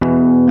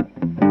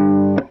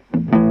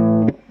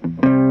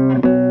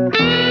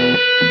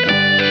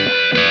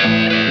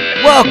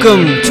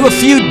Welcome to A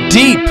Few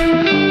Deep,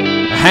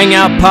 a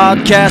hangout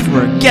podcast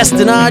where a guest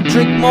and I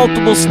drink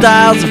multiple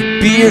styles of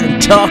beer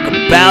and talk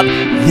about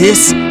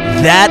this,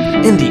 that,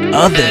 and the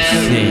other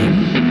thing.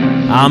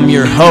 I'm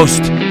your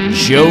host,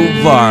 Joe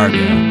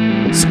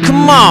Varga. So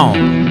come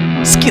on,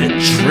 let's get a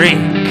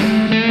drink.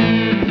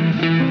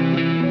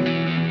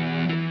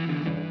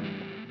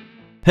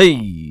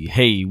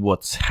 Hey,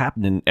 what's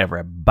happening,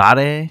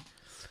 everybody?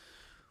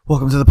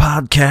 Welcome to the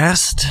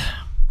podcast.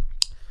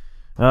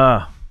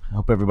 I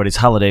hope everybody's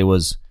holiday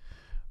was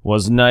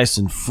nice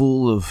and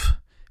full of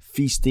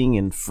feasting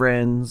and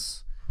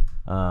friends.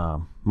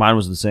 Mine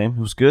was the same. It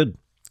was good.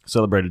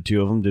 Celebrated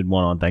two of them. Did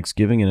one on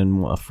Thanksgiving and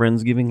then a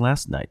Friendsgiving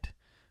last night.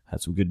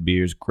 Had some good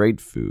beers,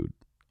 great food,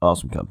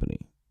 awesome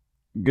company.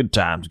 Good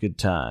times.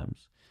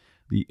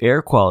 The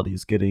air quality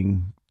is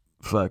getting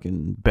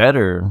fucking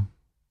better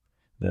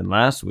than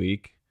last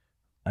week.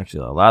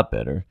 Actually, a lot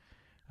better.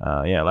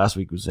 Last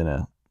week was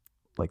in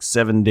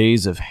 7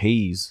 days of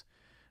haze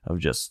of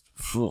just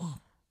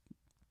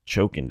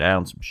choking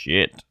down some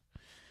shit.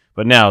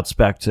 But now it's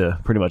back to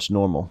pretty much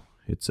normal.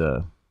 It's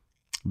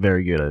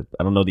very good.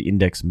 I don't know the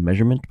index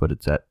measurement, but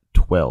it's at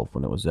 12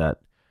 when it was at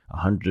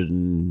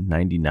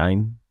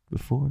 199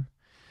 before.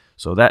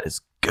 So that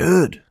is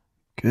good.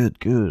 Good.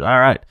 All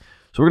right.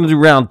 So we're going to do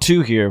round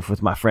two here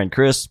with my friend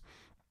Chris.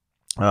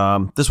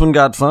 This one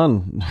got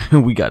fun.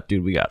 we got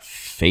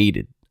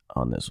faded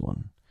on this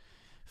one.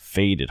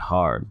 Faded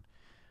hard.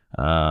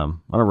 I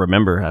don't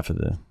remember half of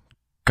the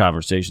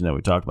conversation that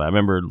we talked about. I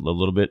remember a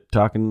little bit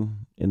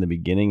talking in the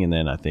beginning, and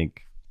then I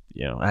think,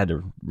 I had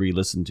to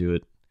re-listen to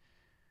it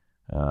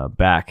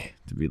back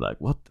to be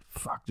like, what the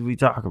fuck did we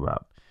talk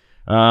about?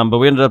 But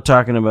we ended up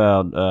talking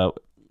about,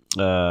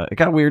 it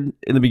got weird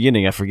in the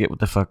beginning. I forget what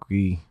the fuck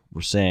we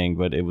were saying,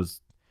 but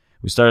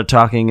we started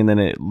talking, and then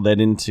it led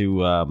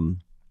into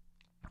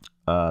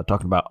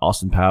talking about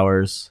Austin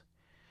Powers.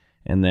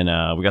 And then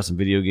we got some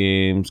video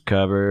games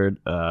covered.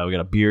 We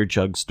got a beer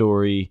chug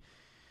story.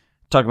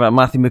 Talking about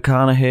Matthew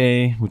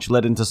McConaughey, which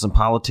led into some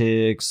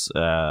politics,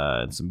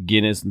 and some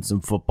Guinness and some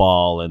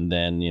football. And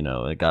then,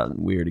 it got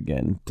weird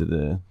again to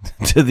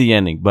the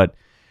ending. But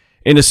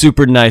in a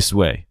super nice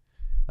way.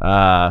 We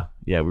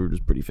were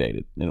just pretty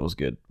faded. And it was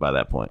good by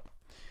that point.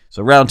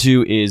 So round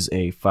two is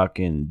a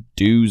fucking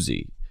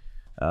doozy.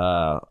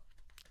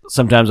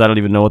 Sometimes I don't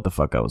even know what the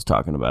fuck I was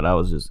talking about. I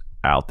was just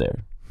out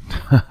there.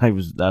 I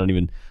was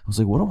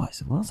like, what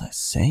was I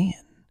saying?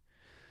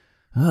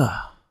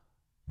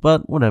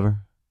 But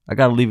whatever. I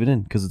gotta leave it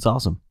in because it's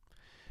awesome.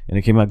 And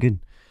it came out good.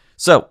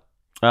 So,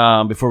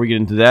 before we get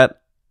into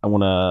that, I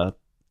want to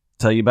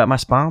tell you about my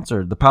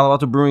sponsor, the Palo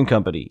Alto Brewing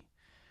Company.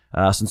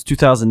 Since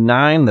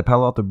 2009, the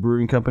Palo Alto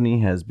Brewing Company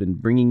has been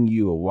bringing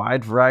you a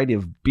wide variety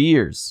of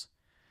beers.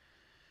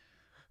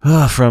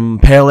 From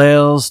pale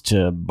ales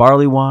to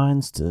barley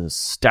wines to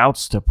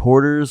stouts to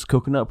porters,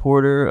 coconut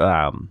porter.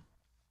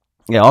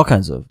 All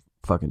kinds of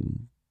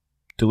fucking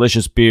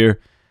delicious beer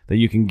that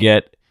you can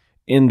get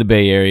in the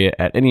Bay Area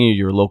at any of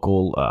your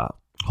local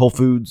Whole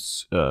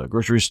Foods,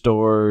 grocery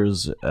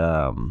stores,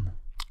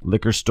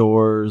 liquor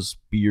stores,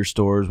 beer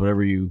stores,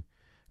 whatever you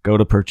go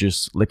to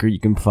purchase liquor, you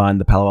can find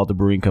the Palo Alto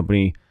Brewing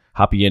Company,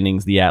 Hoppy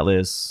Endings, the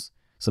Atlas,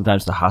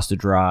 sometimes the Hosta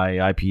Dry,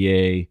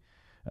 IPA.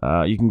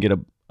 You can get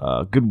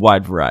a good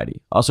wide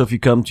variety. Also, if you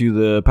come to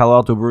the Palo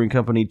Alto Brewing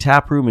Company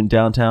tap room in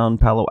downtown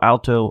Palo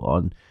Alto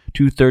on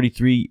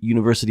 233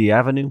 University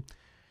Avenue,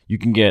 you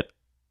can get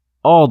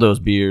all those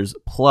beers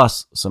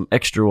plus some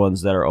extra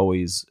ones that are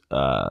always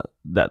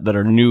that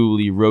are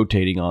newly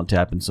rotating on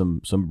tap, and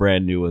some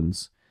brand new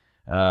ones.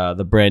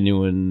 The brand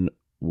new one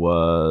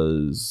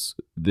was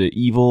the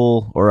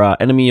Evil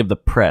or Enemy of the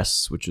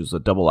Press, which is a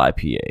double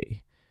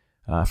IPA.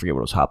 I forget what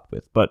it was hopped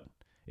with, but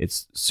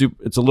it's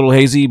a little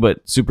hazy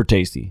but super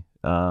tasty,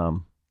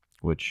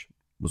 which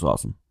was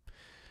awesome.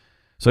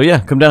 So yeah,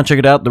 come down, check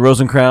it out. The Rose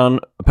and Crown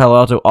Palo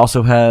Alto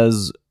also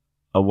has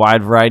a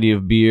wide variety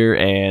of beer,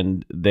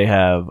 and they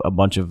have a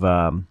bunch of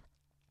a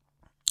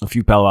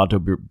few Palo Alto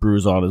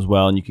brews on as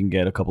well, and you can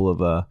get a couple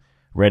of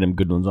random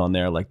good ones on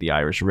there, like the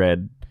Irish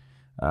Red.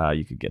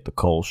 You could get the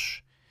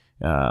Kolsch.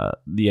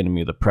 The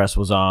Enemy of the Press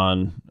was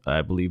on.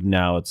 I believe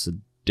now it's a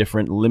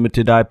different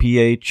limited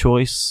IPA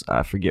choice.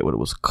 I forget what it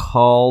was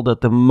called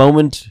at the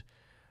moment,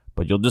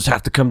 but you'll just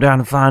have to come down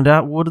and find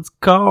out what it's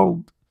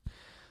called.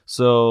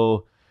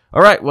 So,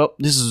 all right, well,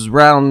 this is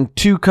round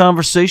two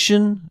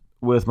conversation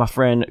with my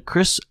friend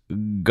Chris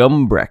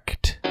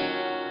Gumbrecht.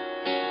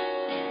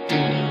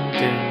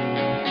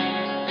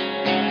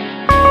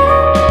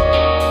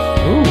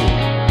 Ooh.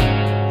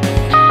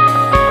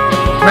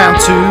 Round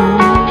two.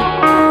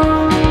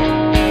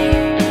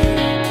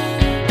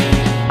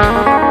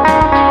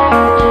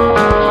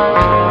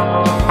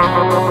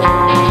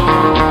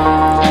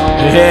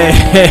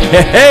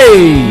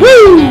 Hey!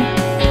 Woo!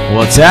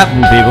 What's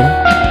happening, people?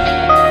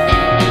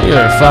 We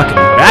are fucking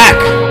back.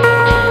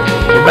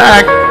 We're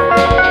back.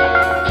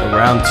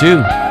 Round two.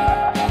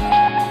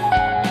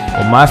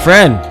 Well, my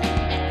friend,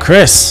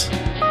 Chris.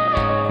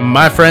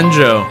 My friend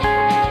Joe.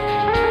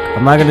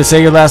 I'm not going to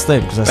say your last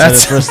name because I said it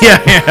first.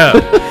 Yeah.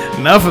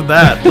 enough of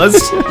that. Let's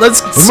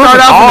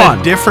start off in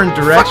a different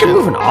direction. Fucking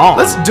moving on.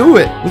 Let's do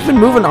it. We've been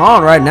moving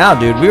on right now,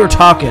 dude. We were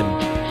talking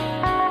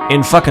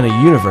in fucking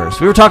a universe.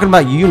 We were talking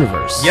about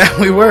universe. Yeah,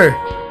 we were.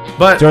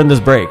 But during this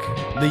break,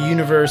 the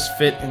universe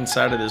fit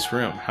inside of this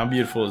room. How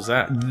beautiful is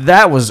that?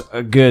 That was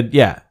a good,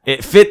 yeah.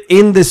 It fit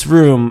in this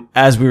room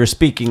as we were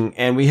speaking,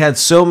 and we had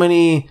so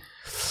many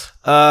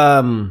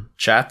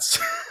chats.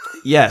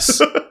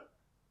 Yes.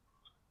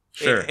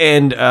 Sure.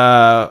 And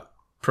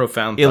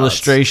profound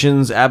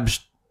illustrations,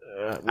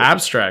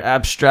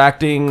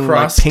 abstracting,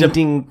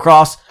 painting,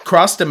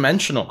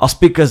 cross-dimensional. I'll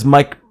speak as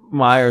Mike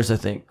Myers, I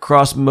think.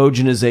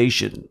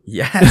 Cross-mogenization.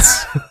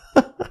 Yes.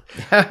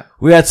 Yeah.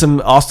 We had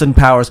some Austin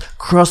Powers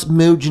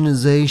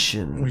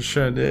cross-mogenization. We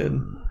sure did.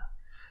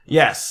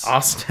 Yes.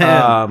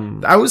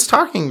 Austin. I was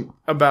talking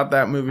about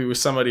that movie with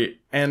somebody,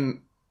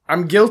 and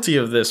I'm guilty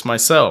of this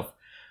myself,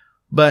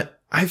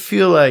 but I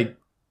feel like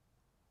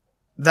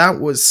that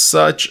was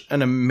such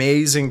an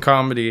amazing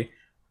comedy,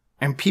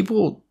 and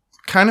people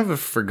kind of have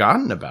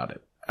forgotten about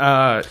it.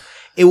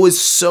 It was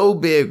so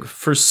big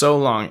for so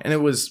long,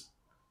 and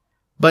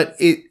but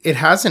it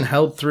hasn't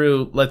held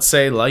through, let's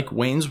say, like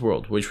Wayne's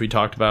World, which we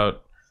talked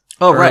about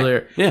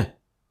earlier. Right. Yeah.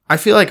 I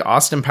feel like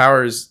Austin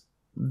Powers,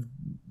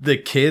 the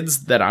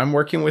kids that I'm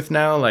working with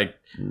now, like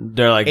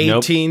they're like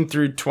 18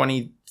 through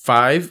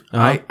 25,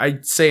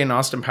 I'd say an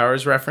Austin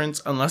Powers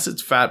reference, unless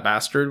it's Fat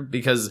Bastard,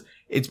 because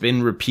it's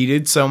been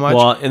repeated so much.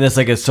 Well, and it's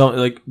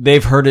like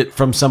they've heard it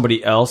from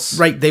somebody else.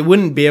 Right. They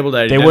wouldn't be able to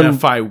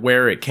identify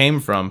where it came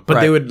from, but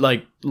they would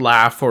like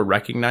laugh or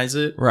recognize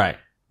it. Right.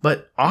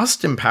 But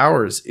Austin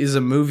Powers is a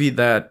movie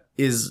that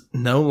is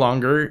no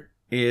longer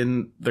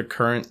in the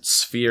current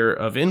sphere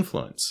of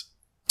influence.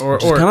 Or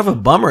kind of a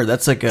bummer.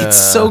 That's like it's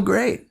so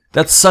great.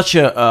 That's such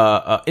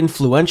a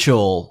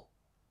influential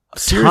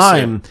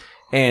time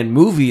and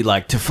movie,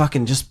 like, to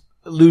fucking just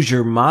lose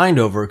your mind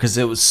over, because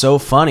it was so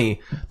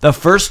funny. The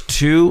first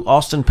two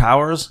Austin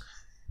Powers,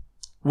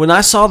 when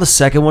I saw the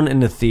second one in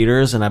the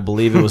theaters, and I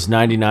believe it was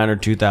 99 or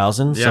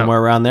 2000,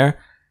 somewhere around there,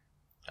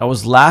 I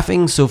was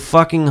laughing so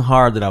fucking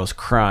hard that I was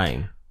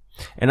crying.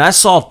 And I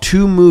saw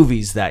two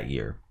movies that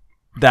year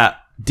that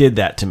did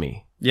that to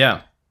me.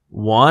 Yeah.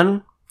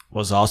 One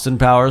was Austin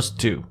Powers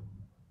 2.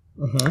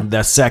 Mm-hmm.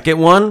 The second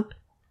one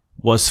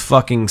was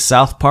fucking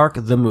South Park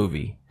the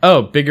movie.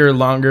 Oh, bigger,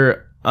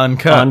 longer,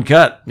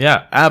 uncut.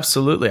 Yeah,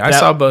 absolutely. I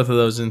saw both of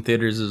those in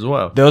theaters as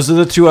well. Those are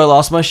the two I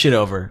lost my shit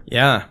over.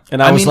 Yeah.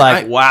 And I was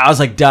like, wow, I was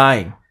like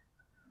dying.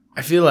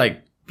 I feel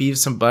like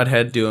Beavis and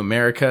Butthead Do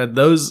America,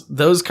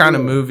 those kind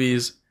of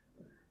movies.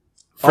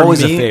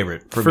 Always a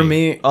favorite for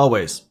me.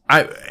 Always.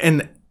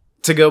 And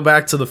to go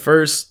back to the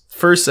first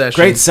session.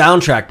 Great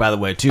soundtrack, by the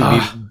way, too.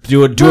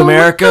 Do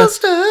America.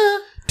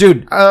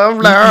 Dude, you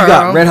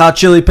got Red Hot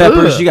Chili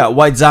Peppers, you got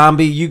White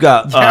Zombie, you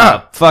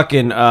got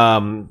fucking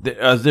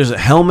there's a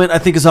Helmet, I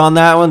think, is on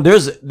that one.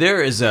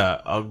 There is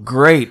a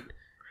great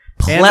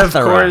plethora. And of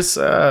course,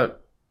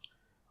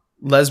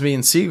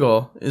 Lesbian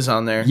Seagull is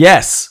on there.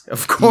 Yes.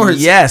 Of course.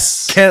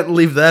 Yes. Can't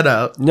leave that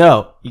out.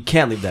 No, you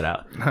can't leave that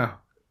out. No.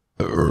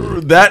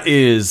 That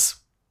is,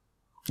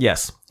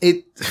 yes.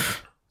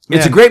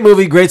 It's a great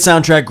movie, great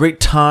soundtrack,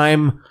 great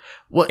time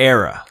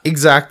era.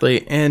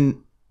 Exactly. And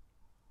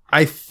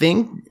I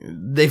think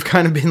they've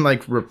kind of been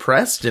like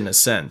repressed in a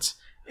sense.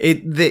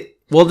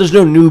 Well, there's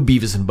no new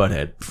Beavis and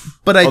Butthead,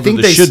 but I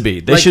think they should be.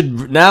 They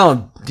should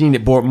now need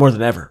it more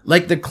than ever.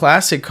 Like the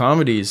classic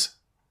comedies,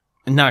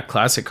 not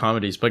classic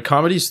comedies, but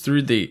comedies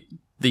through the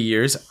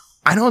years.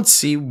 I don't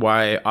see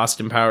why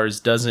Austin Powers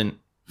doesn't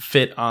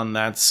fit on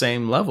that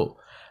same level.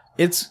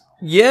 I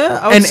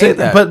would say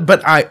that.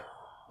 But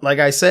like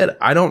I said,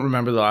 I don't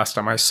remember the last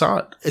time I saw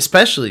it,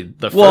 especially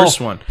the first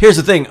one. Here's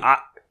the thing.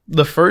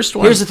 The first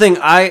one. Here's the thing.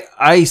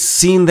 I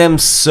seen them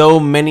so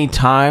many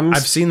times.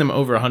 I've seen them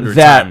over 100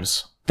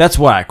 times. That's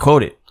why I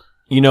quote it.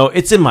 You know,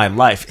 it's in my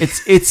life.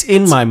 It's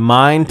in my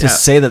mind to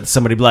say that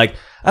somebody be like,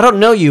 I don't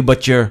know you,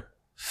 but your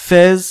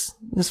Fez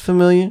is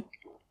familiar,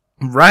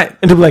 right?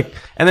 And I'm like,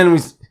 and then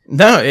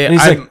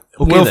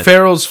Will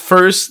Ferrell's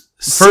first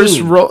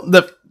role.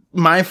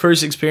 My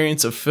first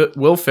experience of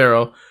Will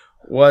Ferrell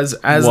was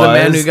as the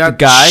man who got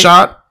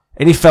shot,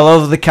 and he fell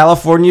over the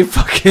California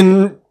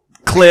fucking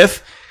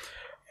cliff.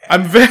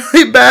 I'm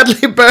very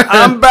badly burned.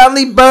 I'm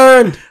badly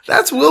burned.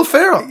 That's Will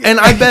Ferrell,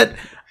 and I bet.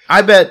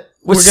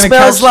 Which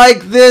smells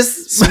like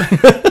this.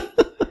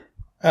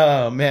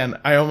 Oh man,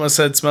 I almost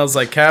said smells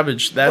like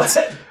cabbage. That's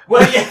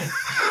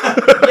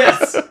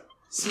yes.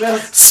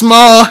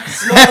 Small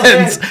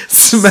hands.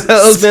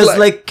 Smells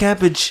like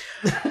cabbage.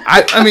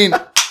 I mean,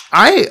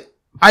 I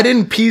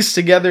didn't piece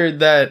together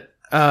that.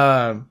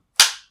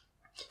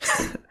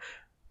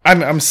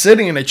 I'm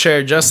sitting in a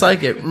chair just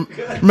like it.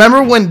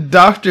 Remember when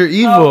Dr.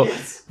 Evil,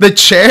 the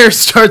chair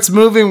starts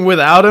moving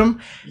without him?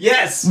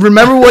 Yes.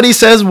 Remember what he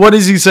says? What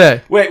does he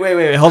say? Wait.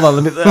 Hold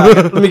on.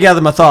 Let me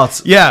gather my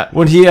thoughts. Yeah.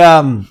 When he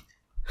the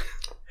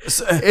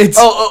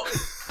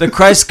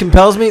Christ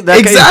compels me.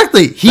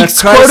 Exactly.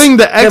 He's quoting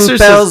The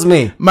Exorcist. Compels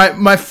me.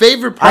 My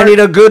favorite part. I need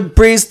a good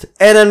priest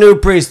and a new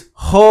priest.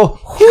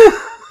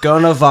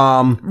 Gonna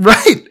vom.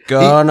 Right.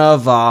 Gonna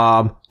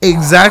vom.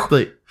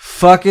 Exactly.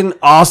 Fucking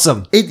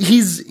awesome.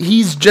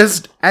 He's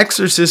just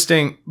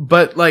exorcisting,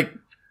 but like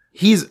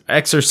he's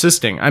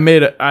exorcisting. I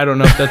don't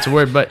know if that's a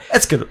word, but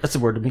That's good. That's a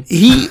word to me.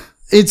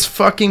 It's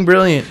fucking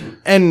brilliant.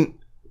 And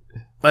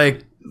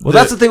like, well,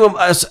 that's the thing.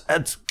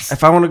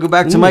 If I want to go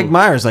back to Mike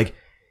Myers, like,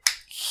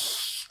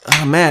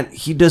 oh man,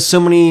 he does so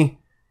many.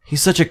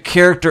 He's such a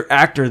character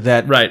actor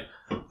that right.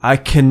 I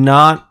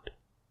cannot.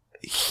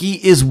 He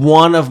is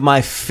one of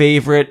my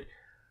favorite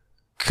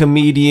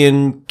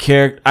comedian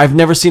character. I've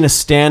never seen a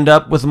stand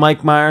up with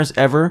Mike Myers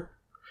ever.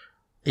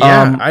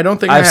 Yeah, I don't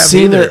think I've have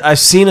seen either. I've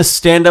seen a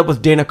stand up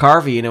with Dana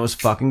Carvey and it was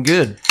fucking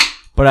good,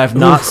 but I've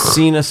not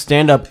seen a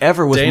stand up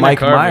ever with Dana Mike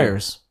Carvey.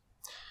 Myers,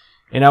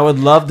 and I would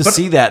love to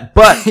see that.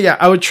 But yeah,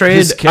 I would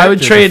trade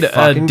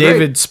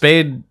David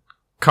Spade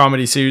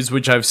comedy series,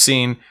 which I've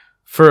seen,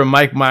 for a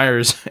Mike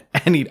Myers.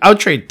 I would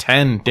trade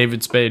 10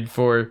 David Spade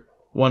for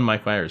one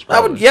Mike Myers. I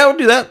would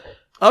do that.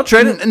 I'll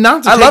trade it.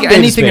 Not to take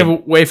anything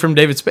away from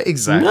David Spade.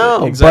 Exactly.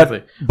 No,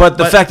 exactly. But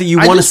the fact that you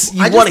want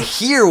to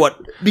hear what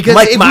because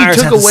Mike if Myers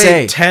you took has to away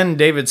say. 10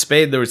 David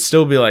Spade, there would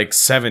still be like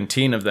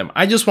 17 of them.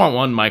 I just want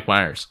one Mike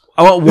Myers.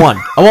 I want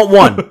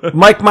one.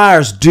 Mike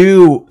Myers,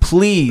 do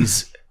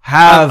please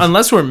have.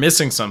 Unless we're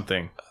missing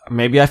something.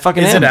 Maybe I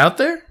fucking Is am. it out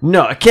there?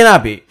 No, it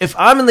cannot be. If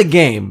I'm in the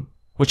game,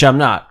 which I'm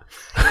not.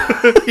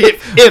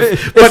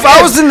 if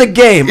I was in the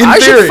game, I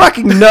theory. should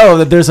fucking know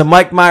that there's a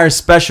Mike Myers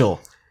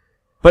special.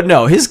 But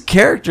no, his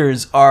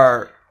characters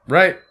are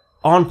right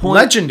on point.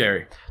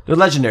 Legendary. They're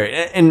legendary.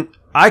 And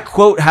I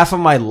quote half of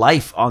my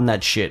life on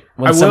that shit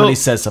when somebody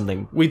says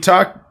something. We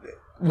talked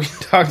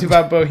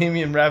about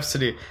Bohemian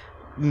Rhapsody.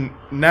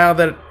 Now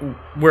that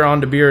we're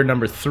on to beer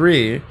number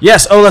 3.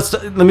 Yes. Oh, let's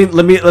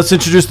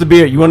introduce the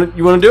beer. You want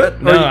to do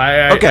it? No,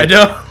 I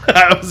don't.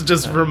 I was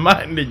just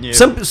reminding you.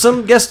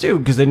 Some guests do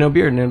because they know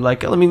beer and they're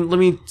like, let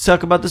me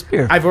talk about this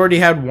beer. I've already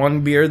had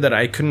one beer that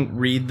I couldn't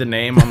read the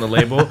name on the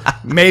label.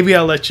 Maybe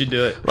I'll let you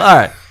do it. All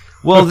right.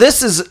 Well,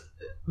 this is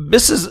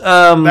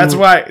that's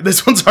why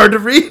this one's hard to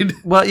read.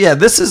 Well, yeah,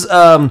 this is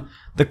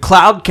the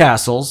Cloud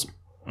Castles,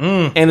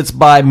 and it's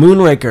by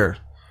Moonraker,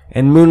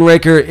 and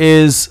Moonraker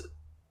is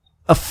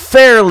a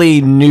fairly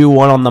new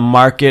one on the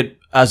market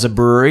as a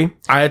brewery.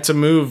 I had to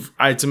move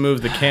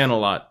the can a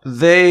lot.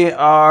 They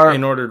are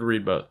in order to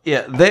read both.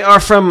 Yeah, they are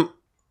from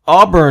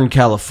Auburn,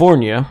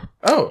 California.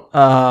 Oh,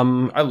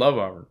 I love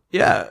Auburn.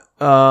 Yeah,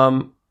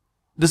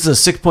 this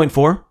is a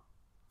 6.4,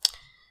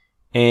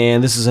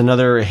 and this is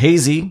another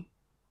hazy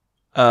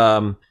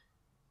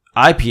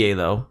IPA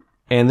though,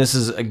 and this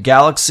is a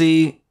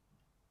Galaxy,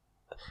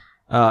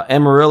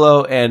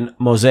 Amarillo, and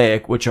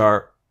Mosaic, which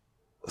are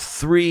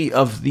 3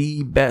 of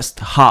the best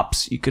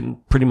hops you can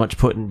pretty much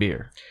put in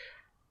beer.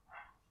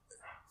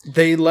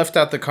 They left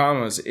out the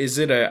commas. Is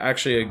it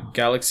actually a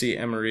Galaxy,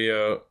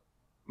 Amarillo,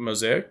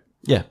 Mosaic?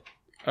 Yeah.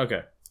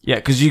 Okay. Yeah,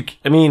 because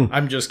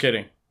I'm just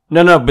kidding.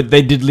 No, but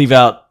they did leave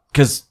out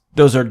because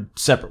those are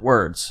separate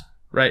words.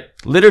 Right.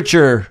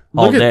 Literature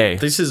all day.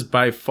 This is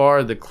by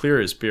far the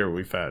clearest beer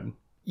we've had.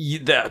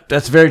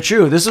 That's very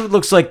true. This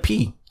looks like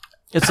pee.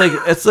 It's like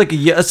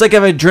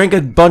if I drank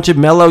a bunch of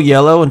mellow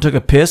yellow and took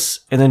a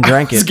piss and then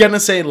drank it. I was gonna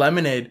say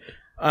lemonade.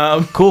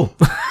 Cool.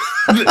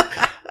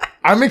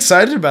 I'm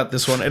excited about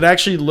this one. It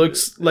actually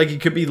looks like it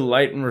could be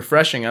light and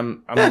refreshing.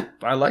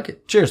 I like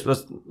it. Cheers.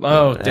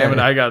 Oh damn it!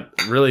 I got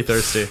really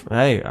thirsty.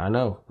 Hey, I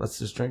know. Let's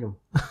just drink them.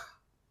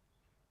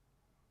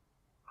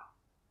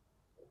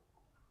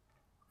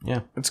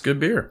 Yeah, it's good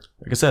beer.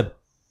 Like I said,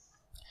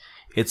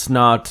 it's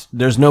not.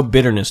 There's no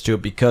bitterness to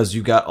it because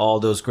you got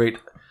all those great.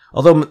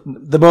 Although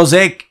the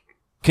Mosaic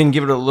can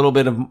give it a little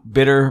bit of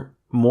bitter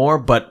more,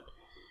 but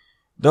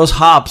those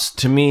hops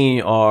to me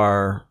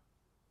are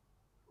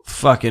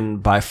fucking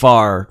by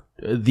far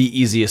the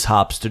easiest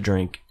hops to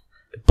drink,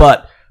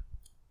 but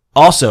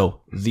also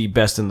the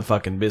best in the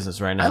fucking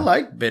business right now. I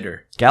like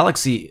bitter.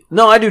 Galaxy.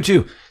 No, I do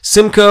too.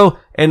 Simcoe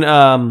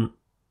and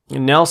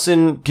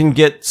Nelson can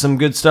get some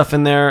good stuff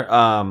in there.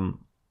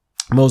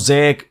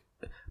 Mosaic,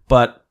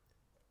 but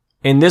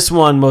in this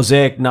one,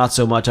 Mosaic, not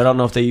so much. I don't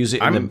know if they use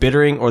it in the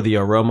bittering or the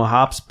aroma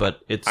hops, but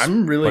it's.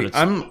 I'm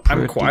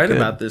quiet good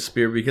about this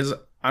beer because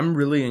I'm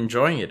really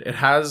enjoying it. It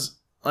has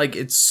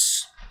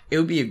it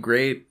would be a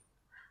great.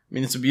 I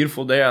mean, it's a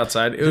beautiful day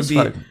outside. It would be.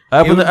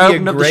 Open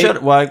up the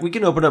shutter. Well, we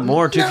can open up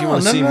more too if you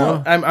want to see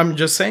more. I'm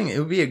just saying it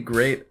would be a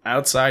great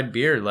outside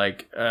beer,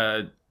 like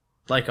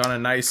on a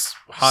nice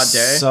hot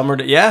day, summer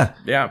day. Yeah,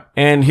 yeah.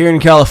 And here in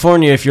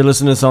California, if you're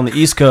listening to this on the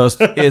East Coast,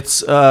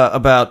 it's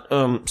about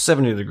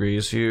 70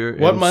 degrees here.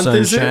 What month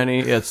is it?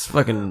 It's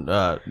fucking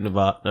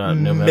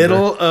November.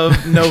 Middle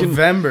of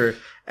November,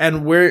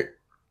 and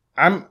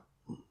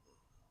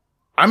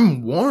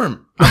I'm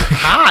warm. I'm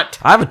hot.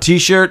 I have a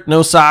t-shirt,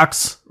 no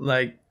socks.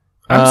 Like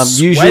I'm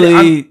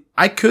usually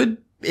I could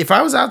if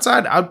I was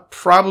outside, I'd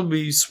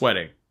probably be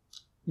sweating.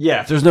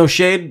 Yeah, if there's no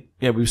shade,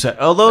 yeah, we've said.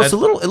 Although it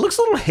looks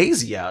a little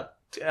hazy out.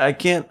 I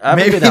haven't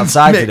been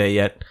outside today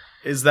yet.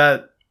 Is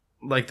that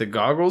like the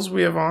goggles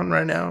we have on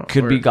right now?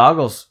 Could be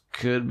goggles.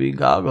 could be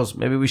goggles.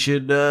 Maybe we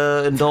should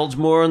indulge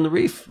more in the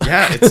reef.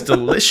 Yeah, it's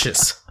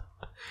delicious.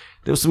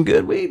 There was some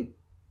good weed.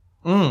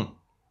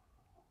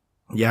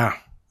 Yeah.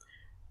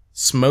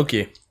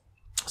 Smoky.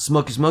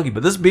 Smoky.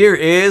 But this beer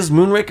is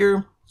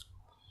Moonraker.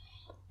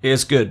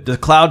 It's good. The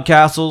Cloud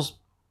Castles.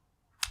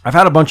 I've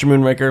had a bunch of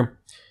Moonraker.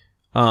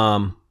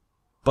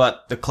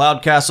 But the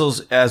Cloud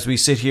Castles, as we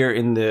sit here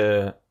in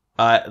the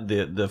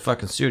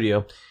fucking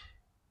studio,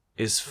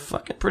 is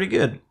fucking pretty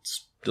good.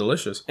 It's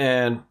delicious.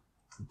 And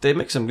they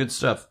make some good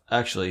stuff,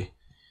 actually.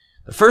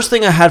 The first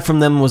thing I had from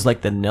them was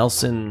like the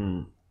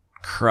Nelson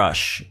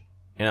Crush.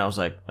 And I was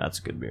like, that's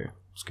a good beer.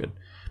 It's good.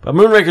 But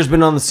Moonraker's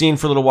been on the scene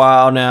for a little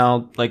while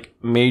now, like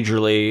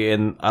majorly.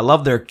 And I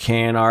love their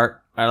can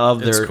art.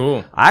 It's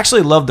cool. I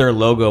actually love their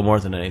logo more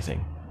than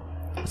anything.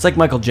 It's like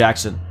Michael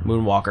Jackson,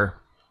 Moonwalker.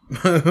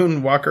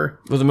 Moonwalker?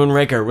 With a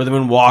Moonraker. With a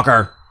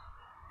Moonwalker.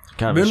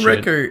 Kind of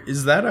Moonraker,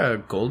 is that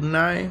a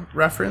GoldenEye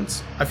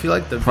reference? I feel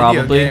like the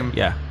Probably, video game...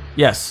 yeah.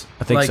 Yes,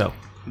 I think like, so.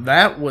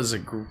 That was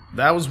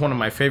one of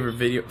my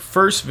favorite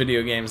first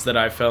video games that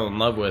I fell in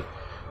love with.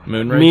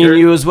 Moonraker. Me and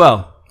you as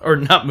well. Or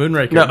not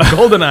Moonraker, no.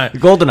 GoldenEye.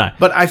 GoldenEye.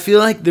 But I feel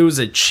like there was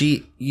a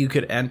cheat you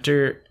could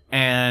enter,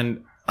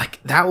 and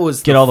like that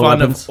was Get the all the fun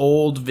weapons. of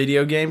old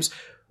video games.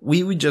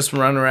 We would just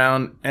run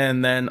around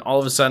and then all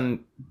of a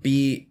sudden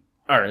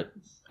or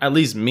at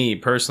least me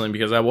personally,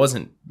 because I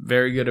wasn't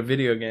very good at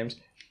video games.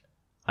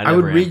 I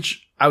would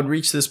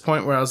reach this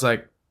point where I was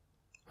like,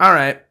 all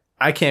right,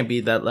 I can't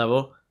beat that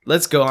level.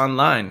 Let's go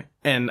online.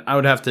 And I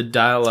would have to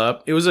dial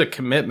up. It was a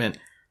commitment.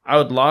 I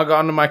would log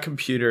onto my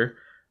computer.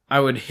 I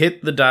would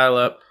hit the dial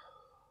up,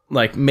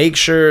 like make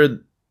sure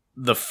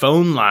the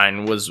phone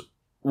line was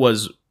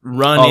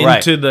run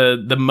into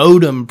the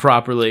modem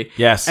properly.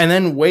 Yes. And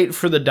then wait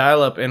for the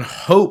dial up and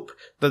hope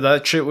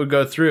that shit would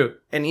go through.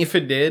 And if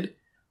it did,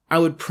 I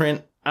would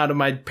print out of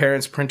my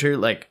parents' printer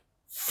like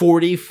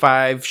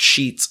 45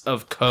 sheets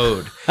of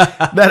code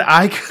that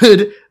I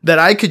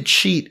could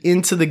cheat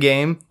into the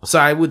game so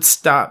I would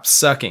stop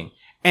sucking.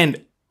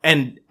 And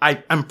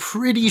I'm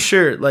pretty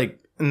sure, like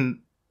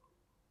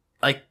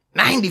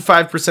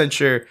 95%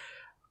 sure,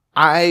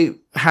 I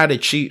had a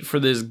cheat for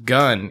this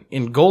gun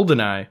in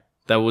GoldenEye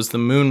that was the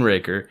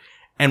Moonraker.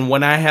 And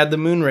when I had the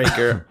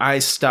Moonraker, I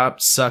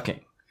stopped sucking.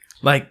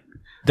 Like,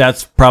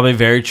 that's probably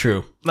very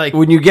true. Like,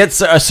 when you get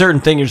a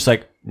certain thing, you're just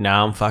like,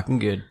 nah, I'm fucking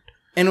good.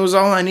 And it was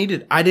all I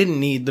needed. I didn't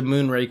need the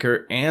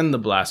Moonraker and the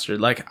blaster.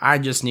 Like, I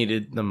just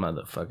needed the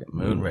motherfucking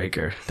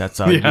Moonraker. That's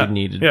all you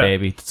needed,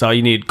 baby. That's all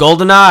you need.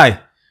 GoldenEye.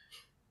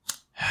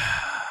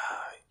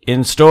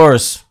 In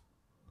stores.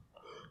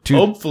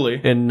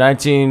 Hopefully. In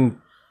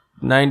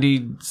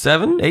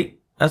 1997? 8?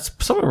 That's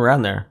somewhere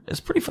around there. It's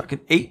pretty fucking...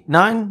 8?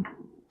 9?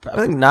 I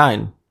think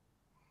 9.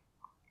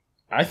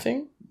 I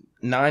think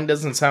 9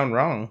 doesn't sound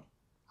wrong.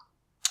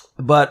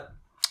 But,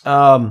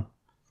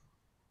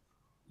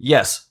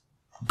 yes.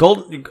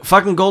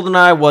 Fucking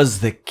GoldenEye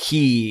was the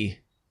key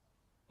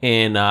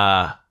in,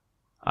 I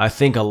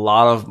think a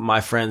lot of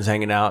my friends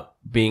hanging out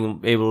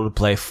being able to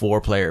play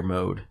 4-player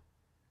mode.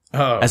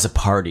 Oh. As a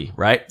party,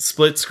 right?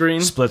 Split screen?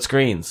 Split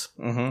screens.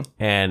 Mm-hmm.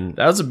 And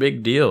that was a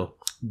big deal.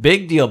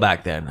 Big deal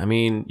back then. I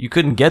mean, you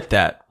couldn't get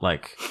that.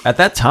 Like, at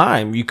that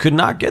time, you could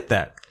not get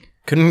that.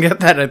 Couldn't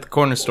get that at the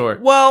corner store.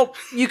 Well,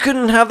 you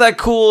couldn't have that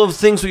cool of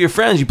things with your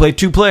friends. You play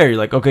 2-player. You're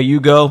like, okay, you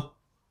go.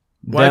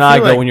 Well, then I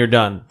go when you're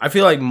done. I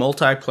feel like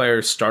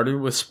multiplayer started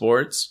with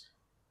sports,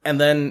 and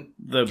then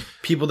the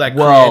people that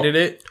created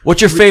it.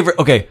 What's your favorite?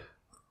 Okay,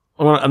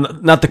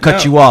 not to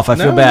cut you off. I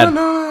feel bad.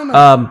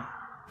 No.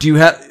 Do you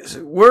have?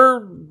 We're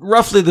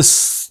roughly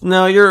this.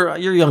 No, you're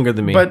younger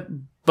than me.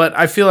 But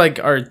I feel like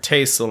our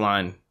tastes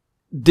align.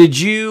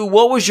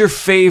 What was your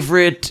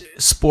favorite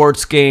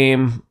sports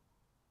game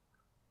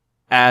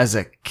as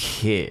a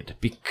kid?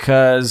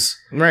 Because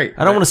I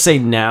don't want to say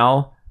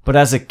now, but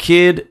as a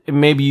kid,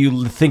 maybe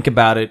you think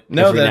about it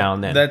every now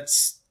and then.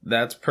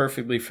 That's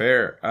perfectly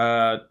fair.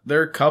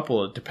 There are a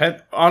couple. It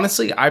depends.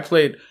 Honestly, I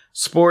played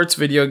sports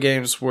video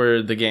games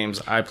were the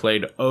games I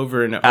played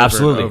over and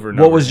over and over and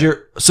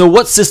over. So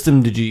what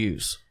system did you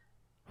use?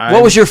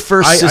 What was your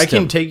first system? I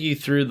can take you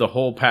through the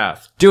whole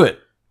path. Do it.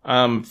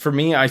 For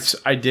me,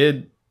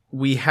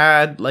 we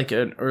had like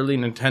an early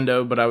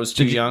Nintendo, but I was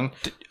too young.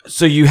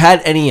 So you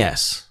had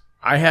NES.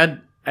 I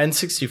had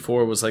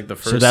N64 was like the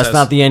first. So that's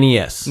not the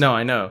NES. No,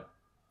 I know.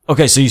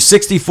 Okay, so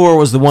 64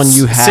 was the one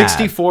you had.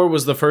 64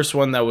 was the first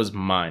one that was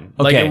mine.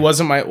 Okay. Like, it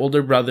wasn't my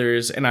older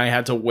brother's, and I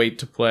had to wait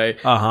to play.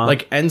 Uh-huh.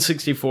 Like,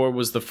 N64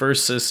 was the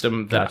first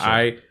system that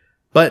Gotcha.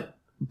 But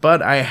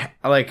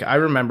I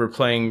remember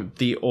playing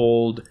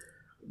what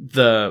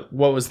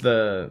was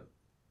the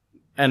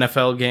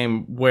NFL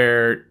game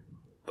where,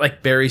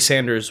 like, Barry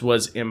Sanders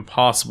was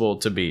impossible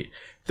to beat.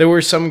 There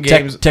were some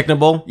games...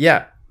 Technoball?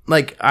 Yeah.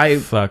 Like,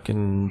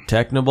 Fucking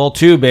Technoball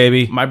 2,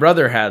 baby. My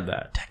brother had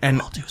that.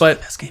 Technoball 2 was the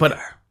best game but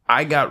ever.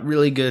 I got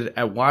really good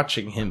at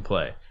watching him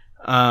play.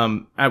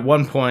 At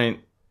one point,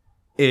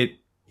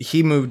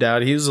 he moved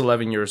out. He was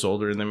 11 years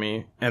older than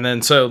me. And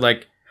then so,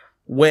 like,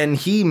 when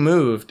he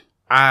moved,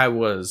 I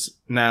was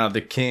now the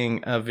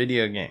king of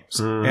video games.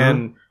 Mm-hmm.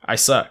 And I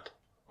sucked.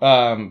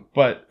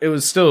 But it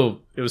was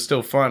still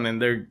fun, and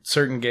there are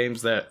certain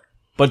games that.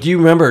 But do you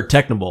remember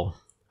Technobowl?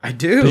 I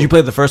do. Did you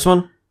play the first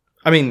one?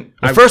 I mean,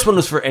 the first one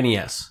was for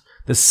NES.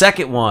 The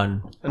second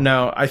one,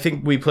 no, I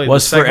think we played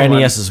was the second for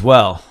NES one. as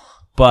well.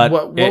 But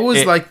what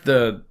was like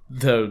the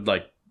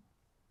like.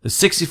 The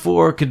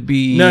 64 could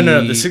be...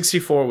 No, the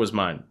 64 was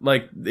mine.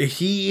 Like,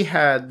 he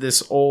had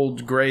this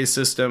old gray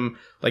system.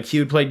 Like, he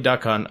would play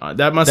Duck Hunt.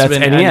 That must have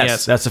been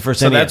NES. That's the first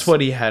so NES. So that's what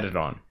he had it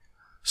on.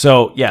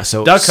 So, yeah,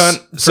 so... Duck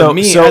Hunt, for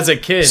me as a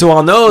kid, so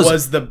on those,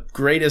 was the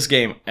greatest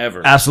game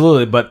ever.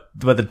 Absolutely, but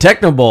the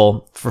Techno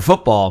Bowl for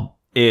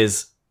football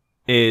is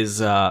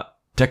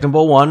Techno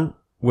Bowl 1,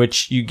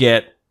 which you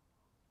get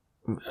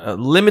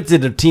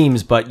limited of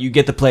teams, but you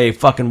get to play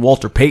fucking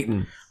Walter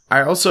Payton.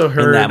 I also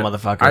heard... that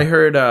motherfucker. I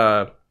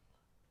heard...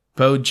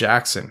 Bo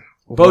Jackson.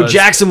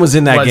 Jackson was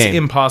in that game.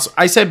 Impossible.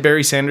 I said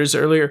Barry Sanders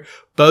earlier.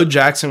 Bo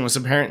Jackson was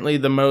apparently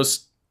the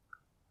most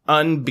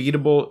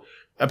unbeatable.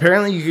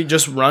 Apparently, you could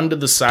just run to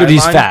the sideline. Dude,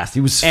 he's fast.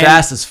 He was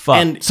fast as fuck.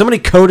 And somebody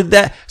coded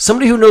that.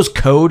 Somebody who knows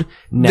code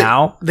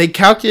now. They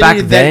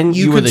calculated that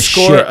you could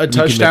score a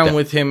touchdown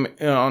with him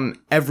on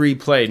every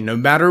play, no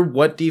matter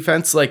what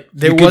defense. Like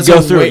there was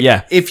go through it.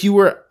 Yeah, if you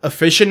were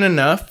efficient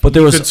enough, but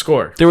you could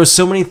score. There was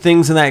so many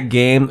things in that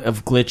game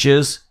of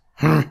glitches.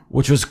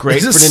 Which was great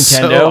for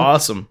Nintendo. So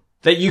awesome.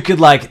 That you could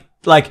like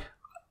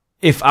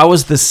if I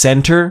was the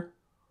center,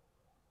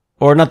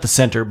 or not the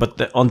center,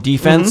 but on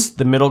defense,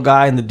 the middle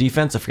guy in the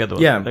defense, I forget what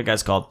that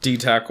guy's called.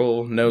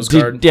 D-tackle, nose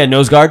guard.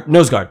 Nose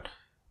guard.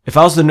 If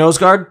I was the nose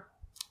guard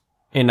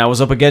and I was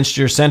up against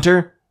your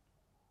center,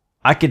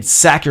 I could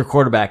sack your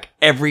quarterback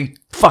every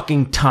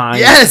fucking time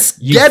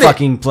you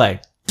fucking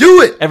play.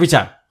 Do it! Every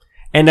time.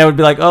 And I would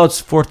be like, oh, it's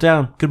fourth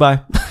down.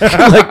 Goodbye.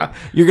 Like,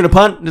 you're going to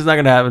punt? It's not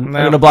going to happen. No.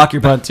 I'm going to block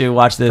your punt too.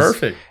 Watch this.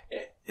 Perfect.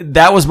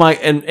 That was my,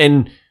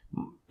 and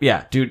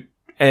yeah, dude.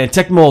 And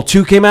Tecmo Bowl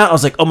 2 came out. I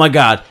was like, oh my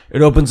God.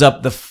 It opens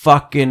up the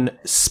fucking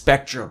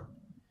spectrum.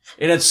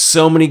 It had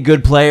so many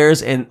good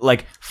players and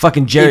like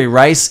fucking Jerry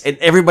Rice and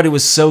everybody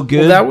was so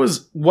good.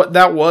 Well,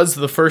 that was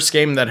the first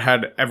game that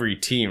had every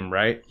team,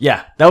 right?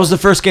 Yeah. That was the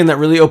first game that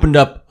really opened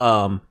up,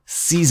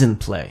 season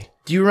play.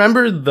 Do you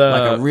remember in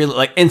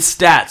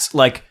stats,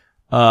 like,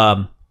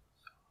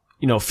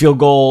 field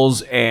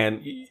goals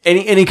and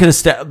any kind of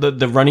stat,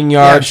 the running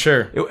yard. Yeah,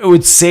 sure. It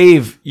would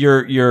save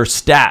your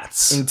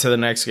stats into the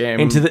next game,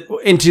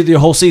 into the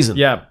whole season.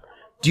 Yeah.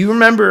 Do you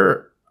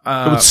remember?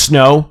 It would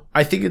snow.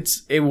 I think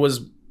it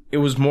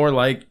was more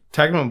like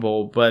Tecmo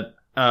Bowl, but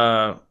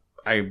I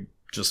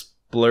just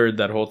blurred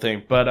that whole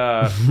thing. But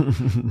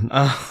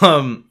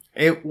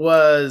it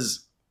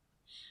was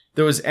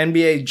there was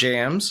NBA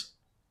Jams.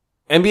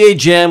 NBA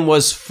Jam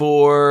was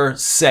for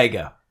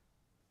Sega.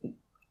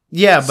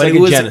 Yeah, but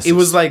Sega it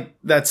was like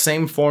that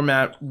same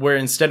format where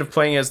instead of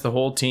playing as the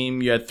whole team,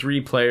 you had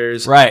 3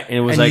 players. Right, and it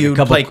was like you a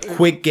couple play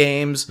quick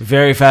games,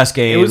 very fast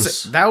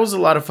games. That was a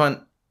lot of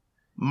fun.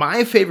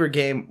 My favorite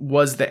game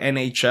was the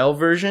NHL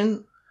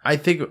version. I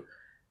think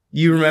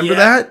you remember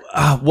that.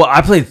 Well,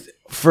 I played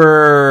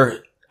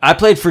for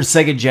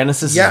Sega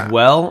Genesis as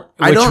well,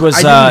 which was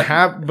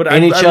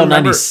NHL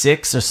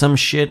 96 or some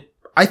shit.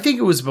 I think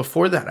it was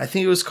before that. I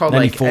think it was called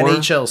 94? Like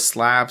NHL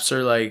Slaps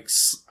or like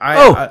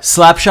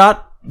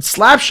Slapshot.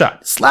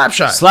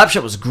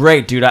 Slapshot Was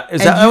great, dude.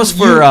 That was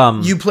for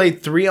you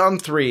played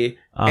 3-on-3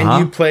 and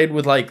you played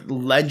with like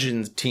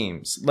legend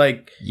teams.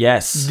 Like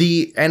yes,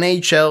 the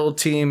NHL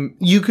team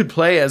you could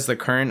play as the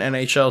current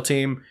NHL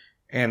team,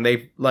 and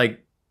they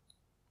like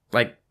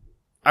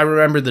I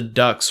remember the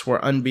Ducks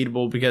were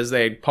unbeatable because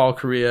they had Paul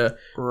Correa,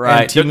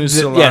 right? And Teemu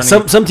Selanne. Yeah,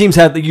 some teams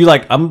had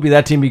I'm gonna be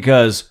that team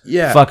because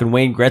fucking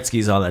Wayne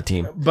Gretzky's on that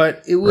team.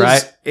 But it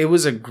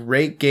was a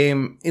great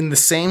game in the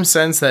same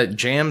sense that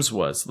Jams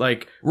was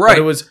right. But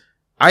it was.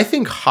 I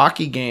think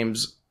hockey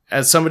games,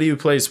 as somebody who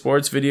plays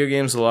sports, video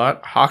games a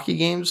lot, hockey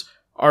games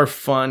are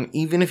fun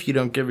even if you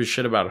don't give a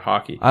shit about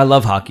hockey. I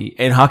love hockey,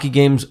 and hockey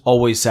games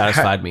always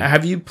satisfied me.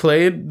 Have you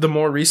played the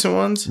more recent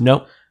ones?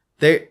 Nope.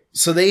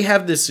 They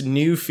have this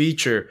new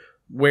feature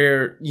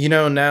where,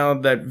 now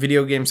that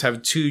video games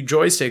have 2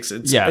 joysticks,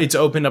 it's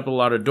opened up a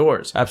lot of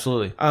doors.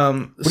 Absolutely.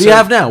 What do you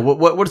have now?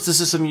 What's the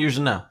system you're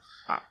using now?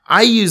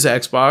 I use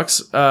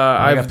Xbox.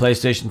 I got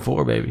PlayStation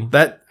 4, baby.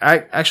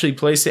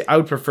 I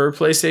would prefer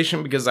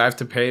PlayStation because I have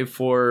to pay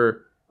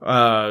for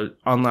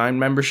online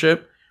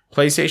membership.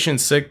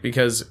 PlayStation's sick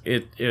because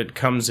it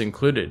comes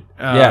included.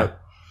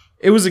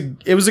 It was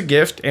a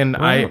gift, and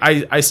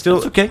I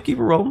still That's okay. Keep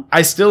it rolling.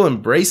 I still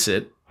embrace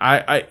it.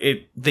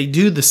 They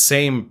do the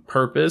same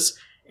purpose.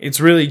 It's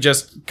really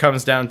just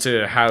comes down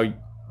to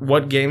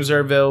what games are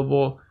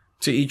available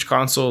to each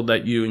console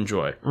that you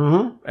enjoy.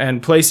 Mm-hmm.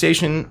 And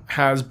PlayStation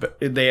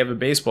they have a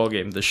baseball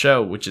game, The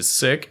Show, which is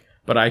sick,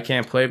 but I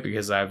can't play it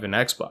because I have an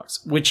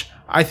Xbox, which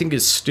I think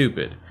is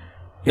stupid.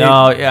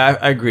 I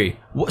agree.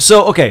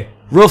 So, okay,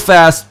 real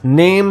fast,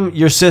 name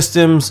your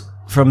systems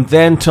from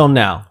then till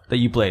now that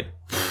you played.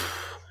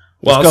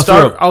 Well,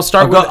 I'll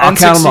start with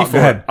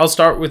N64. I'll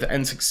start with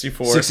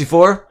N64.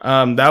 64?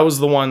 That was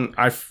the one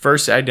I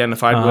first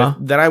identified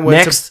with. Then I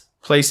went to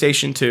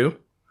PlayStation 2.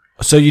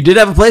 So you did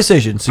have a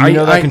PlayStation, so you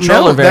know that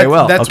controller very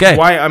well. That's okay.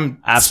 why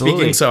I'm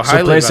speaking so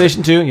highly. So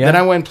PlayStation 2, yeah. Then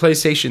I went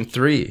PlayStation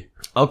 3.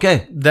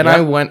 Okay. Then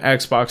I went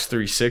Xbox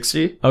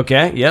 360.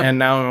 Okay, yep. And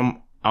now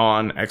I'm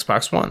on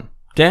Xbox One.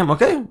 Damn,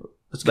 okay.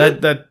 That's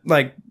good.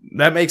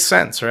 That makes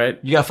sense, right?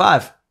 You got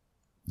 5.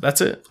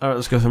 That's it. All right,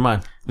 let's go through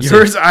mine.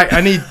 Yours,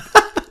 I need...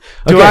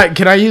 Okay.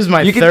 Can I use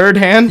my third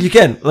hand? You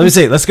can. Let me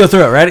see. Let's go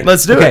through it. Ready?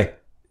 Let's do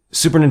it.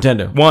 Super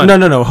Nintendo. 1.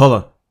 No. Hold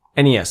on.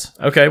 NES.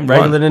 Okay.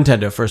 Regular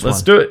Nintendo. First one.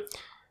 Let's do it.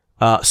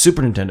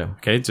 Super Nintendo.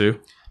 Okay. 2.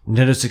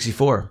 Nintendo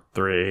 64.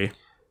 3.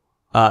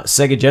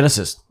 Sega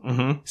Genesis.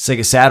 Mm-hmm.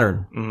 Sega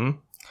Saturn.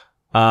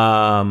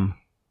 Mm-hmm.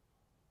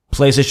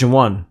 PlayStation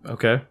 1.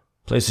 Okay.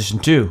 PlayStation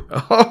 2.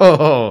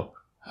 Oh.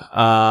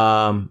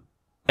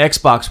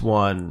 Xbox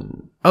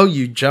One. Oh,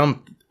 you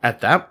jumped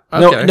at that?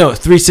 Okay. No,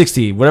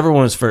 360. Whatever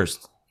one was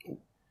first.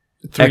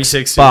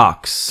 360.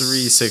 Xbox.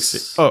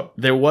 360. Oh,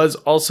 there was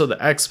also the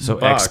Xbox. So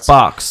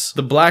Xbox.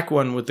 The black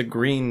one with the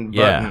green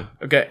button. Yeah.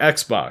 Okay,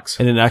 Xbox.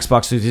 And then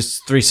Xbox is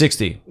just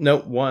 360. No,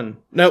 1.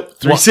 No,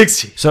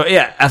 360. So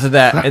yeah, after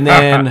that. And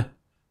then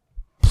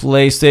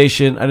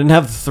PlayStation. I didn't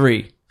have the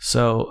 3.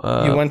 So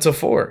you went to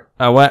 4.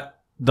 I went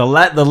the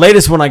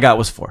latest one I got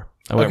was 4.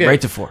 I went right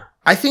to 4.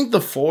 I think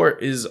the 4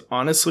 is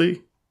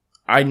honestly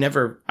I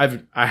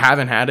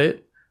haven't had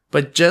it,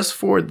 but just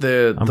for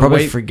I'm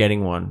probably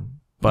forgetting one.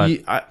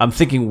 But I'm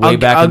thinking way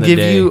back in the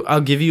day.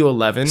 I'll give you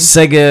 11.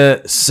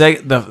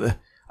 Sega.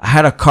 I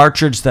had a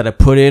cartridge that I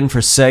put in for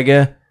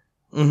Sega.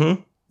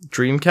 Mm-hmm.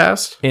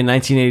 Dreamcast in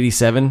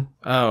 1987.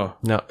 Oh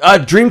no,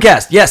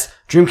 Dreamcast. Yes,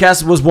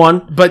 Dreamcast was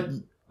one. But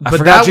I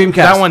forgot Dreamcast.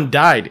 That one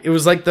died. It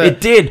was like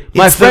It did.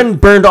 My friend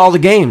burned all the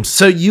games.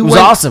 So it was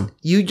awesome.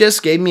 You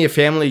just gave me a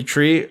family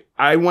tree.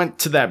 I went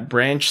to that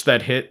branch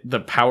that hit the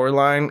power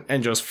line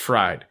and just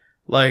fried.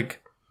 Like.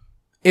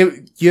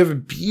 You have a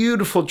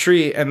beautiful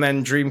tree, and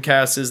then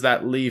Dreamcast is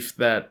that leaf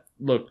that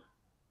looked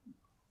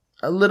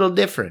a little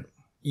different.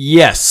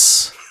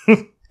 Yes,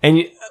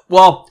 and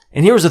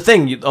here was the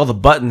thing: all the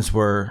buttons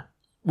were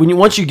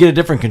once you get a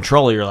different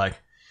controller, you're like,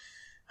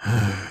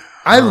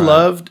 I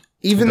loved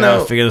even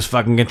though figure this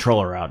fucking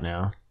controller out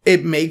now.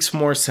 It makes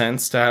more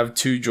sense to have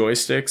 2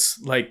 joysticks.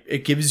 Like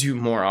it gives you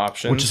more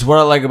options, which is what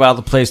I like about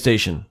the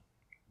PlayStation,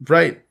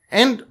 right?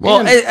 And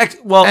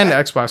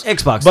Xbox,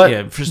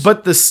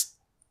 but this.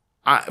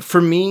 For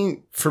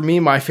me,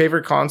 my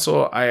favorite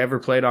console I ever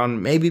played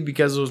on, maybe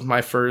because it was my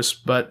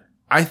first, but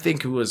I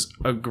think it was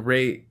a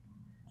great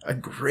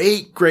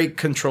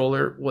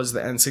controller was the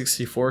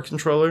N64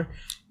 controller,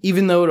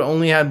 even though it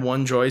only had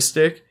 1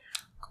 joystick.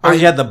 Oh,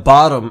 you had the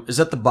bottom. Is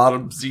that the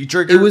bottom Z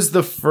trigger? It was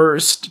the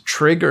first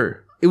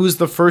trigger. It was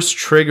the first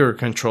trigger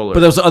controller.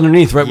 But that was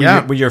underneath, right?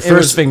 Yeah. With your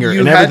first finger.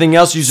 And everything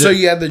else,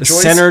 you had the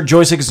center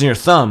joystick is in your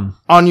thumb.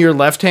 On your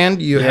left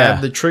hand, you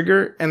had the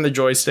trigger and the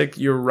joystick.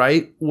 Your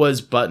right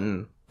was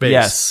button based.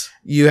 Yes.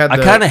 You had.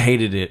 I kind of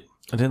hated it.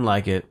 I didn't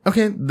like it.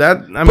 Okay,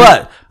 but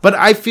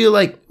I feel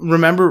like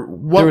remember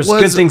what there was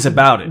good things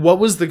about it. What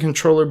was the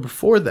controller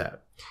before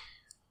that?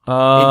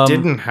 It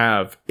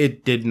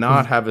did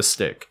not have a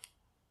stick.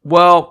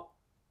 That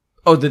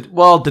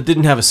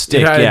didn't have a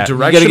stick. It had a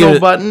directional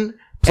button.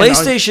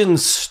 PlayStation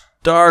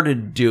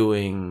started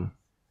doing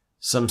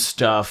some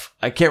stuff.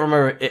 I can't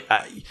remember it.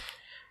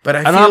 But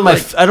I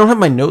don't have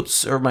my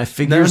notes or my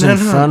figures in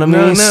front of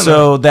me,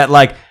 so that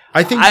like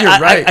I think you're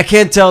right. I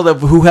can't tell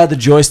who had the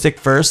joystick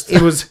first.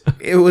 It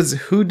was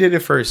who did it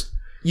first.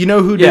 You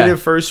know who did it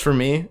first for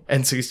me?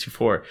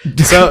 N64.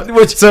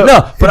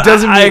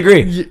 I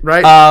agree.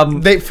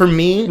 Right? For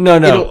me,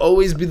 it'll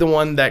always be the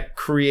one that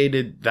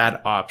created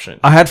that option.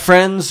 I had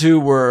friends who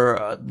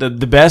were the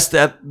best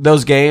at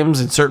those games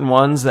and certain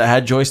ones that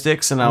had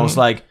joysticks, and I was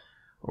like,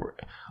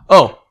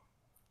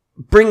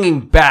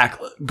 going back,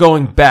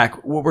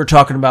 what we're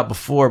talking about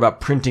before about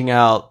printing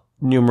out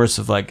numerous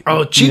of like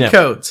cheat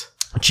codes.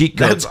 Cheat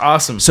codes. That's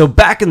awesome. So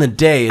back in the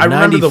day, I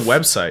remember the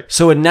website.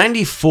 So in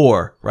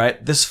 94,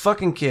 right? This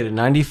fucking kid in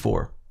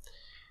 94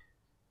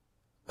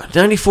 to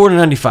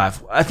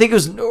 95, I think it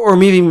was, or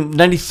maybe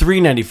 93,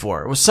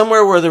 94. It was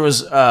somewhere where there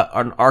was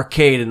an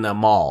arcade in the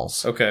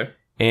malls. Okay.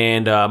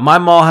 And my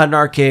mall had an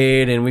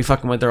arcade, and we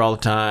fucking went there all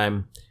the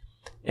time.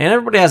 And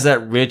everybody has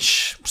that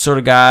rich sort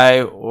of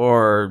guy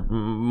or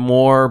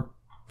more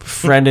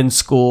friend in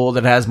school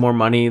that has more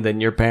money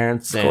than your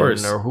parents or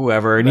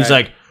whoever. And he's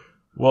like,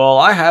 well,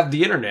 I have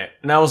the internet.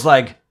 And I was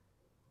like,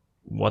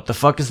 what the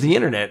fuck is the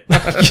internet?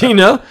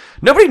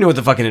 Nobody knew what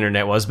the fucking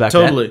internet was back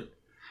then. Totally.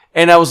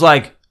 And I was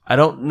like, I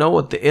don't know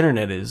what the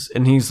internet is.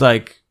 And he's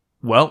like,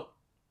 well,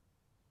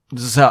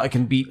 this is how I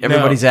can beat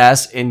everybody's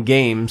ass in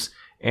games.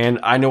 And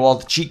I know all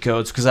the cheat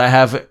codes because I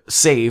have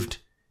saved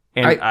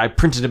and I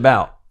printed them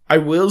out. I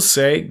will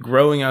say,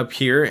 growing up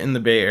here in the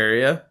Bay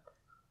Area,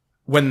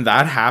 when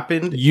that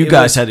happened, you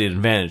guys had the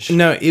advantage.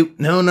 No.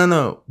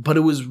 But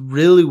it was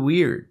really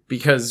weird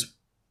because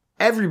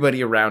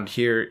everybody around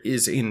here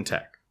is in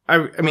tech.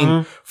 I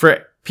mean,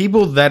 for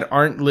people that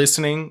aren't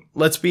listening,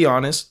 let's be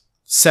honest,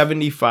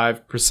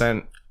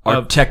 75%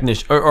 are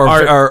technician or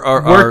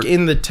work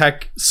in the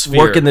tech sphere.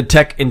 Work in the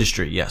tech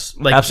industry. Yes,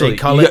 like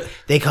absolutely.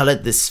 They call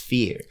it the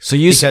sphere. So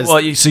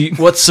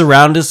what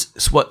surrounds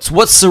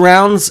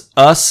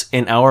us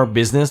in our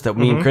business that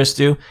me and Chris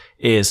do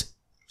is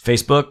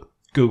Facebook,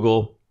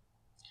 Google.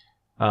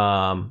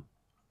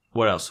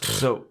 What else?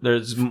 So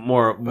there's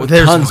more.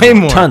 There's way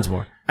more. Tons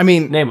more. I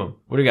mean, name them.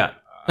 What do you got?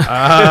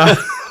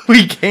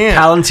 We can't.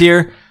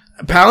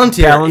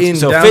 Palantir in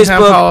so downtown Facebook,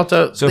 Palo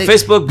Alto. So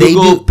Facebook,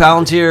 Google,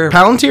 Palantir.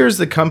 Palantir is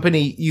the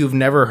company you've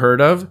never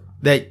heard of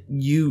that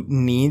you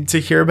need to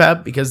hear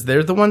about because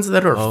they're the ones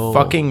that are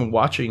fucking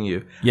watching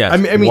you. Yeah, I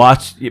mean,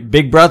 watch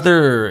Big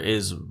Brother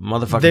is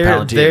motherfucking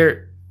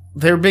Palantir.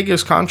 Their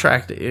biggest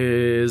contract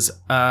is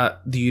the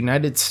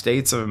United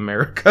States of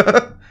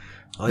America.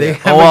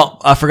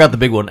 Well, I forgot the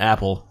big one.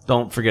 Apple.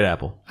 Don't forget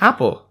Apple.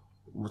 Apple.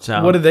 What's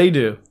that? What do they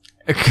do?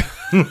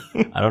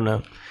 I don't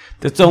know.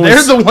 They're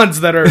the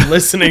ones that are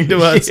listening to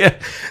us. Yeah.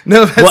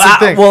 No, that's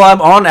the thing. Well,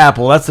 I'm on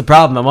Apple. That's the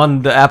problem. I'm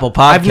on the Apple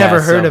podcast. I've never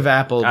heard of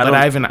Apple, but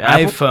I have an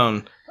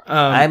iPhone.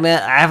 I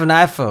have an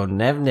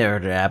iPhone. I've never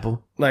heard of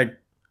Apple. Like,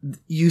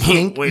 you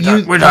think we're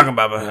talking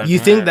about? You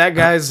think that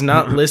guy's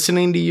not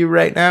listening to you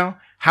right now?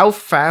 How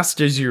fast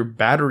does your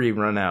battery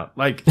run out?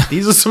 Like,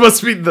 these are supposed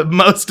to be the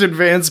most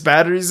advanced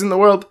batteries in the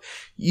world.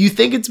 You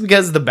think it's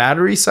because the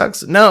battery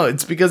sucks? No,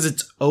 it's because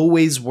it's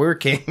always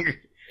working.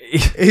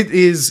 It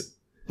is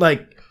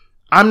like,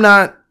 I'm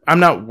not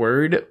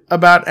worried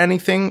about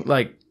anything.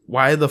 Like,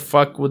 why the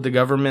fuck would the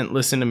government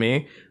listen to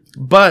me?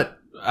 But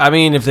I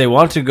mean, if they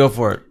want to, go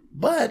for it.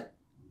 But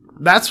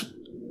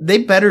they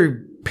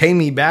better pay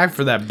me back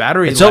for that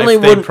battery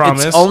life they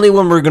promised. It's only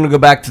when we're going to go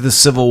back to the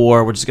Civil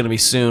War, which is going to be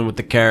soon with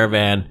the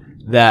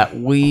caravan, that's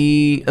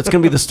going to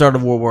be the start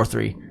of World War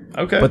III.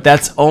 Okay. But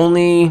that's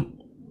only,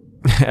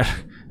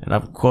 and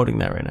I'm quoting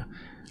that right now,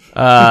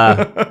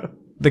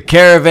 the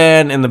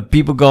caravan and the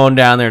people going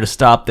down there to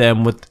stop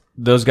them with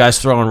those guys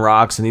throwing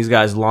rocks and these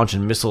guys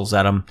launching missiles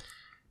at them.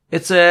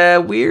 It's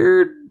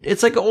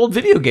it's like an old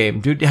video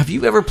game, dude. Have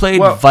you ever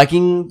played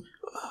Viking?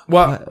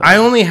 Well, I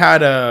only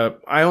had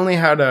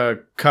a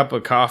cup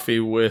of coffee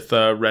with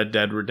Red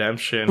Dead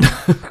Redemption,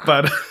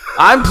 but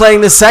I'm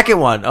playing the second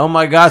one. Oh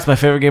my god, it's my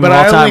favorite game of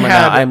all time right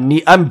now.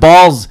 I'm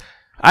balls.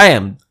 I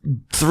am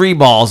 3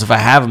 balls if I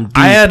have them deep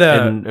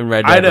in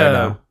Red Dead right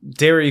now.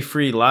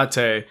 Dairy-free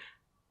latte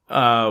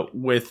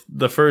with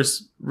the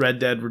first Red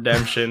Dead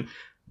Redemption.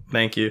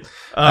 Thank you.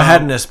 I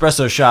had an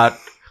espresso shot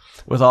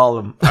with all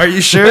of them. Are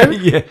you sure?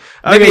 Yeah.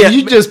 Okay,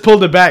 you just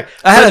pulled it back.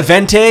 I had a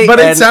venti, but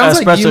it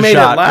sounds like you made it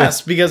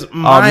last because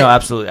no,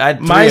 absolutely. I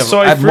had my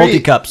soy I had multi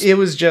cups. It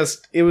was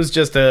just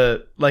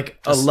a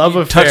love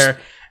affair.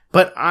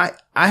 But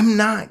I'm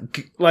not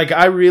like,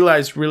 I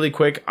realized really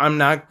quick I'm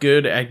not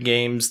good at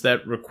games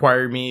that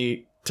require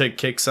me to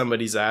kick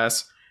somebody's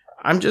ass.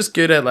 I'm just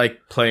good at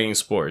like playing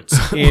sports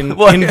in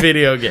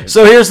video games.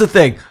 So here's the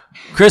thing,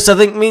 Chris. I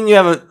think me and you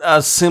have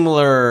a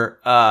similar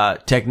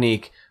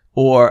technique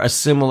or a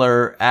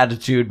similar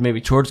attitude, maybe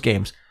towards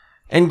games.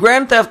 And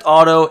Grand Theft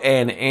Auto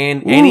and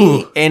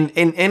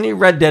any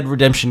Red Dead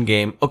Redemption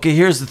game. Okay,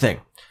 here's the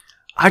thing.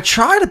 I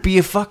try to be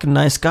a fucking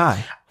nice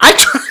guy.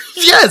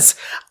 Yes,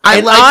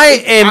 I'm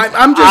running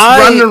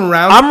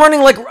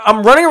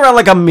around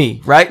like I'm me,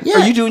 right? Yeah.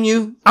 Are you doing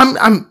you?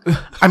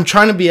 I'm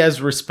trying to be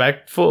as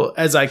respectful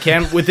as I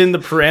can within the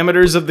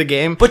parameters of the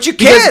game. But you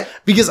can't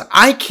because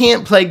I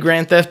can't play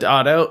Grand Theft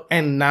Auto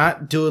and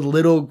not do a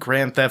little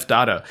Grand Theft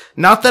Auto.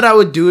 Not that I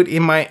would do it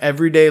in my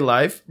everyday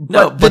life.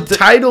 But the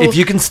title, if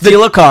you can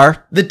steal a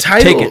car, the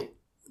title, take it.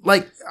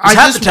 Like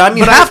half the time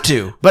you have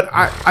to. But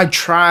I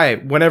try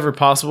whenever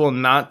possible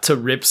not to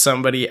rip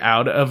somebody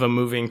out of a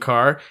moving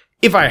car.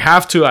 If I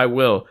have to, I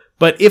will.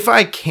 But if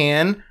I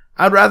can,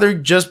 I'd rather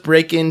just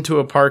break into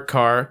a parked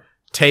car,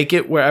 take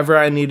it wherever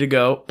I need to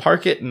go,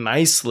 park it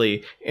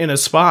nicely in a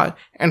spot,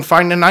 and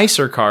find a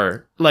nicer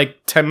car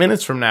like 10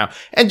 minutes from now,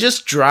 and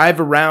just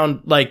drive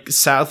around like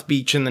South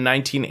Beach in the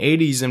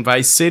 1980s in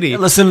Vice City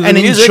and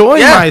enjoy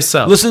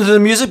myself. Listen to the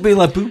music, be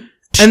like, boom.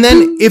 And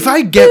then if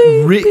I get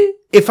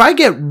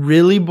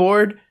really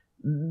bored,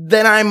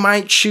 then I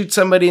might shoot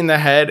somebody in the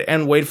head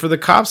and wait for the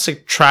cops to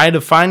try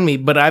to find me,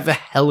 but I have a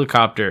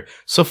helicopter.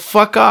 So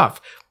fuck off.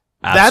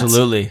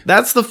 Absolutely.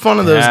 That's the fun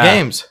of those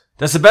games.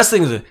 That's the best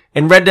thing.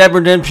 In Red Dead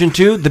Redemption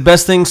 2, the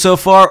best thing so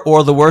far,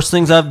 or the worst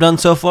things I've done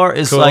so far,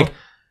 is like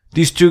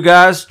these 2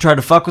 guys tried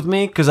to fuck with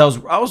me because I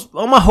was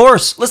on my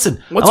horse.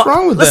 Listen. What's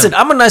wrong with them? Listen,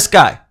 I'm a nice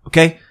guy,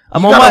 okay?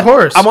 I'm on my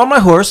horse. I'm on my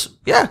horse.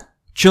 Yeah.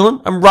 Chilling.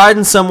 I'm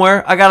riding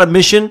somewhere. I got a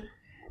mission.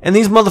 And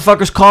these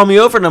motherfuckers call me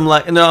over and I'm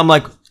like,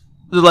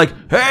 they're like,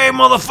 hey,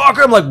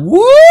 motherfucker. I'm like,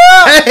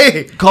 what?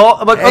 Hey.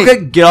 I'm like,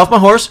 okay, get off my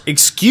horse.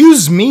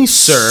 Excuse me,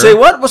 sir. Say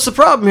what? What's the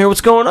problem here?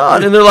 What's going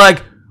on? And they're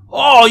like,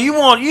 oh,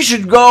 you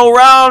should go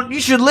around. You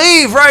should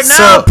leave right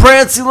now,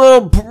 prancy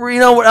little,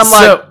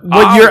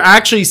 what you're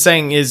actually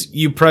saying is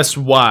you pressed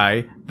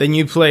Y, then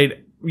you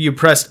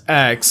pressed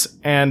X,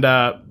 and,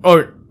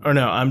 or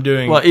no, I'm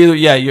doing... Well, either,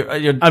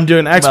 yeah, I'm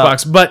doing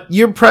Xbox, but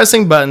you're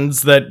pressing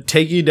buttons that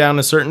take you down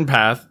a certain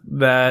path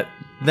that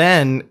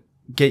then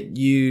get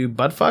you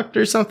butt fucked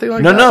or something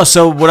like No, that? no.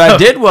 So what I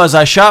did was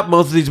I shot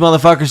both of these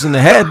motherfuckers in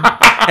the head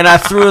and I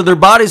threw their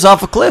bodies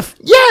off a cliff.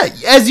 Yeah,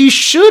 as you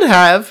should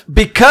have.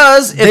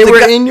 Because if They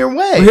were in your way.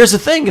 Well, here's the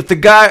thing. If the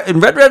guy in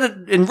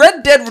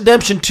Red Dead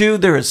Redemption 2,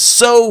 there is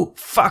so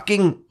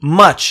fucking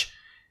much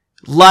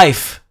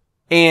life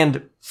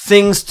and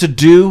things to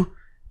do.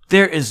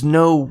 There is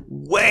no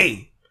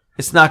way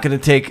it's not going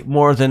to take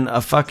more than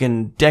a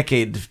fucking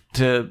decade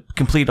to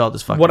complete all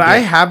this fucking What game. I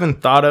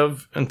haven't thought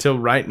of until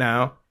right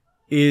now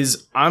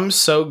is I'm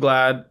so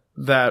glad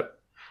that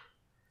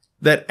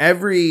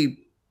every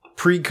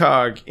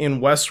precog in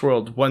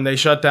Westworld, when they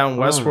shut down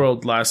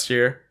Westworld last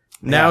year,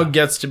 now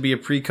gets to be a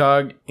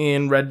precog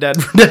in Red Dead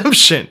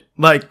Redemption.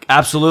 Like,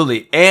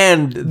 absolutely.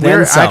 And then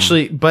we're some.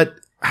 actually, but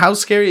how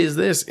scary is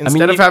this?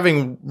 Instead of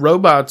having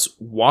robots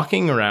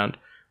walking around,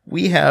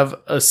 we have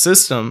a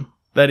system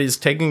that is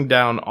taking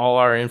down all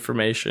our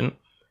information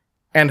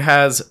and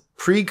has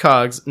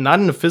precogs, not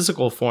in a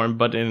physical form,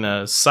 but in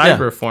a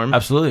cyber form.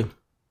 Absolutely.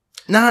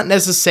 Not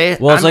necessarily.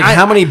 Well, it's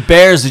how many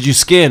bears did you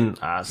skin?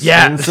 I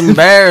skinned some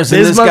bears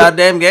in this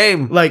goddamn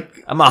game.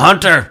 Like, I'm a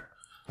hunter.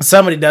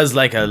 Somebody does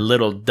like a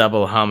little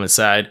double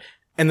homicide,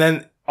 and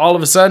then all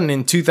of a sudden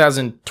in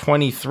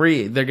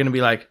 2023, they're going to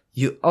be like,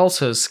 you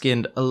also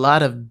skinned a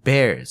lot of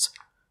bears.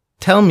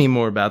 Tell me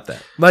more about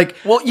that. Like,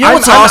 well, you know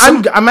what's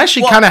awesome? I'm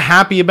actually kind of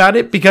happy about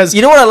it because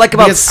you know what I like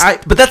about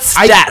but that's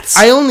stats.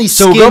 I only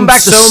skinned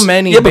so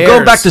many bears. But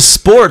going back to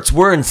sports,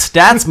 we're in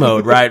stats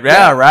mode right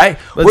now, right?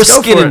 We're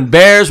skinning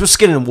bears, we're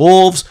skinning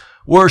wolves,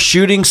 we're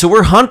shooting, so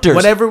we're hunters.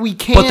 Whatever we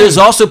can. But there's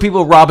also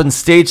people robbing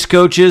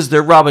stagecoaches,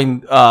 they're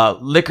robbing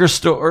liquor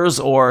stores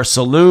or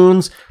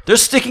saloons. They're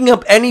sticking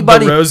up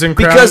anybody the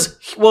Rosencrantz. Because,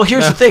 well,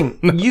 here's the thing.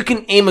 You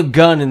can aim a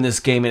gun in this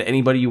game at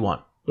anybody you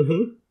want.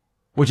 Mm-hmm.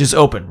 Which is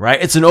open,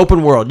 right? It's an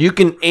open world. You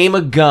can aim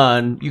a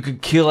gun. You can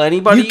kill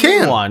anybody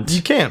you want.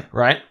 You can.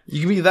 Right?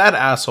 You can be that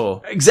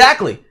asshole.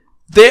 Exactly.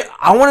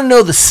 I want to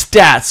know the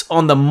stats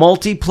on the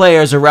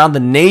multiplayers around the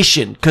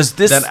nation. Because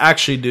that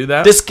actually do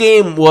that? This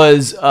game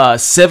was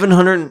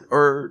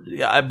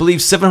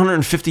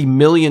 $750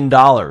 million.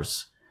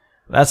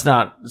 That's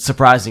not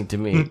surprising to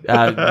me.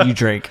 You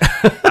drink.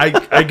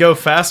 I go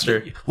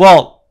faster.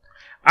 Well,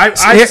 I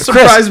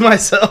surprise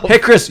myself. Hey,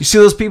 Chris, you see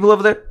those people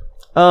over there?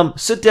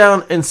 Sit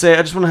down and say,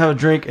 I just want to have a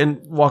drink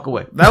and walk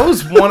away. That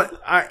was one.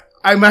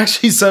 I'm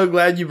actually so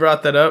glad you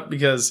brought that up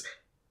because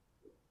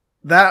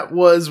that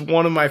was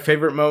one of my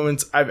favorite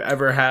moments I've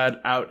ever had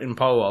out in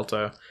Palo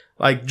Alto.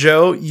 Like,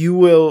 Joe, you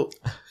will,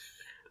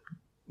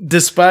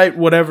 despite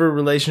whatever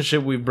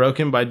relationship we've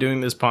broken by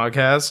doing this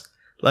podcast,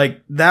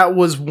 like, that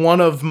was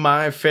one of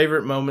my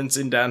favorite moments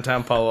in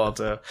downtown Palo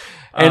Alto.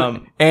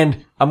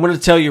 And I'm going to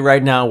tell you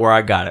right now where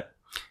I got it.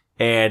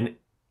 And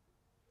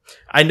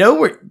I know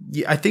where.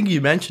 I think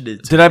you mentioned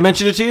it. Did I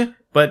mention it to you?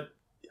 But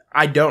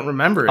I don't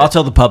remember it. I'll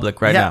tell the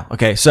public right now.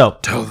 Okay, so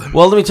tell them.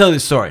 Well, let me tell you the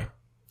story.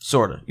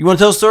 Sorta. You want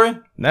to tell the story?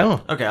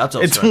 No. Okay, I'll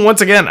tell the story. Once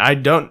again, I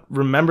don't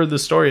remember the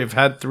story. I've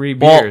had 3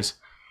 beers.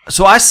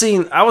 So I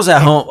was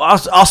at home.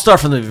 I'll start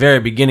from the very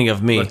beginning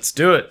of me. Let's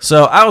do it.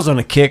 So I was on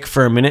a kick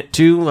for a minute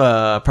too.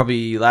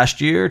 Probably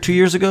last year, 2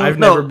 years ago. I've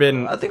never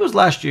been. I think it was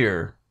last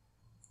year.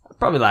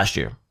 Probably last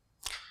year.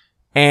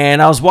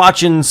 And I was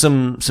watching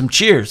some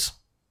Cheers.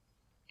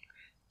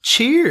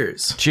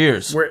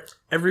 Cheers. Where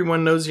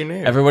everyone knows your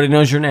name. Everybody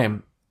knows your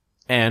name.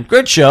 And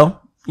good show.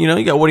 You know,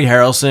 you got Woody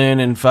Harrelson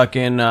and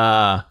fucking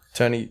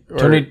Tony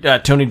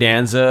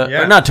Danza.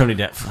 Yeah. Or not Tony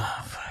Danza.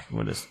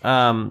 What is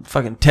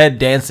fucking Ted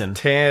Danson.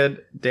 Ted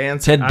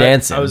Danson.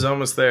 I was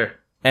almost there.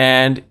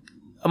 And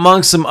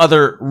among some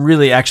other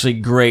really actually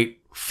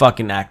great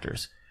fucking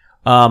actors.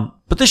 But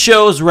the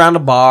show is around a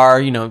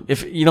bar. You know,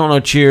 if you don't know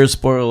Cheers,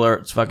 spoiler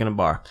alert, it's fucking a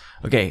bar.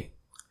 Okay.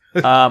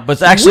 But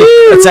it's actually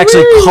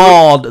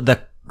called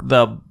the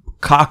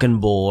Cock and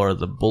Bull or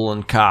the Bull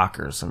and Cock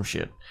or some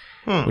shit.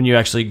 When you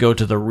actually go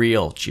to the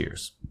real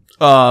Cheers.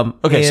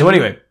 Okay, so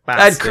anyway.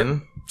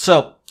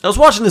 So I was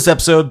watching this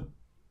episode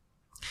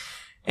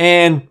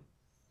and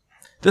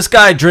this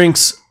guy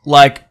drinks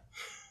like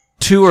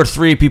 2 or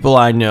 3 people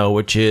I know,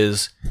 which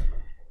is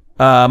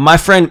my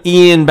friend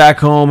Ian back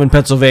home in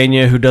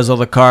Pennsylvania who does all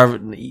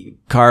the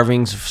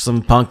carvings of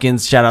some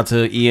pumpkins. Shout out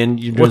to Ian.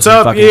 You're doing What's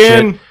some up, fucking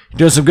Ian? shit. You're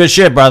doing some good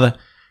shit, brother.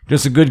 Doing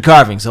some good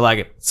carvings. I like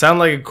it. Sound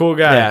like a cool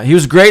guy. Yeah, he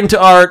was great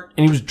into art,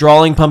 and he was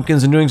drawing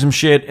pumpkins and doing some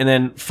shit, and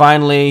then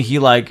finally he,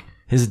 like,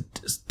 his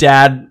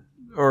dad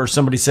or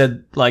somebody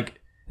said, like,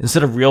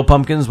 instead of real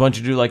pumpkins, why don't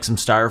you do, like, some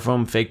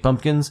styrofoam fake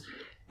pumpkins?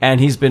 And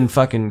he's been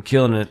fucking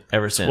killing it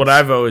ever since. What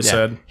I've always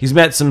said. He's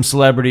met some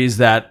celebrities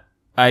that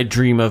I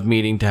dream of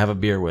meeting to have a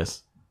beer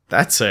with.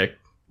 That's sick.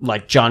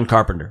 Like John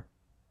Carpenter.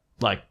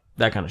 Like,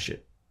 that kind of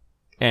shit.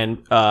 And,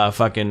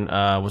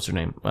 what's her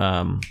name?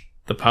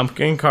 The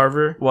pumpkin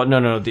carver? Well,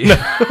 no.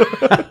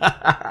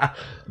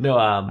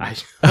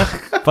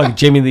 Fucking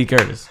Jamie Lee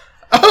Curtis.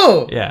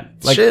 Oh! Yeah.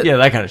 Like, shit. Yeah,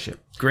 that kind of shit.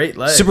 Great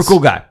legs. Super cool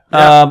guy.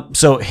 Yeah.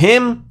 So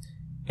him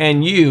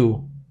and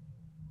you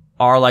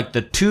are like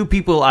the 2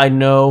 people I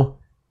know,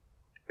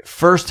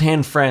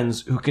 first-hand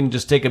friends who can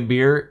just take a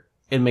beer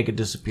and make it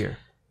disappear.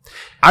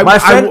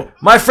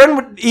 My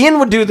friend Ian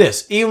would do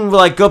this. Ian would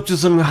like go up to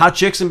some hot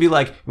chicks and be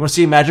like, "You want to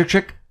see a magic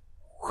trick?"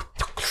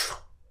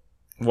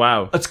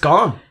 Wow, it's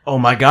gone. Oh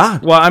my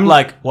god. Well, I'm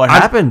like, what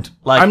happened?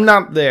 Like, I'm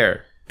not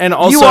there, and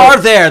also you are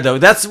there though.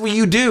 That's what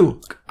you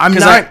do. I'm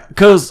not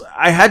because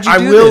I had you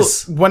do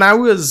this when I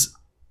was,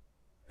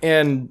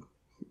 and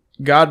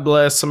God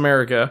bless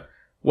America.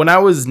 When I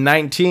was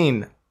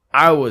 19,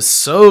 I was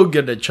so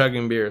good at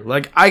chugging beer.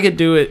 Like I could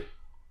do it.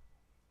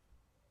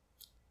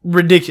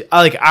 Ridiculous.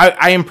 Like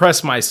I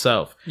impressed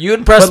myself. You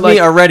impressed me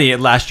already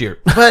last year.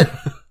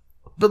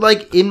 but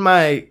like in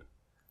my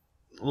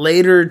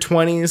later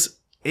 20s,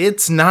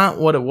 it's not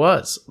what it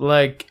was.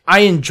 Like I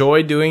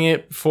enjoy doing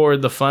it for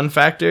the fun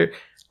factor,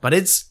 but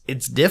it's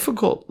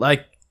difficult.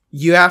 Like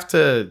you have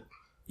to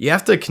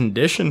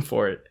condition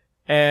for it.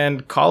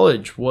 And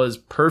college was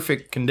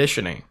perfect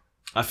conditioning.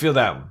 I feel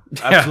that one.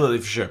 Absolutely,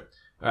 for sure.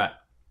 All right.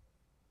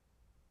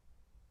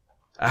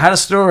 I had a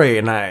story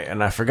and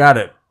I forgot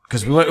it.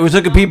 Because we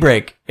took a pee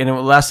break and it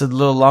lasted a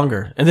little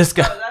longer. And this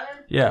guy,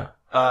 yeah,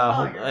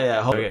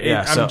 yeah.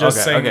 I'm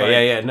just saying.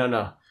 Okay,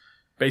 no.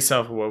 Based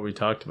off of what we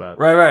talked about,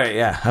 right,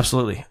 yeah,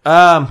 absolutely.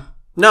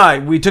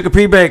 No, we took a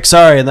pee break.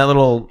 Sorry, and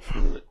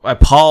I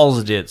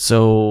paused it.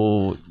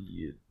 So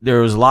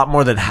there was a lot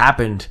more that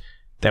happened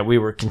that we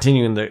were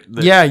continuing the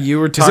yeah, you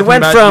were talking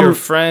about your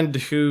friend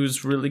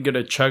who's really good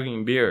at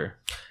chugging beer.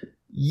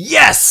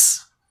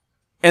 Yes,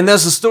 and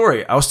there's a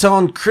story I was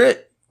telling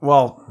Crit.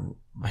 Well,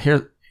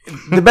 here.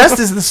 The best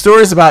is the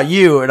stories about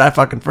you, and I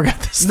fucking forgot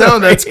this story. No,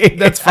 that's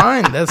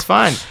fine. That's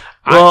fine.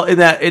 Well, in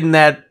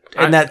that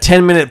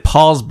 10-minute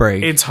pause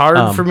break, it's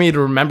hard for me to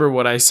remember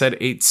what I said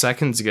 8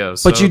 seconds ago.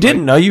 So but you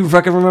didn't know. You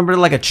fucking remembered it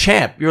like a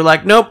champ. You were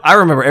like, nope, I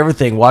remember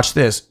everything. Watch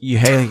this.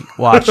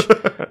 Watch.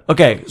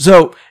 Okay,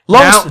 so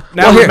now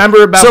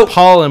remember about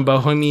Paul and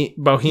Bohemian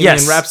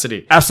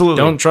Rhapsody. Absolutely.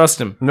 Don't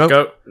trust him. Nope.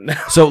 Go.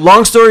 So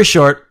long story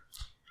short.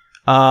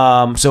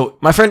 So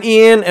my friend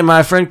Ian and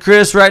my friend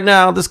Chris right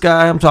now, this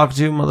guy I'm talking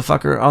to,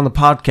 motherfucker, on the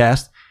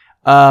podcast,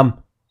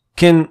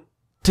 can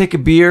take a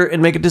beer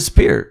and make it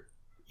disappear.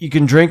 You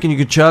can drink and you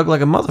can chug like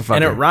a motherfucker.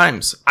 And it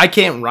rhymes. I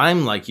can't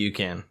rhyme like you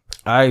can.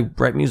 I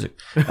write music.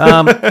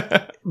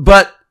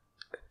 But,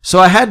 so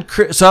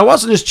I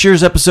watched this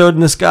Cheers episode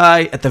and this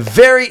guy, at the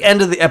very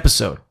end of the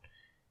episode,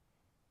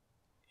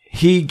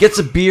 he gets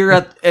a beer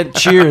at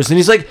Cheers and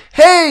he's like,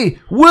 "Hey,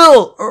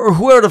 Will," or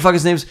whoever the fuck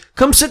his name is,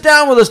 "come sit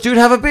down with us, dude,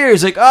 have a beer."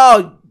 He's like,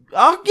 "Oh,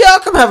 I'll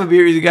come have a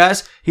beer with you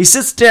guys." He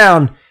sits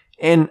down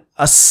in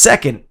a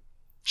second,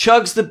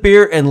 chugs the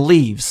beer and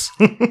leaves.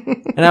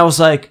 And I was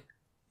like,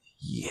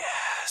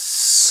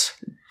 yes.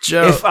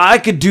 Joe. If I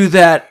could do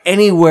that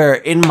anywhere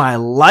in my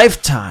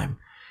lifetime,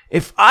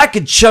 if I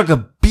could chug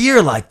a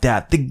beer like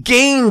that, the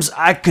games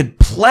I could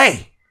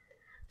play.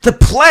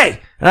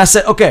 And I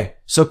said, okay.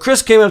 So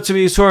Chris came up to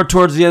me sort of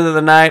towards the end of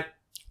the night,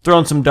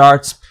 throwing some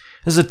darts.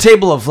 There's a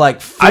table of like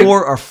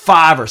 4 or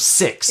 5 or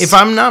 6. If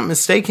I'm not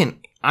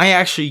mistaken, I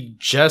actually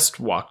just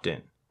walked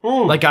in.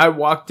 Like I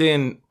walked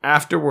in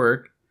after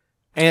work,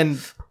 and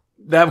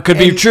that could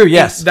be true.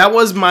 Yes, that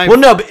was my. Well,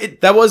 no,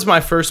 but that was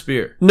my first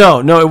beer. No,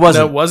 it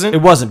wasn't. That wasn't.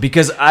 It wasn't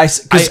because I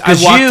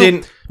walked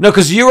in. No,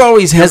 because you're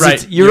always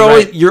hesitant.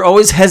 You're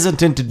always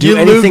hesitant to do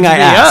anything I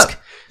ask.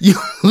 You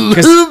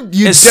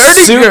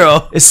dirty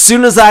girl. As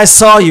soon as I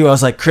saw you, I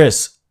was like,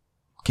 "Chris,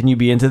 can you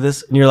be into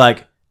this?" And you're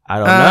like, "I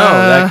don't know.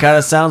 That kind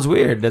of sounds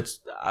weird." That's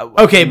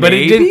okay, but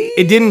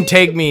it didn't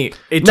take me.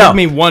 It took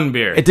me one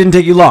beer. It didn't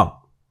take you long.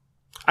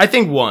 I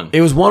think one.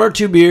 It was 1 or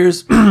 2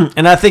 beers,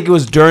 and I think it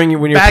was during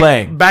when you're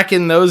playing. Back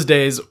in those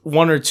days,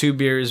 1 or 2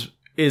 beers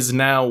is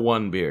now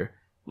 1 beer.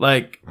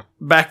 Like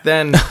back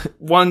then,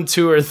 1,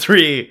 2, or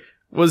 3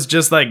 was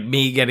just like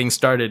me getting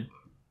started.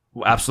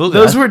 Absolutely,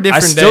 those were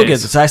different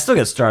days. I still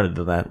get started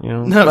to that, you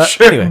know. No, but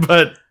sure, anyway.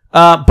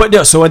 but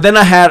no. So then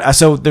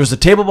there was a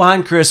table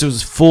behind Chris. It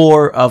was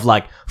full of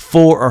like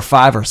 4 or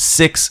 5 or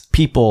 6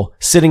 people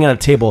sitting at a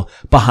table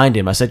behind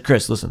him. I said,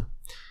 "Chris, listen.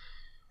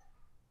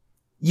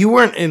 You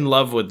weren't in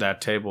love with that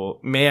table.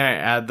 May I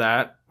add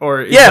that?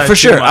 Or yeah, for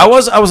sure. I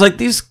was like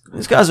these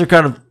guys are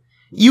kind of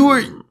you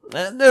were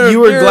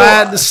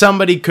glad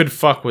somebody could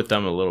fuck with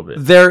them a little bit.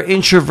 They're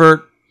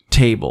introvert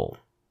table,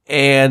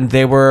 and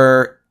they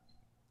were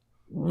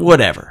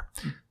whatever.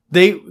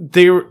 They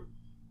were.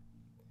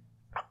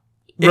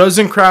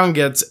 Rosencrown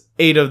gets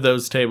 8 of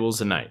those tables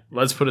a night.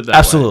 Let's put it that way.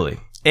 Absolutely.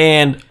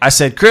 And I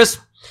said, "Chris,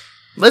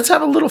 let's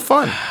have a little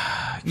fun."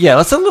 Yeah,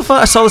 let's have a little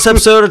fun. I saw this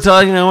episode.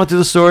 I went through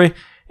the story.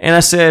 And I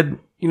said,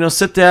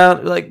 sit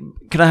down. Like,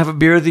 can I have a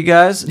beer with you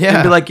guys? Yeah.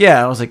 And be like,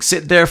 yeah. I was like,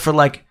 sit there for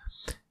like,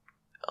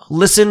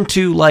 listen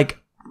to like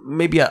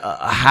maybe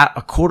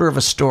a quarter of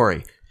a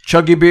story.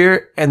 Chug your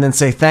beer and then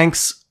say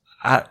thanks.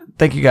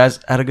 Thank you guys.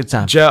 I had a good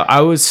time. Joe,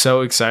 I was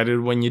so excited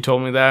when you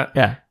told me that.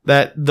 Yeah.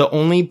 That the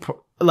only,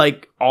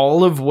 like,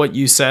 all of what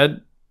you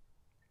said,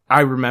 I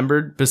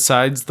remembered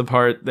besides the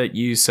part that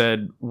you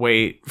said,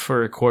 wait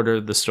for a quarter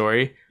of the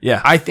story.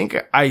 Yeah. I think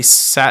I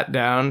sat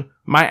down.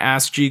 My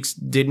ass cheeks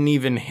didn't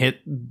even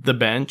hit the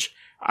bench.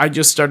 I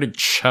just started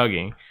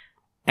chugging.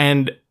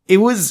 And it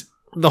was,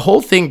 the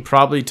whole thing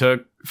probably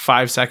took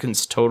 5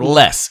 seconds total.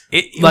 Less.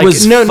 It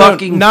was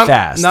fucking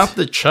fast. Not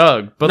the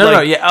chug, but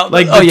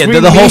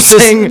the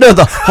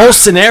whole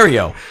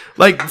scenario.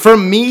 Like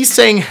from me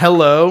saying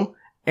hello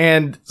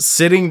and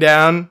sitting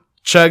down,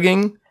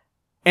 chugging,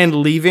 and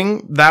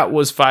leaving, that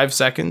was 5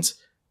 seconds.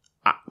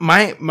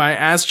 My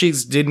ass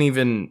cheeks didn't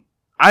even.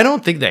 I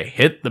don't think they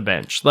hit the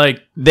bench.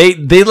 Like they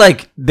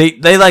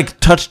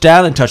touched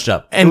down and touched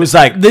up. And it was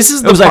like this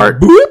is the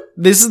part.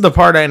 This is the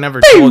part I never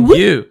told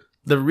you.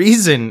 The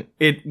reason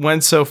it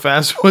went so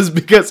fast was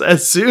because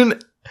as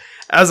soon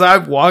as I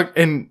walked,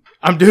 and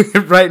I'm doing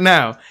it right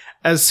now,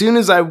 as soon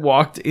as I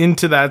walked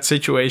into that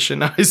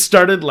situation, I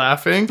started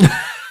laughing.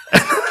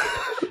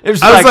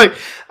 I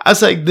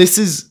was like, this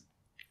is.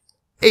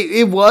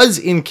 It was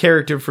in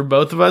character for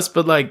both of us,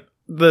 but like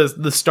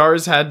the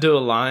stars had to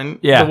align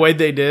the way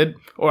they did,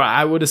 or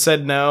I would have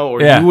said no,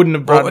 or you wouldn't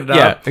have brought it up.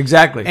 Yeah,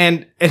 exactly.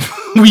 And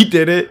we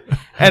did it.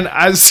 And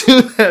as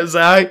soon as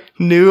I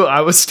knew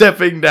I was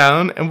stepping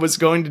down and was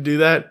going to do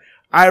that,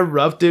 I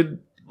erupted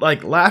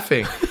like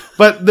laughing.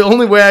 But the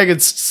only way I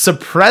could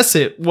suppress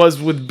it was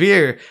with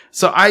beer.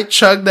 So I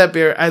chugged that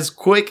beer as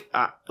quick.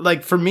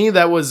 Like for me,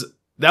 that was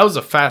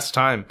a fast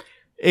time.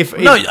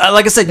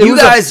 Like I said, you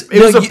guys, it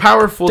was a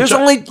powerful. There's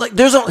only.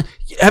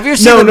 Have you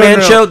seen the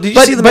Man Show? Did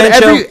you see the Man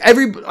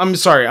Show? I'm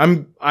sorry.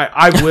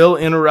 I will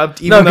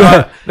interrupt. Even go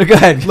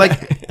ahead.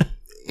 Like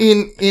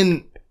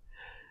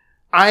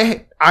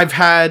I've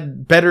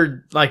had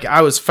better. Like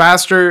I was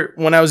faster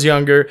when I was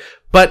younger,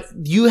 but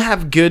you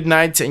have good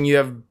nights and you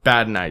have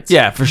bad nights.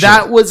 Yeah, for sure.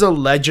 That was a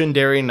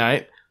legendary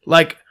night.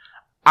 Like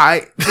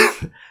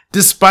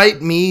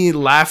despite me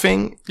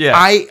laughing,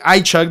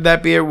 I chugged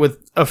that beer with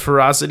a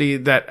ferocity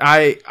that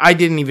I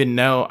didn't even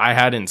know I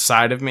had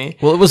inside of me.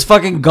 Well, it was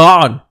fucking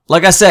gone.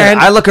 Like I said,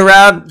 I look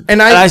around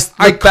and I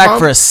look back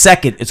for a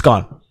second. It's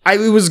gone.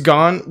 It was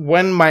gone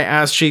when my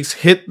ass cheeks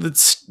hit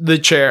the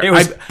chair.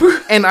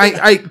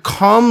 I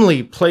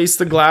calmly placed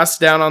the glass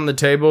down on the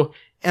table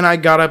and I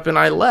got up and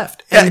I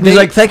left. And they,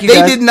 like, thank you,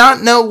 guys. They did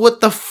not know what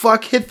the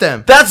fuck hit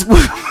them. That's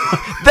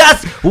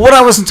what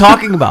I was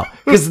talking about.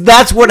 Because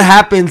that's what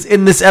happens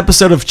in this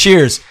episode of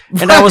Cheers.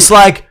 And right. I was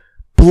like,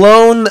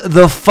 blown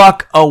the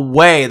fuck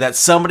away that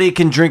somebody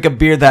can drink a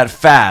beer that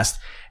fast.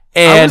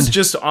 And I was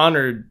just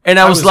honored. And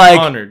I was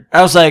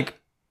like,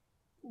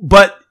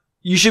 but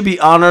you should be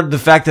honored the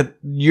fact that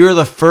you're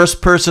the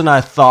first person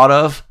I thought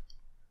of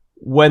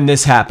when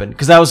this happened.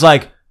 Because I was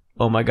like,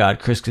 oh my God,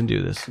 Chris can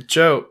do this.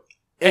 Joe.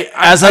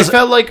 I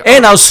felt like...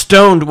 And I was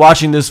stoned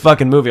watching this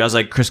fucking movie. I was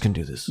like, Chris can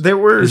do this.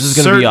 This is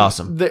going to be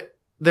awesome.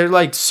 They're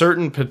like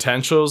certain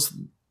potentials.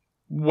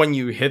 When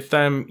you hit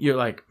them, you're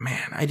like,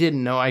 man, I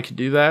didn't know I could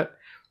do that.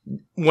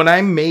 When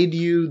I made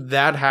you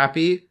that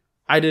happy,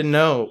 I didn't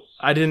know.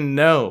 I could do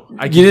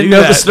that. You didn't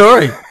know the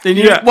story.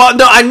 Well,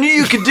 no, I knew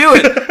you could do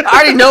it.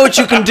 I already know what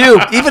you can do.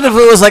 Even if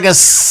it was like a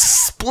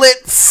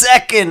split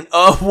second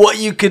of what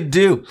you could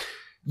do.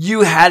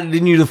 You had it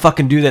in you to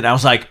fucking do that. And I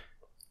was like...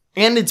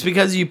 And it's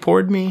because you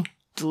poured me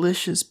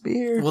delicious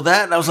beer. Well,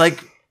 and I was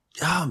like,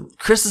 oh,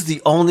 Chris is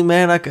the only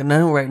man I can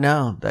know right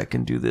now that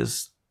can do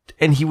this.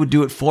 And he would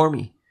do it for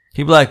me.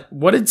 He'd be like...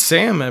 What did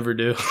Sam ever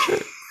do?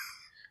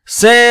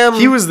 Sam...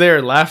 He was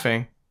there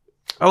laughing.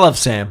 I love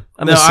Sam.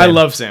 I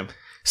love Sam.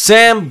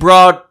 Sam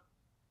brought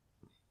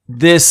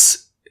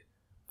this...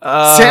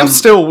 Sam's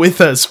still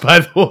with us, by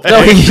the way.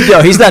 No,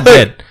 he's not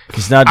dead.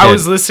 He's not dead. I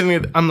was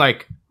listening. I'm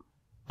like,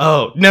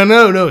 oh,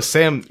 no.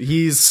 Sam,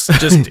 he's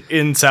just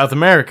in South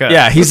America.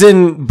 Yeah, he's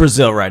in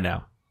Brazil right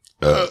now.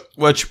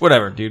 Which,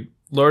 whatever, dude.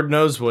 Lord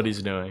knows what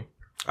he's doing.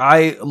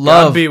 I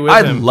love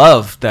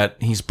that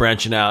he's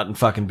branching out and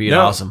fucking being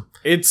awesome.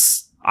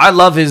 I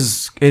love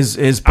his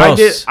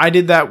posts. I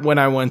did that when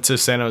I went to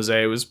San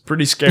Jose. It was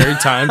pretty scary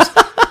times.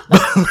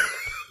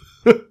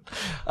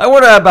 I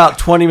went about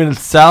 20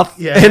 minutes south.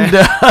 Yeah. And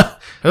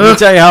let me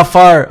tell you how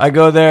far I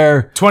go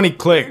there. 20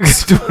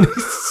 clicks.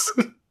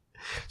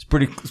 It's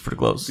pretty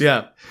close.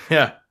 Yeah.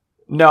 Yeah.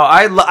 No,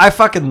 I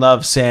fucking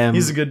love Sam.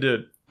 He's a good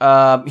dude.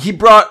 He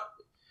brought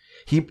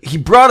you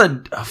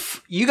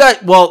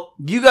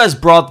guys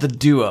brought the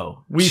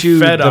duo. We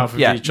fed off of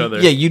each other.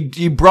 Yeah,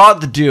 you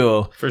brought the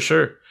duo. For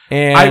sure.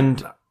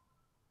 And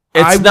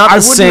it's not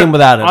the same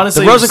without him.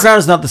 Honestly, the Rose and Crown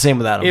is not the same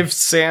without him. If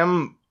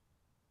Sam...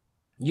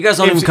 You guys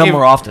don't even come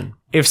more often.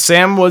 If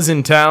Sam was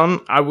in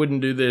town, I wouldn't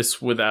do this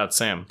without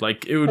Sam.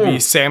 Like, it would be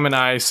Sam and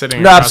I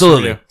sitting across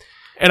from you.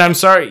 And I'm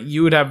sorry,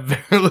 you would have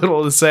very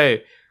little to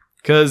say.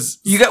 Because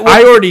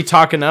I already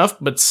talk enough,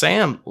 but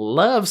Sam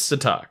loves to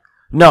talk.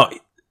 No,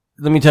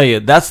 let me tell you,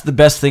 that's the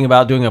best thing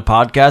about doing a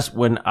podcast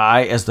when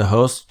I, as the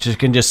host,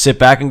 can just sit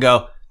back and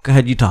go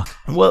ahead, you talk.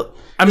 Well,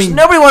 I mean...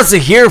 Nobody wants to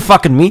hear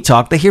fucking me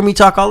talk. They hear me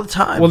talk all the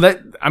time. Well,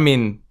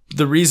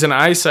 the reason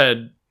I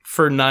said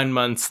for 9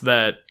 months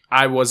that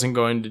I wasn't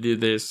going to do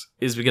this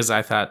is because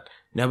I thought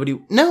they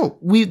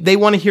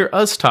want to hear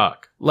us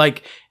talk.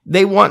 Like,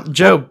 they want,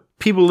 Joe,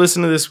 people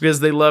listen to this because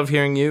they love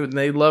hearing you and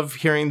they love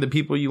hearing the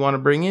people you want to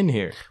bring in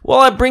here. Well,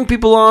 I bring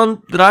people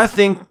on that I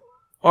think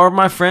are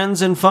my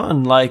friends and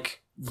fun.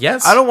 Like,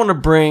 yes, I don't want to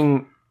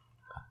bring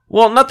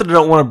Well, not that I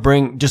don't want to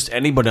bring just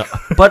anybody up,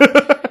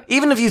 but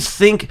even if you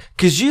think,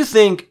 because you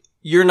think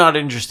you're not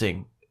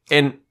interesting,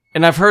 and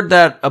I've heard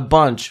that a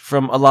bunch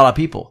from a lot of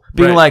people,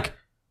 being like,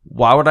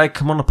 why would I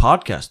come on a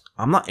podcast?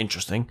 I'm not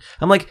interesting.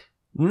 I'm like,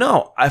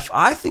 no, if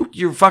I think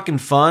you're fucking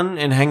fun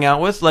and hang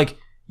out with, like,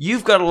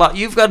 you've got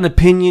an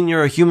opinion,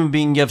 you're a human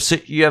being,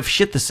 you have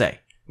shit to say.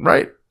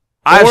 Right.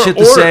 I have shit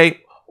to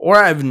say. Or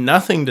I have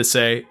nothing to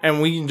say,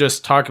 and we can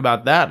just talk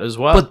about that as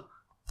well.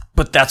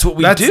 But that's what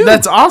we do.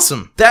 That's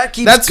awesome. That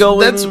keeps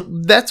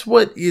going. That's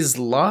what is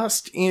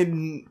lost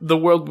in the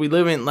world we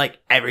live in. Like,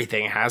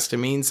 everything has to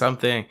mean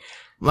something.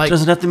 Like,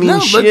 doesn't have to mean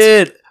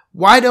shit.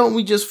 Why don't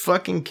we just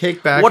fucking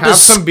kick back, have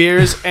some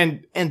beers,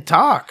 and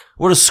talk?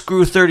 What does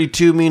Screw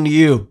 32 mean to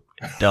you?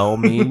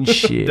 Don't mean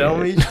shit.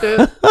 Don't mean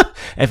shit.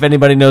 If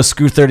anybody knows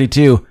Screw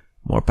 32,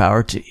 more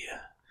power to you.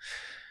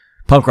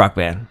 Punk rock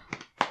band.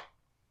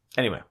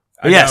 Anyway.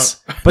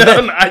 Yes. But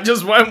then, I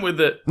just went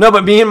with it. No,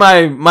 but me and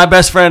my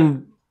best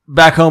friend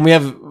back home, we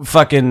have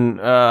fucking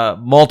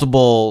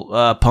multiple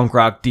punk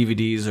rock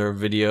DVDs or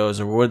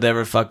videos or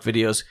whatever fuck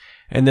videos.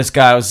 And this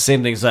guy was the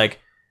same thing. He's like,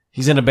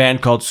 he's in a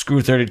band called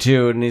Screw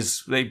 32, and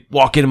they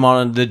walk him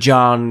on the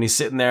John, and he's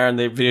sitting there, and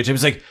they videotape.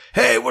 He's like,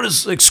 hey, what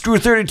does like Screw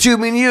 32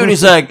 mean to you? And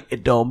he's like,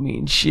 it don't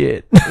mean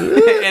shit.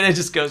 And it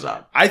just goes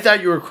on. I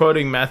thought you were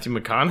quoting Matthew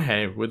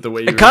McConaughey with the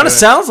way you It kind of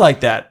sounds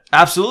like that.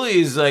 Absolutely,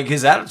 is like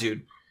his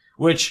attitude.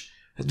 Which,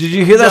 did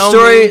you hear that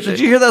story? Did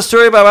you hear that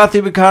story about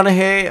Matthew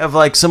McConaughey of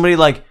like somebody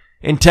like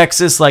in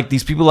Texas, like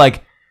these people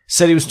like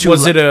said he was too.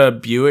 Was it a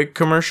Buick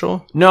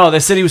commercial? No,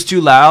 they said he was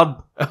too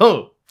loud.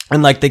 Oh,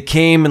 and like they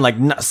came and like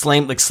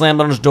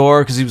slammed on his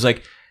door because he was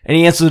like, and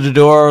he answered the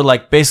door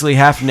like basically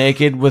half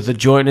naked with a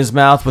joint in his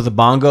mouth with a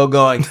bongo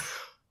going.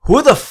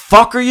 Who the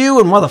fuck are you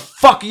and why the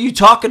fuck are you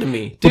talking to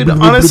me? Dude,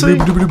 honestly,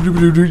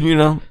 you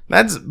know,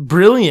 that's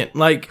brilliant.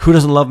 Like, who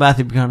doesn't love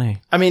Matthew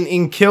McConaughey? I mean,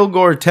 in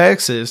Kilgore,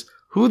 Texas.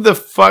 Who the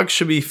fuck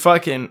should be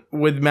fucking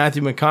with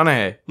Matthew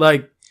McConaughey?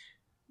 Like,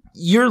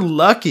 you're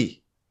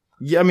lucky.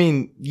 I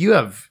mean, you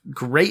have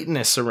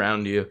greatness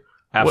around you.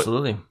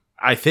 Absolutely.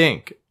 I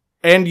think.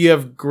 And you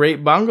have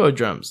great bongo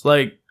drums.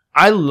 Like,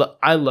 I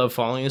love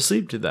falling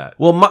asleep to that.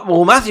 Well,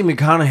 Matthew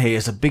McConaughey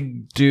is a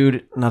big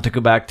dude, not to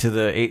go back to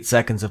the 8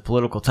 seconds of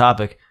political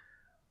topic,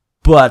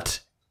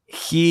 but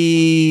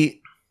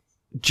he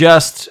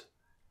just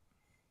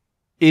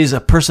is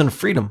a person of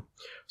freedom.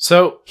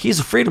 So he's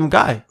a freedom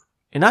guy.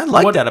 And I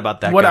like that about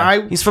that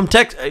guy. He's from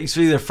Texas. He's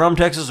either from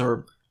Texas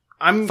or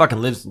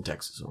fucking lives in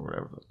Texas or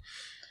whatever.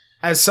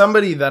 As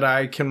somebody that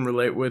I can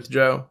relate with,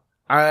 Joe,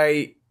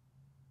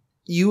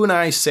 you and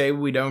I say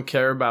we don't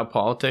care about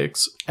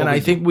politics, and I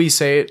think we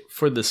say it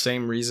for the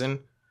same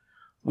reason.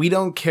 We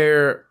don't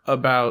care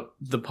about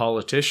the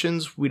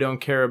politicians. We don't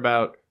care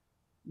about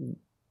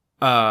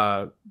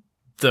the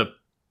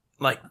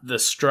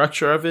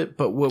structure of it.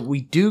 But what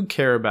we do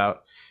care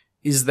about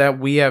is that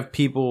we have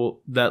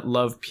people that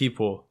love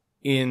people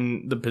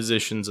in the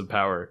positions of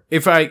power.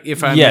 If I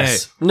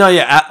yes. may. No,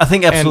 yeah, I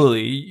think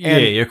absolutely.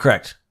 And you're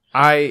correct.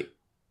 I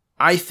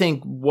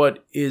think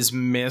what is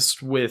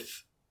missed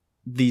with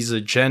these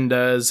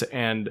agendas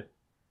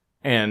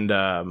and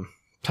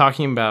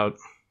talking about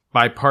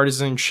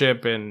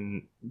bipartisanship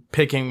and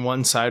picking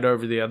one side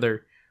over the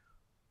other,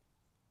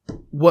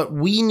 what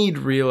we need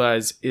to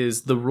realize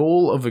is the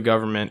role of a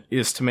government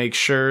is to make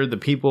sure the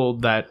people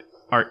that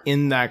are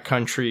in that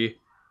country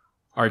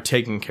are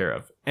taken care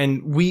of.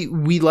 And we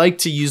like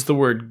to use the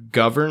word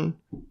govern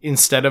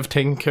instead of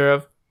taken care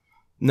of.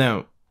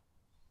 No.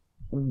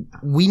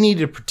 We need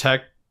to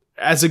protect,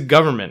 as a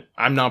government,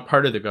 I'm not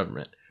part of the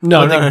government.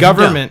 No,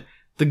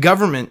 the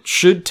government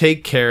should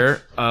take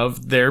care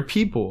of their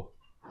people.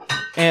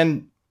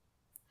 And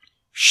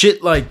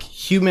shit like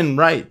human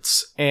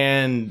rights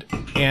and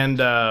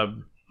I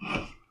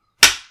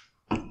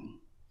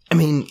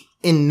mean,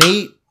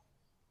 innate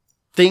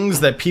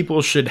things that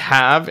people should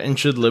have and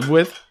should live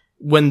with,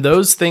 when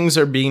those things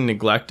are being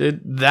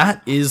neglected,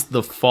 that is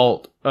the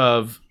fault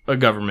of a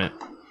government.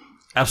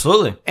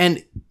 Absolutely.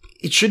 And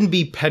it shouldn't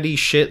be petty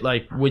shit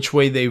like which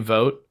way they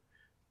vote.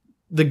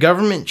 The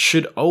government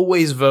should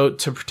always vote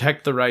to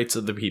protect the rights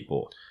of the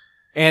people.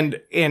 And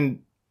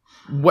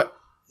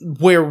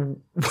where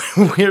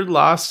we're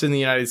lost in the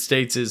United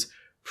States is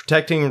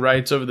protecting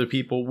rights over the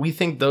people. We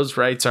think those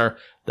rights are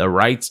the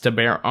rights to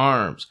bear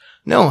arms.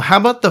 No, how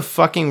about the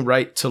fucking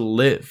right to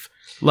live?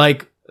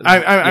 Like,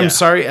 I'm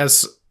sorry,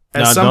 as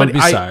somebody,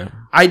 don't be sorry.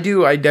 I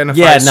do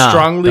identify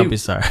strongly. Don't be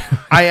sorry.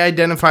 I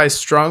identify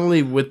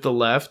strongly with the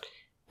left,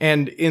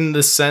 and in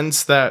the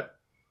sense that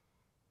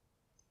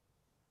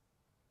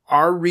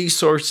our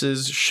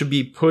resources should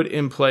be put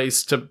in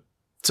place to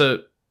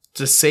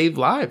save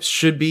lives.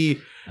 Should be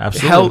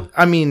absolutely.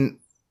 I mean,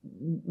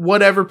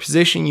 whatever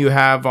position you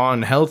have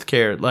on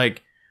healthcare,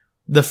 like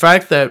the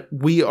fact that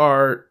we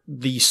are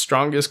the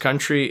strongest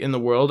country in the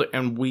world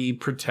and we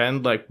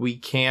pretend like we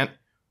can't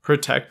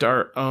protect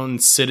our own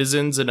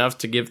citizens enough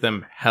to give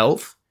them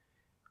health,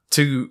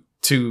 to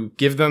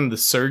give them the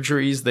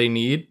surgeries they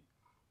need,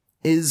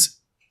 is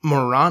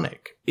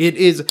moronic. It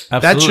is. Absolutely.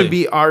 That should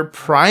be our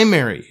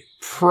primary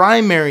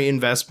primary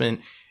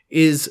investment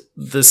is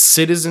the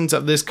citizens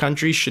of this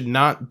country should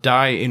not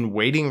die in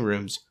waiting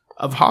rooms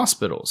of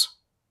hospitals.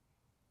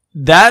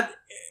 That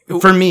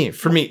for me,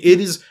 it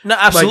is no,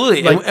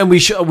 absolutely, and we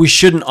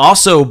shouldn't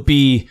also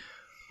be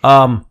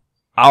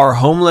our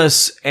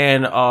homeless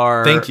and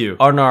our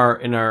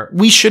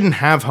we shouldn't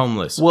have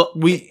homeless. Well,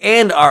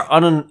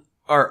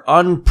 our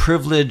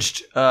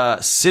unprivileged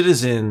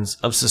citizens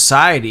of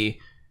society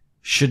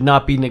should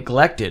not be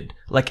neglected.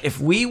 Like, if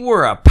we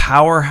were a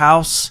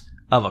powerhouse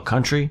of a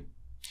country,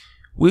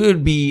 we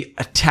would be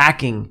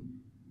attacking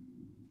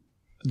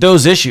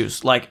those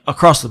issues like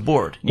across the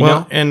board. You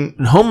know, and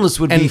homeless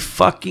would be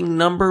fucking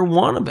number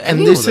one of it. And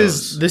this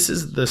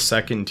is the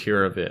second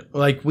tier of it.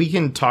 Like, we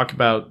can talk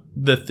about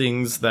the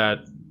things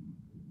that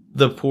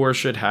the poor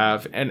should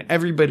have, and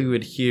everybody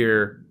would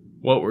hear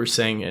what we're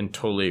saying and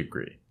totally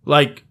agree.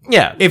 Like,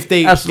 yeah, if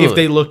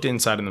they looked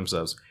inside of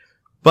themselves.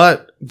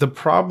 But the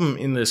problem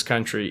in this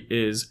country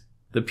is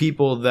the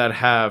people that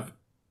have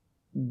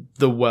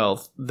the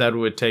wealth that it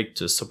would take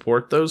to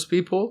support those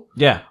people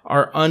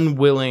are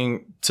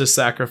unwilling to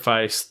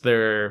sacrifice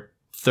their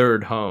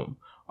third home,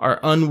 are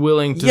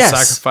unwilling to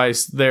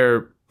sacrifice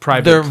their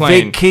private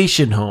plane,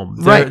 vacation home,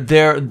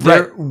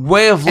 their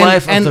way of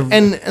life,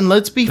 and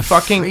let's be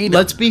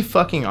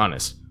fucking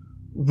honest.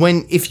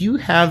 If you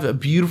have a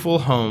beautiful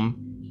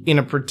home in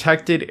a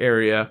protected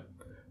area,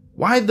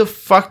 why the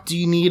fuck do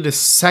you need a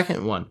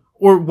second one?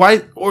 Or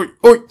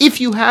if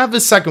you have a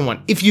second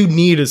one, if you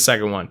need a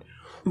second one,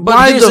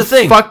 why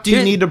the fuck do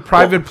you need a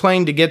private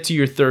plane to get to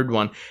your third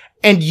one?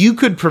 And you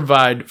could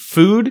provide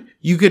food,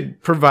 you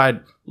could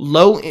provide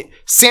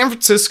San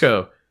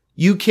Francisco,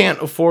 you can't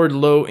afford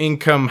low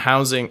income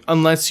housing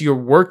unless you're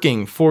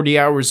working 40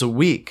 hours a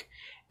week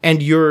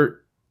and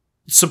you're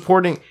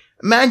supporting.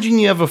 Imagine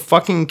you have a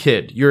fucking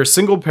kid. You're a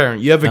single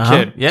parent. You have a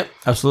kid. Yep,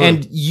 absolutely.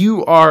 And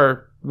you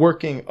are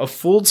working a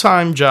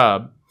full-time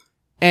job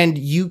and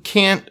you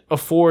can't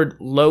afford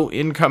low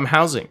income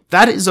housing.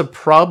 That is a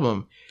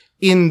problem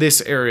in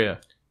this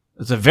area.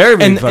 It's a very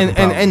big problem.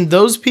 And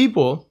those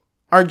people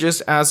are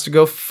just asked to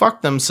go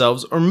fuck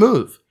themselves or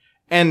move.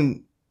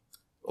 And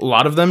a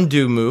lot of them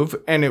do move,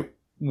 and it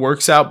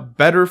works out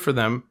better for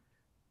them.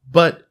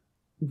 But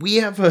we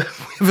have a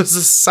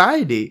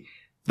society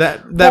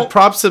that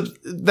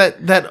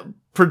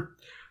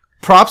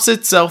props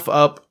itself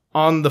up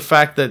on the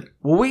fact that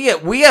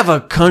we have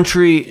a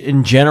country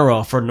in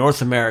general for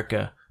North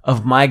America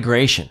of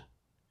migration.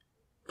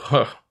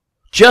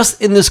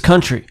 Just in this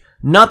country.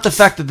 Not the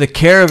fact that the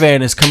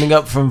caravan is coming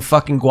up from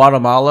fucking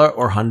Guatemala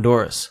or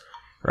Honduras,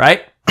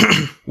 right?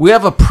 We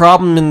have a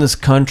problem in this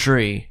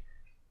country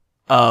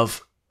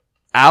of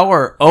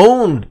our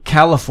own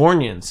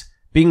Californians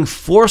being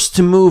forced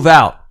to move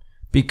out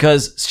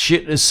because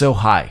shit is so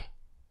high.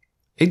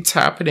 It's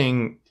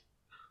happening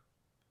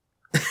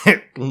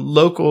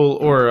local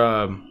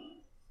or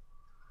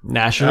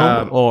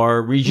national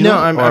or regional. No,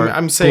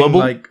 I'm saying global?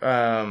 Like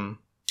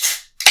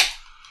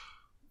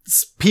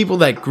people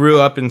that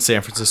grew up in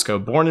San Francisco,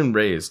 born and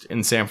raised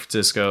in San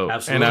Francisco.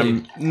 Absolutely.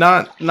 And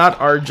I'm not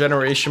our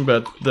generation,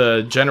 but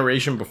the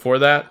generation before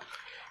that.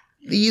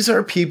 These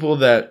are people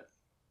that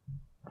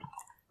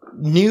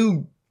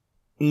knew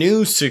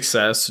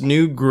success,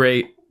 knew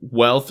great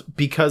wealth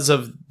because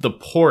of the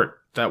port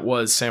that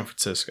was San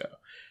Francisco.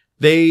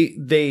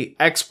 They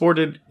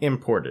exported,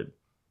 imported,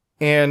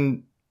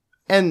 and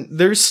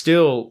it's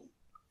still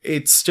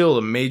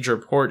a major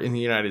port in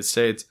the United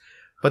States.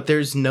 But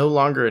there's no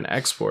longer an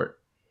export.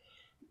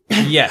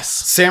 Yes.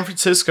 San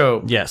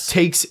Francisco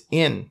takes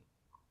in.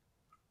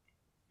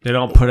 They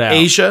don't put out.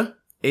 Asia,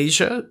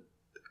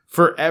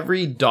 for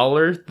every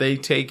dollar they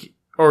take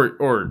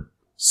or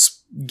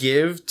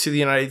give to the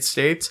United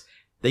States,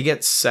 they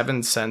get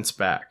 7 cents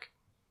back.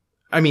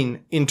 I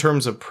mean, in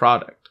terms of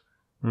product.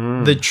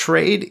 The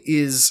trade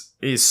is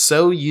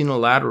so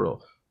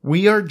unilateral.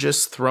 We are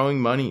just throwing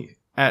money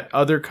at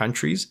other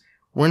countries.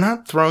 We're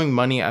not throwing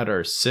money at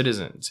our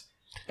citizens.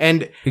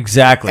 And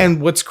exactly.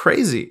 And what's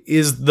crazy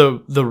is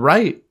the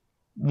right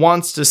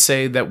wants to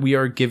say that we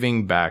are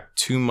giving back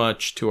too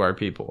much to our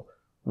people.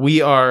 We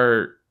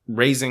are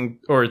raising,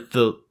 or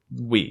the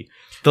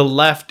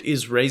left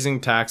is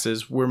raising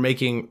taxes. We're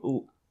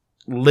making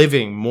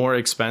living more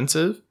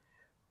expensive,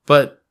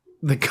 but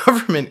the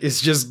government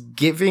is just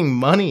giving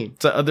money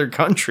to other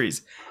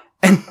countries.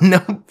 And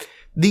no,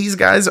 these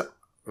guys,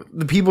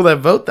 the people that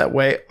vote that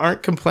way,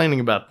 aren't complaining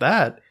about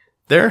that.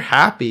 They're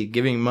happy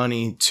giving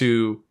money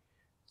to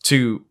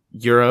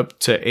Europe,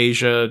 to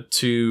Asia,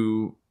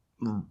 to,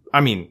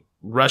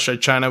 Russia,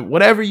 China,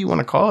 whatever you want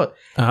to call it.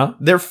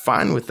 They're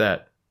fine with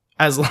that.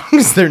 As long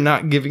as they're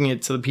not giving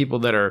it to the people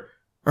that are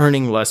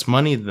earning less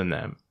money than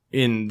them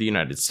in the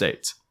United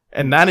States.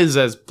 And that is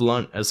as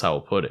blunt as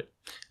I'll put it.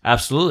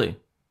 Absolutely.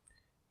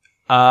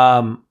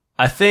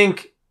 I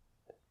think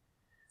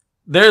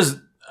there's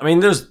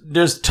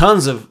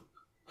tons of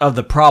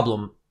the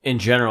problem in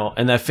general.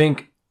 And I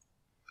think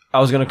I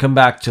was going to come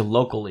back to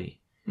locally.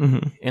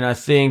 Mm-hmm. And I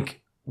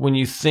think when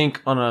you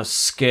think on a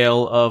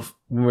scale of,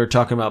 when we were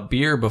talking about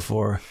beer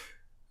before,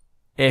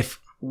 if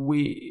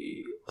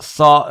we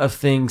thought of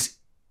things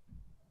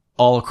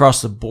all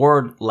across the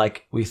board,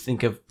 like we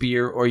think of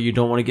beer, or you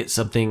don't want to get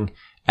something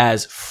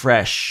as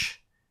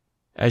fresh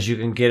as you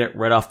can get it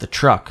right off the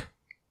truck.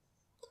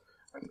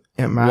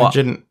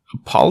 Imagine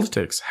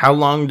politics. How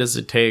long does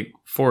it take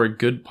for a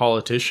good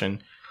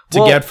politician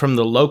to get from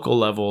the local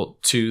level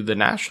to the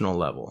national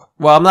level?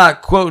 Well, I'm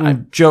not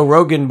quoting Joe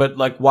Rogan, but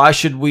like, why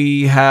should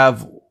we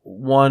have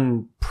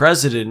one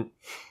president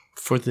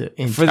for the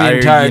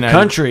entire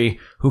country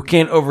who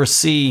can't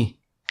oversee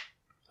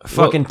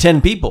fucking 10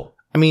 people?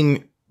 I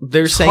mean,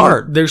 they're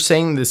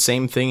saying the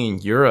same thing in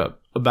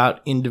Europe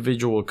about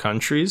individual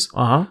countries.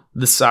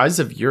 The size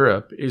of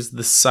Europe is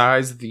the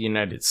size of the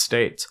United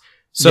States.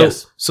 So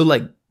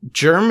like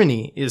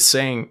Germany is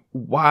saying,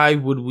 why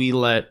would we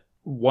let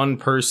one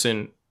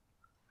person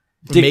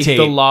dictate make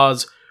the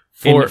laws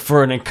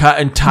for an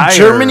entire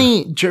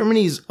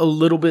Germany's a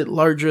little bit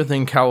larger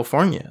than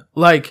California.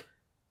 Like,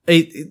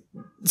 the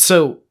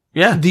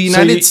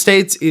United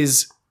States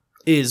is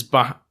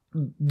the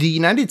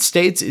United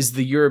States is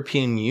the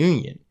European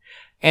Union,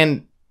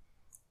 and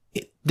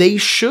they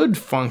should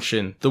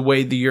function the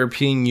way the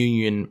European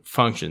Union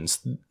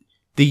functions.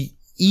 The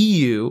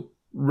EU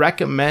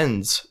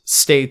recommends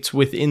states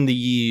within the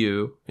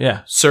EU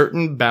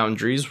certain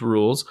boundaries,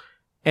 rules,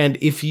 and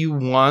if you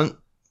want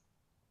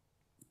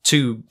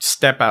to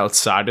step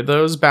outside of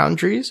those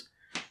boundaries,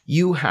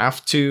 you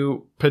have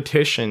to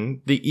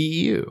petition the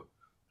EU.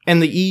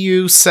 And the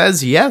EU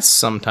says yes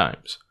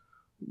sometimes,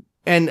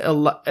 and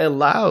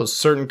allows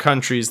certain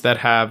countries that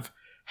have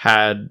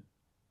had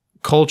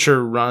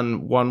culture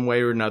run one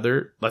way or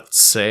another.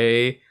 Let's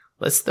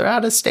they're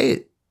out of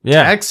state,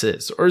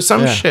 Texas or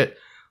some shit.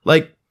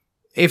 Like,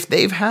 if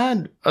they've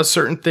had a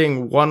certain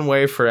thing one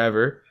way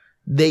forever,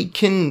 they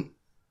can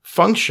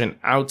function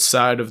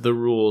outside of the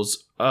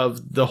rules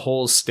of the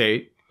whole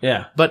state.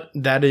 Yeah. But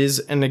that is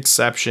an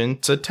exception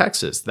to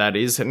Texas. That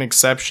is an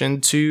exception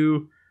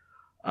to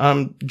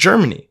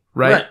Germany,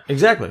 right?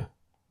 Exactly.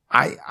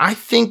 I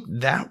think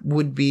that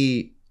would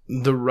be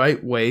the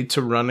right way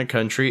to run a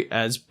country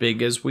as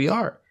big as we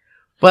are.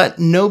 But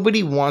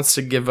nobody wants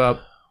to give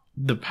up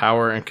the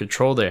power and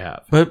control they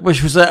have. But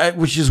which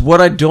is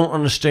what I don't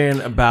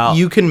understand about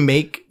you can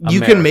make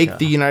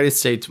the United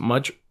States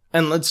much,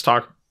 and let's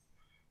talk.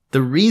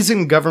 The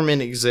reason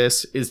government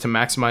exists is to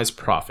maximize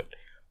profit.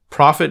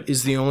 Profit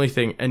is the only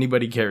thing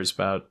anybody cares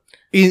about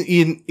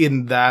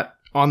in that,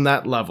 on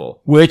that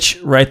level.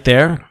 Which right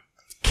there,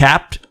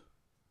 capped,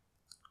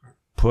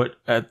 put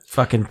a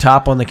fucking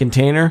top on the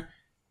container.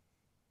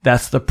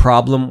 That's the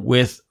problem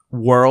with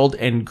world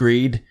and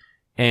greed,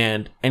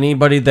 and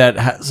anybody that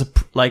has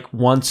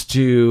wants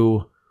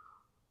to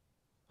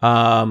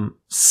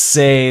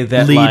say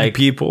that lead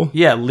people.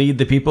 Yeah, lead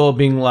the people,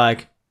 being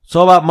like, it's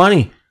all about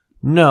money.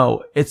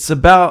 No, it's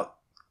about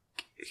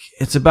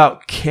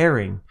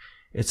caring.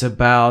 It's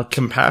about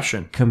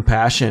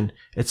compassion.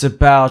 It's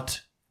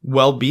about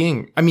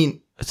well-being. I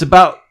mean, it's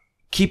about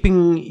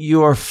keeping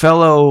your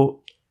fellow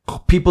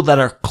people that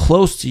are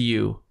close to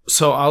you.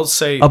 So I'll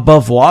say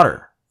above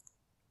water.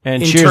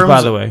 And cheers,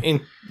 by the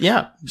way.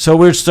 So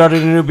we're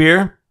starting a new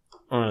beer.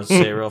 I'm going to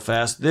say it real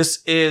fast.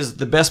 This is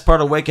the best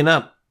part of waking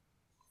up.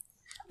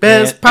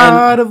 Best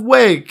part of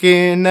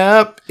waking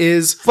up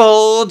is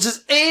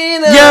Folgers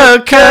in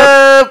your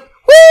cup.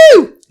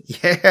 Woo!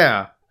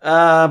 Yeah.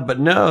 But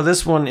no,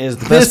 this one is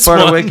the best part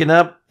of waking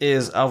up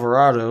is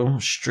Alvarado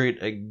Street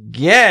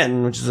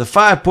again, which is a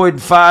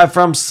 5.5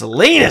 from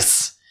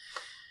Salinas.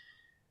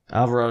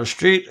 Alvarado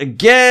Street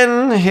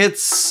again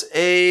hits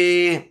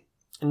a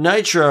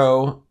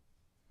nitro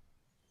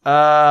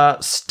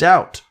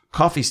stout,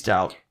 coffee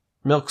stout.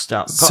 Milk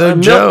stout. So,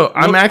 Joe,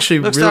 I'm actually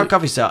milk stout,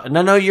 coffee stout. And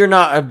I know you're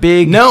not a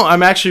big... No,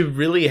 I'm actually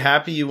really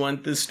happy you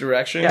went this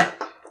direction. Yeah.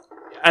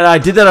 And I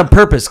did that on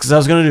purpose because I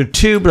was going to do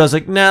two, but I was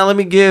like, nah, let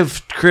me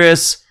give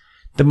Chris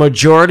the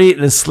majority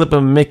and then slip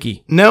him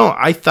Mickey. No,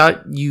 I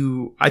thought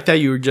you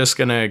were just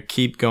going to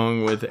keep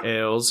going with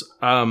ales.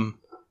 Nah,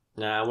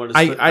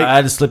 I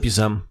had to slip you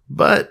some.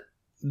 But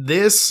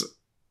this,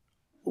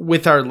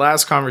 with our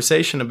last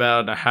conversation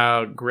about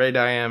how great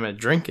I am at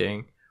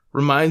drinking,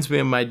 reminds me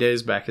of my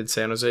days back at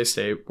San Jose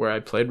State where I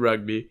played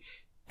rugby,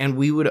 and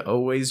we would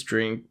always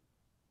drink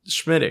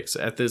Schmittix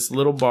at this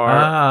little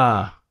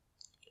bar.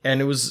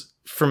 And it was,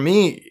 for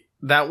me,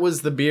 that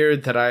was the beer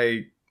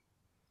that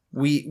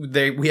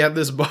we had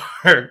this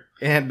bar,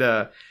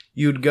 and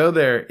you'd go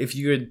there. If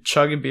you could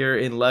chug a beer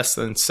in less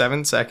than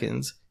 7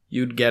 seconds,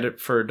 you'd get it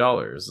for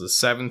 $1. It was a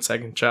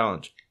 7-second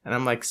challenge. And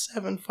I'm like,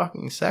 7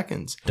 fucking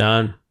seconds.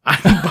 Done.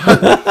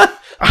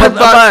 I'd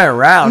buy a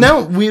round.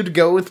 No, we'd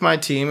go with my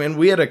team, and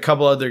we had a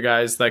couple other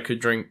guys that could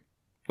drink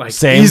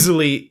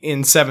easily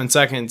in 7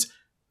 seconds.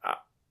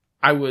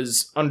 I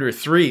was under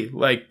 3,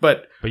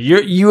 but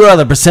you are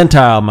the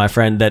percentile, my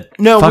friend, that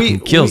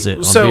kills it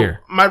on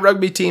beer. My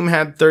rugby team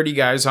had 30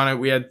 guys on it.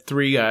 We had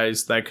 3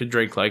 guys that could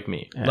drink like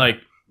me. Yeah.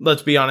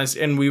 Let's be honest,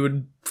 and we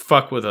would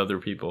fuck with other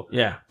people.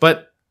 Yeah,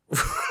 but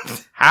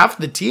half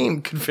the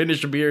team could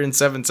finish a beer in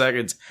 7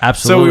 seconds.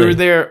 Absolutely. So we were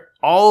there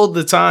all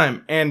the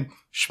time, and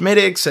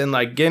Schmittix and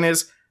like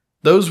Guinness,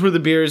 those were the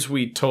beers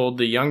we told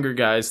the younger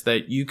guys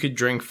that you could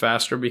drink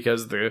faster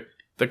because the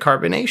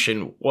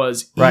carbonation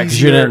was easier. Right,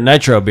 because you're in a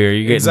nitro beer.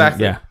 You get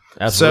exactly. Yeah,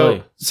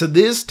 absolutely. So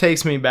this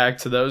takes me back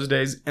to those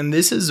days, and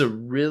this is a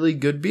really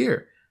good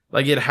beer.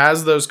 Like, it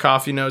has those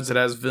coffee notes, it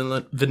has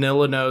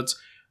vanilla notes,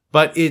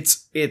 but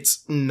it's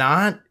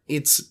not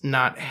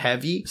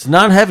heavy. It's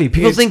not heavy.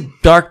 People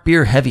think dark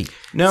beer heavy.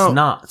 No, it's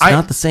not. It's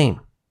not the same.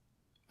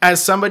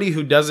 As somebody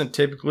who doesn't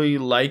typically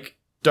like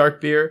dark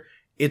beer,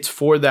 it's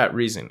for that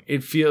reason.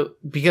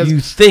 Because you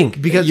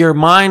think because your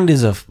mind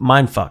is a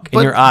mind fuck,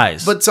 and your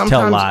eyes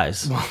tell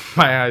lies. Well,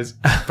 my eyes,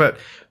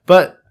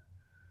 but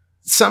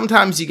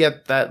sometimes you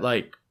get that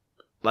like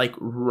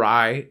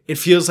rye. It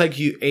feels like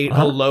you ate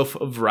a loaf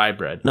of rye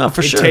bread. No,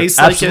 for it sure, tastes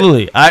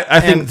absolutely. Like I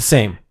think the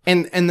same.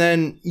 And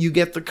then you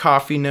get the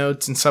coffee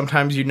notes, and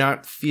sometimes you're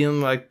not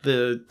feeling like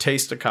the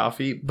taste of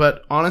coffee.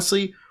 But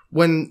honestly,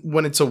 when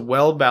it's a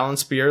well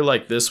balanced beer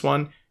like this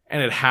one,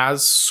 and it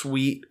has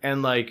sweet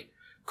and like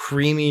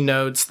creamy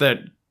notes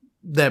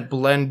that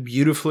blend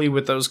beautifully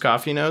with those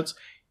coffee notes,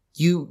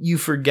 you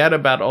forget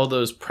about all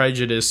those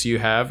prejudice you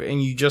have,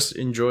 and you just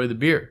enjoy the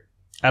beer.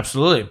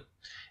 Absolutely.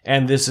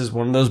 And this is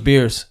one of those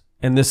beers.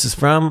 And this is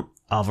from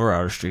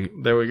Alvarado Street.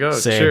 There we go.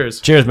 Same.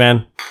 Cheers. Cheers,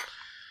 man.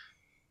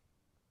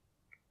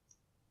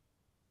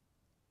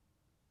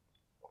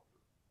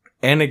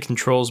 And it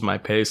controls my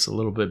pace a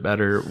little bit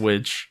better,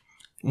 which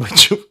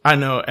I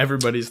know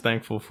everybody's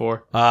thankful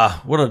for.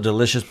 What a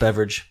delicious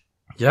beverage.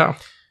 Yeah.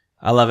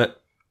 I love it.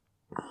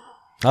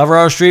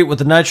 Alvarado Street with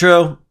the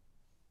nitro.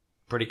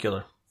 Pretty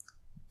killer.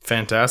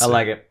 Fantastic. I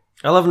like it.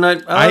 I love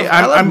night.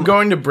 I'm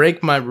going to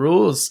break my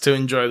rules to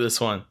enjoy this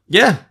one.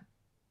 Yeah.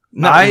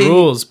 Not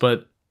rules,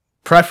 but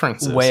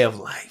preferences. Way of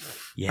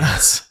life.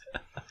 Yes.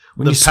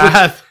 When the you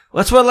path. Switch,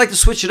 that's why I like to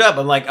switch it up.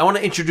 I'm like, I want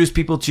to introduce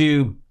people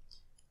to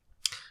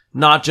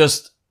not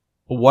just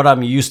what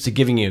I'm used to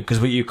giving you, because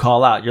what you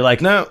call out. You're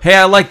like, no, hey,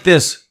 I like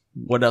this.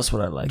 What else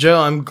would I like? Joe,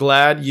 I'm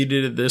glad you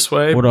did it this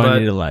way. What do I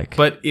need to like?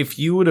 But if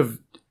you would have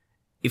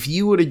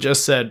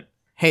just said,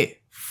 hey,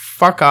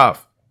 fuck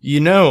off,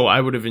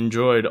 I would have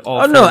enjoyed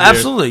all. Oh no,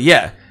 absolutely,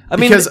 yeah.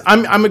 Because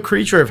I'm a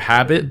creature of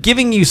habit.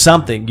 Giving you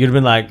something, you'd have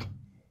been like,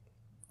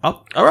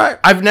 oh, all right.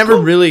 I've never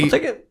I'll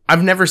take it.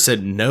 I've never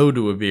said no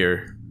to a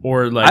beer,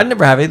 or like I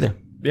never have either.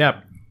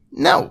 Yeah,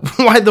 no.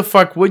 Why the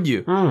fuck would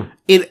you?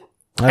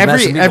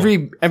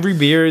 Every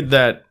beer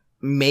that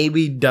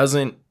maybe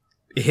doesn't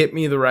hit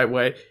me the right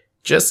way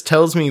just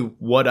tells me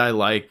what I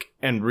like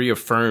and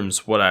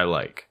reaffirms what I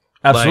like.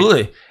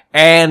 Absolutely.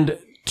 And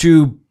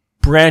to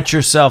branch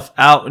yourself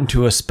out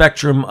into a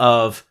spectrum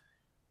of,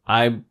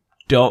 I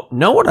don't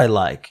know what I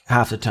like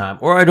half the time,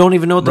 or I don't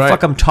even know what the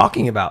fuck I'm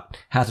talking about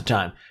half the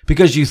time.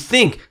 Because you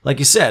think, like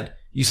you said,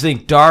 you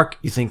think dark,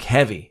 you think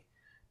heavy.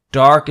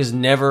 Dark is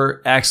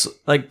never actually,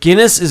 like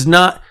Guinness is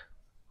not,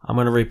 I'm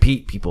going to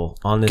repeat people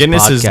on this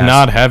Guinness podcast. Is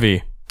not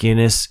heavy.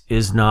 Guinness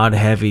is not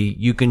heavy.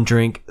 You can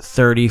drink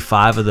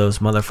 35 of those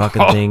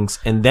motherfucking things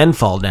and then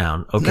fall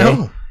down, okay?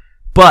 No.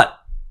 But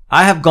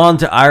I have gone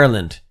to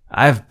Ireland.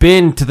 I've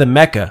been to the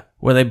Mecca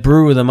where they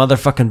brew the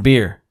motherfucking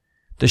beer.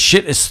 The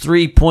shit is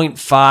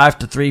 3.5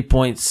 to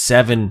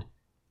 3.7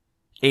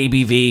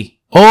 ABV.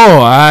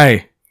 Oh,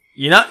 aye.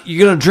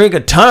 You're going to drink a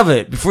ton of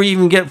it before you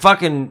even get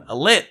fucking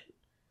lit.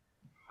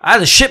 I had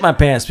to shit my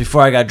pants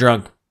before I got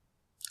drunk.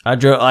 I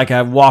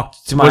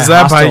walked to my hostel.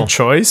 Was that by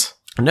choice?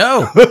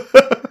 No.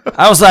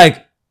 I was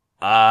like,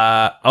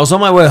 I was on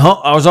my way home.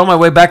 I was on my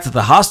way back to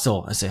the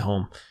hostel. I say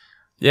home.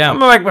 Yeah. I'm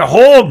back my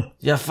home.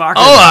 You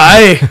fucking. Oh,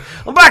 aye.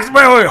 I'm back to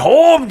my way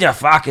home. You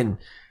fucking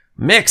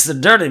mix. The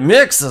dirty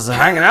mix is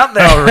hanging out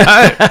there. All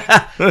right.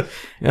 I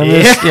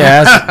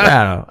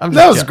don't know.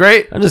 That was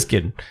great. I'm just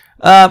kidding.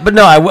 But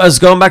no, I was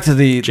going back to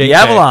the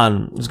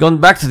Avalon. I was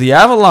going back to the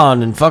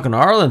Avalon in fucking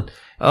Harlan.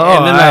 Oh,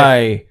 and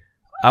then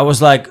I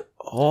was like,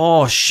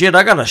 oh shit,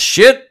 I got a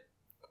shit.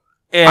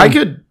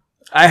 And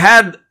I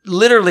had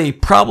literally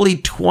probably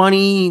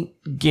 20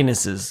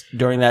 Guinnesses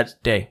during that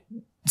day.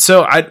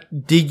 So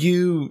did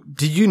you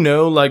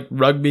know like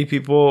rugby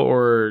people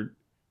or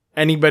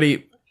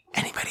anybody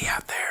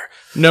out there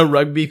know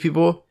rugby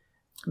people?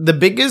 The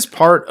biggest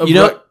part of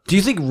do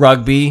you think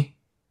rugby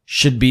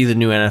should be the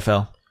new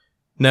NFL?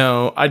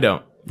 No, I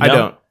don't. No? I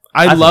don't.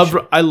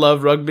 I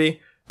love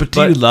rugby. But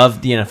do you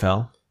love the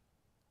NFL?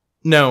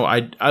 No,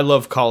 I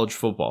love college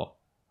football.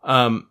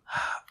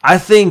 I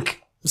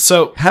think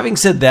so. Having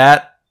said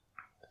that,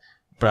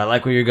 but I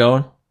like where you're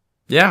going.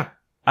 Yeah.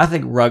 I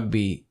think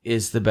rugby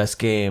is the best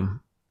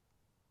game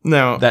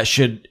that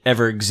should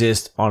ever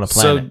exist on a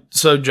planet.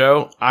 So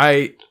Joe,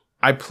 I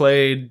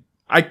played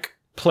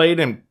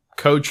and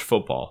coached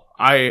football.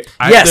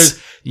 Yes,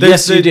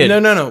 you did.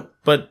 No.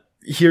 But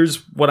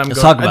here's what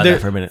Let's talk about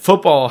that for a minute.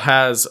 Football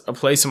has a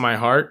place in my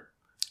heart.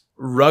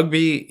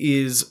 Rugby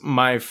is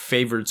my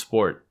favorite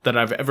sport that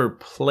I've ever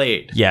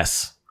played.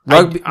 Yes.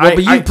 Rugby.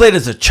 But you played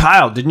as a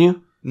child, didn't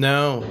you?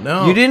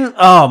 No. You didn't?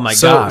 Oh my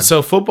god.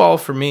 So football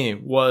for me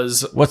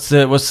was What's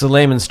the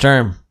layman's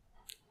term?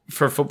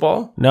 For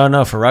football?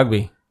 No, for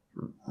rugby.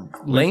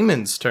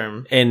 Layman's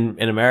term. In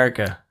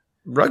America.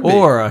 Rugby.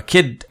 Or a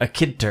kid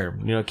term.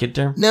 You know a kid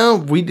term? No,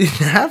 we didn't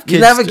have kids.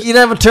 You didn't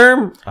have a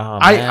term? Oh,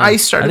 I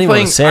started I didn't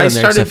playing. Want to say it on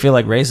there 'cause I feel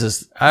like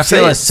racist. I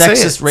feel like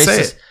sexist,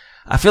 racist.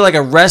 I feel like a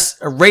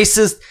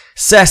racist,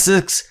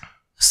 sexist,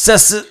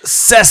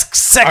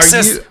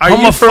 Are you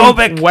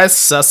homophobic. from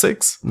West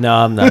Sussex? No,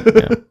 I'm not.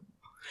 Yeah.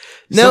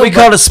 No, so we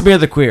called it Smear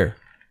the Queer.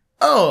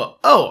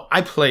 Oh,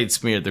 I played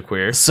Smear the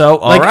Queer. So,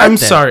 all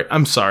right,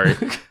 I'm sorry.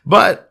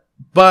 but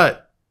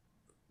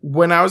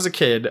when I was a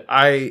kid,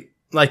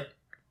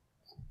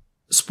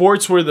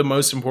 sports were the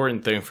most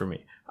important thing for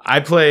me. I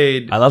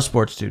love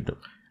sports too. Don't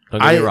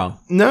get me wrong.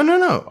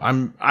 No.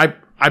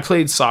 I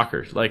played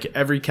soccer like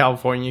every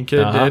Californian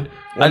kid did.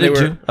 I did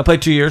too. I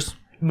played 2 years.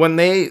 When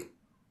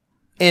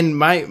in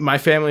my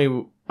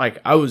family, like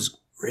I was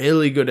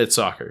really good at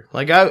soccer.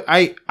 Like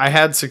I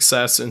had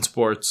success in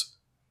sports,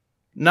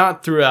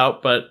 not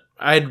throughout, but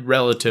I had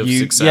relative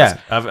success. Yeah,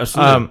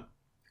 absolutely.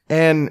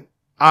 And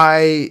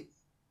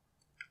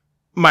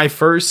my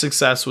first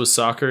success was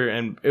soccer,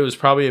 and it was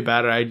probably a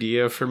bad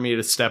idea for me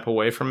to step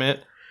away from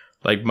it.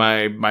 Like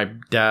my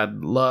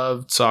dad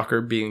loved soccer,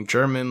 being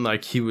German.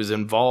 Like he was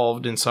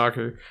involved in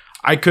soccer.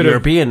 I could have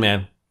European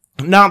man.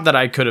 Not that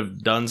I could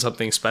have done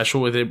something special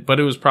with it, but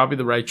it was probably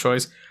the right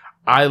choice.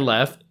 I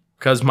left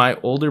because my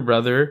older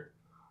brother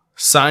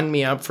signed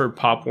me up for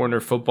Pop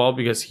Warner football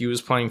because he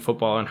was playing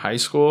football in high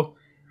school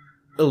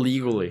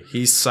illegally.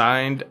 He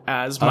signed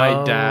as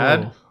my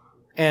dad,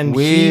 and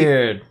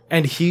weird.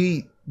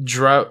 He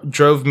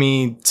drove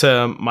me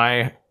to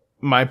my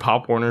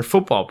Pop Warner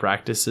football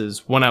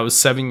practices when I was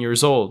 7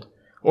 years old,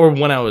 or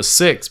when I was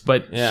 6.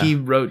 But he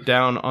wrote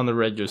down on the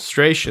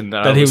registration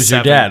that he was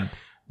 7, your dad.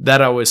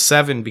 That I was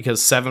 7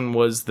 because 7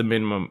 was the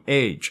minimum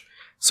age.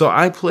 So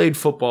I played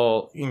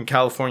football in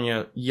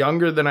California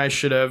younger than I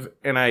should have,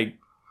 and I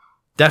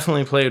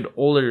definitely played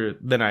older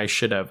than I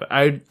should have.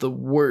 I had the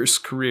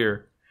worst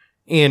career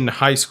in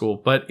high school,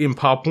 but in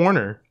Pop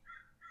Warner,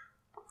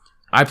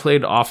 I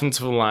played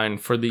offensive line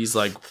for these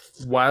like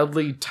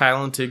wildly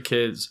talented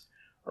kids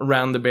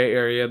around the Bay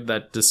Area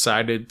that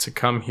decided to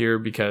come here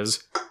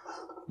because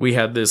we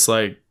had this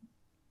like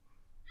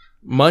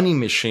money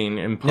machine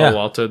in Palo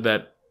Alto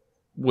that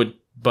would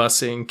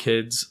bus in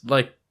kids.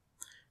 Like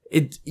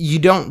you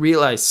don't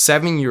realize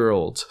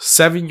 7-year-old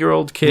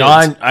kids.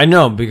 No, I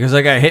know because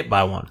I got hit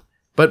by one.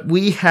 But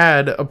we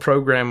had a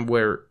program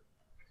where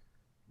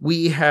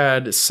we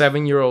had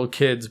 7-year-old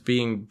kids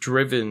being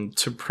driven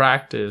to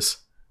practice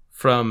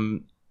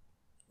from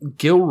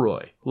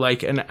Gilroy,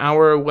 like an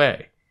hour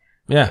away.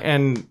 Yeah.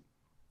 And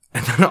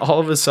then all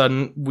of a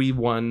sudden we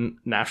won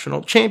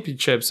national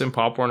championships in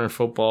Pop Warner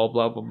football,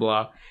 blah, blah,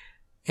 blah.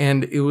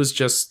 And it was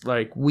just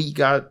like, we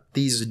got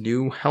these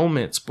new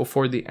helmets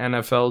before the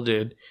NFL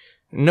did.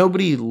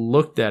 Nobody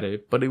looked at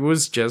it, but it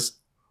was just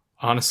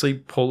honestly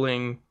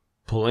pulling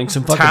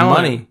some fucking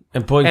money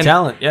and pulling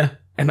talent. Yeah.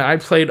 And I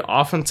played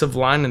offensive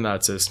line in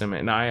that system,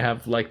 and I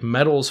have like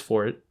medals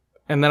for it.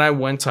 And then I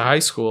went to high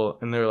school,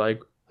 and they're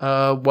like,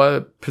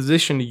 what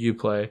position do you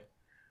play?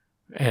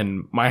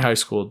 And my high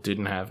school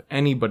didn't have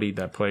anybody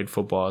that played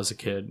football as a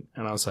kid.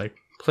 And I was like,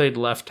 played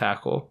left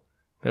tackle.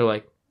 They're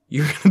like,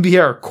 you're going to be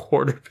our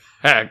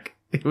quarterback.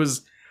 It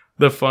was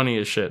the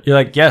funniest shit. You're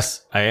like,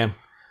 yes, I am.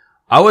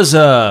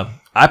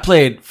 I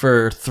played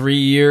for 3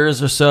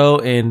 years or so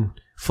in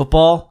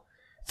football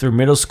through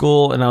middle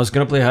school, and I was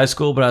going to play high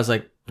school, but I was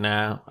like,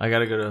 nah, I got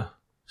to go to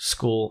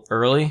school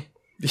early.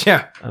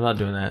 Yeah. I'm not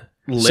doing that.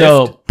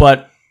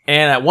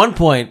 And at one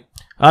point,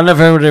 I don't know if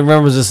everybody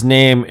remembers this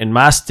name in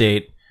my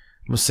state.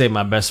 I'm going to say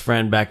my best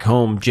friend back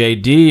home,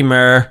 JD,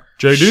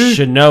 JD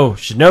should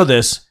know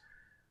this.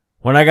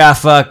 When I got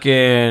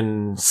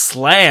fucking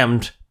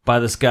slammed by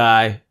this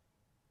guy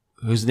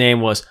whose name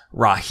was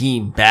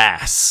Raheem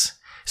Bass.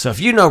 So if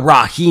you know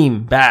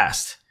Raheem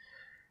Bass,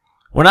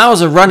 when I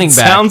was a running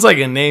back. Sounds like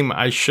a name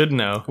I should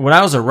know. When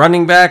I was a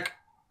running back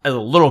as a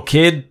little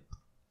kid,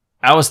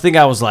 I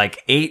was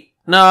like 8.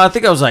 No, I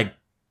think I was like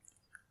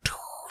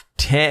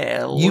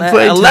 10,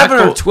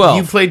 11 or 12.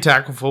 You played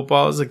tackle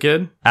football as a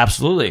kid?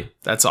 Absolutely.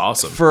 That's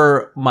awesome.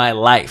 For my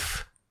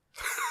life.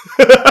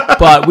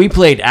 But we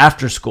played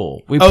after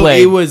school.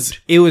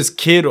 It was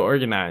kid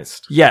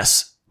organized.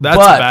 Yes. That's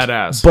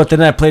badass. But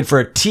then I played for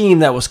a team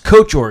that was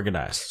coach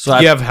organized. So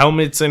you have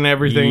helmets and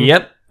everything?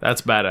 Yep.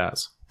 That's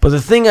badass. But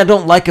the thing I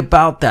don't like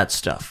about that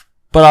stuff,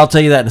 but I'll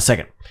tell you that in a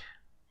second.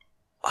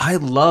 I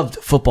loved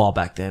football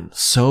back then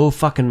so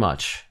fucking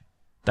much.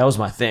 That was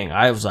my thing.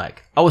 I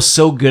was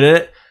so good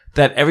at it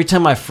that every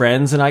time my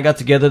friends and I got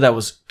together that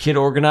was kid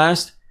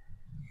organized,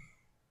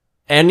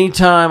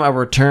 anytime I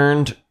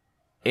returned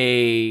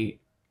a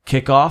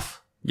kickoff,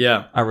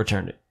 I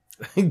returned it.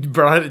 You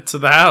brought it to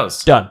the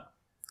house. Done.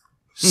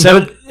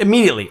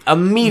 Immediately.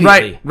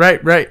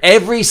 Right.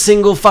 Every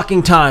single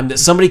fucking time that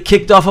somebody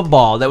kicked off a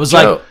ball that was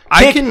Joe, like,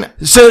 I can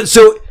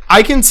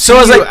see I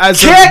was you like,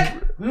 as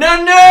kick,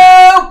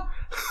 no,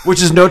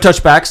 which is no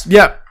touchbacks.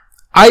 Yeah.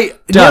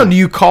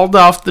 You called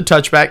off the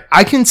touchback.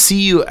 I can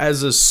see you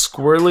as a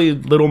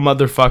squirrely little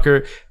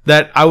motherfucker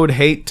that I would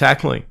hate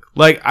tackling.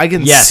 Like, I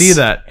can see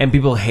that. And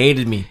people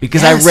hated me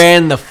because I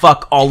ran the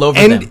fuck all over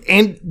them.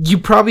 And you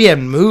probably had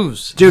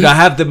moves. Dude, I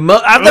have the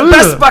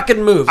best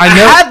fucking moves. I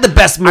had the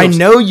best moves. I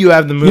know you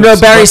have the moves.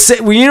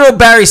 You know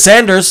Barry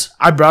Sanders.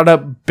 I brought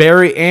up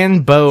Barry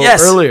and Bo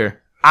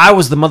earlier. I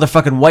was the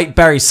motherfucking white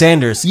Barry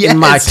Sanders in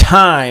my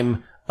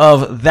time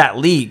of that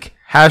league.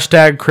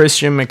 Hashtag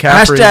Christian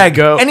McCaffrey. Hashtag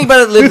go.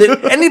 Anybody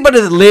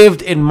that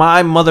lived in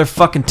my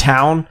motherfucking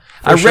town,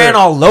 I ran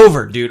all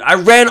over, dude. I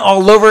ran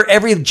all over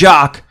every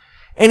jock.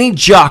 Any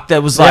jock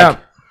that was like,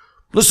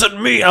 listen to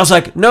me. I was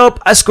like, nope,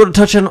 I scored a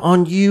touchdown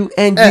on you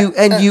and you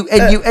and you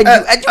and you and you and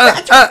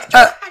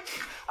you.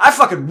 I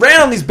fucking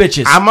ran on these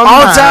bitches all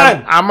the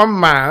time. I'm a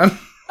man.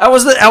 That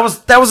was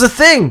the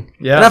thing.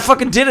 Yeah. And I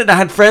fucking did it. I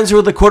had friends who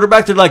were the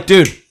quarterback. They're like,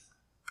 dude,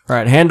 all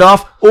right,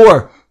 handoff,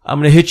 or I'm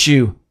going to hit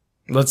you.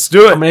 Let's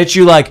do it. I'm going to hit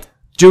you like,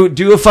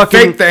 do a fucking...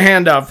 Fake the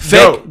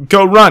handoff.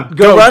 Go run.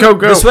 Go.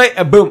 This way,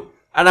 and boom.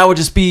 And I would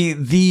just be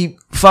the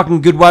fucking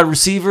good wide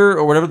receiver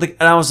or whatever.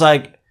 And I was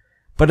like...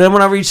 But then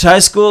when I reached high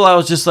school, I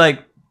was just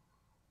like,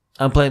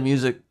 I'm playing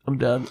music. I'm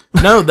done.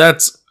 No,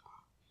 that's...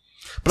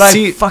 But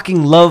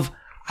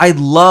I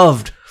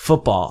loved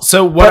football.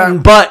 So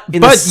what? But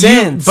no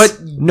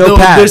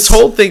pads. This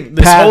whole thing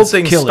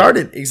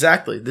started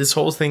exactly. This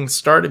whole thing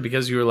started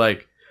because you were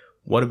like,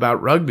 "What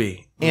about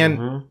rugby?"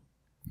 And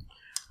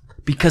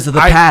because of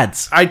the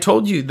pads, I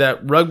told you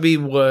that rugby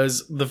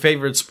was the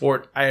favorite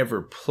sport I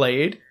ever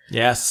played.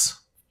 Yes,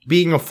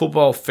 being a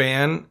football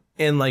fan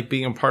and like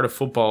being a part of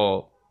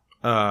football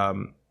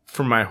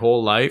for my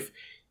whole life,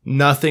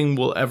 nothing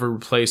will ever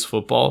replace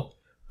football.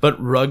 But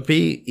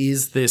rugby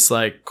is this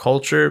like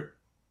culture.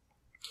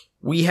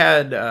 We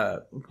had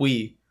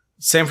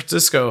San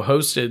Francisco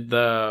hosted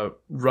the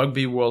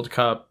Rugby World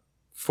Cup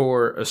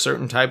for a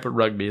certain type of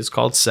rugby. It's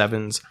called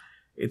sevens.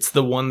 It's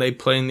the one they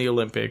play in the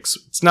Olympics.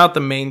 It's not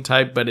the main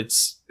type, but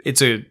it's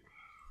a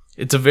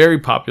very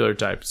popular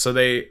type. So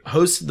they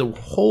hosted the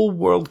whole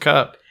World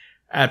Cup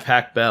at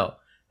Pac Bell,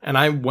 and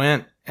I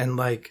went and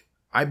like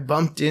I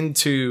bumped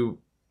into,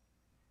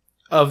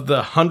 of the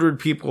 100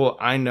 people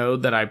I know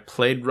that I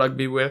played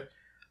rugby with,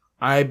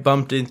 I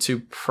bumped into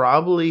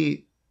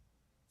probably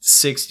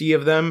 60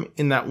 of them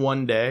in that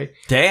one day.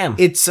 Damn.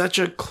 It's such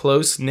a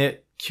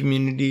close-knit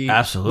community.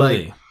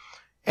 Absolutely.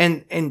 Like,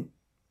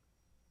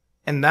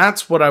 and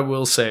that's what I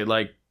will say.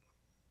 Like,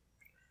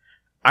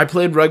 I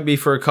played rugby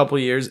for a couple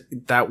years.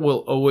 That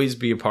will always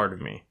be a part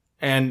of me.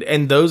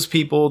 And those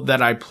people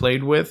that I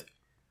played with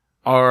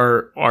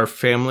are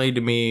family to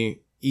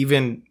me,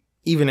 even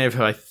if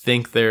I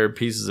think they're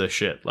pieces of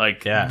shit.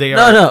 Like, they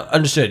are. No,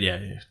 understood.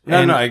 Yeah.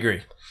 No, I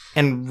agree.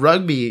 And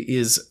rugby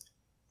is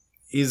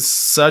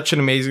such an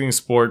amazing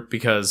sport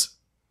because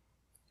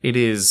it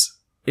is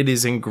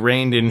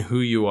ingrained in who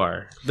you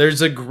are.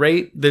 There's a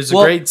great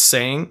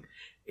saying.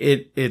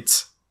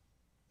 It's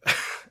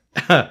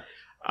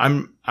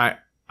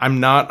I'm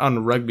not on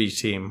a rugby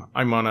team.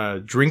 I'm on a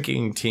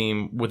drinking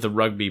team with a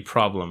rugby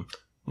problem.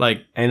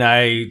 Like, and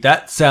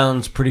that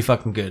sounds pretty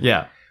fucking good.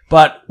 Yeah.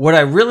 But what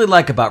I really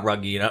like about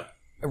rugby,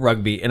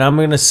 and I'm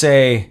going to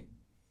say,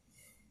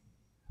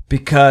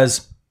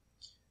 because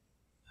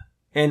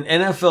in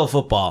NFL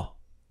football,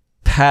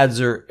 pads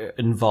are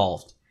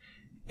involved.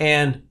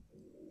 And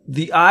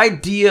the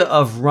idea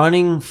of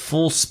running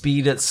full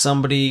speed at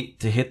somebody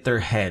to hit their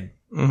head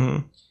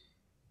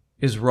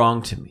is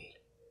wrong to me.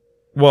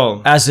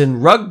 Well, as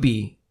in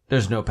rugby,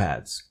 there's no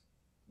pads.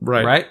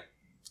 Right?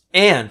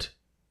 And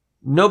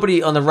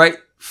nobody on the right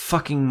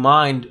fucking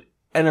mind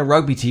and a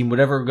rugby team would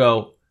ever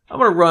go, I'm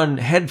going to run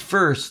head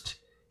first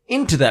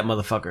into that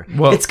motherfucker.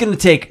 Well, it's going to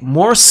take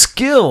more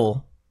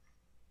skill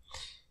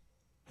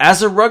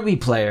as a rugby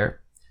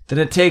player than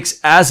it takes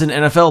as an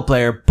NFL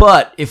player.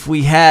 But if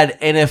we had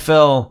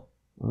NFL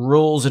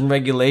rules and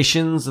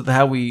regulations of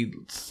how we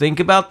think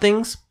about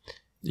things,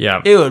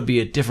 it would be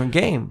a different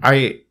game.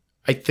 I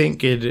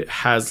think it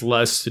has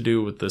less to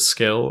do with the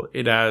skill.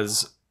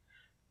 It's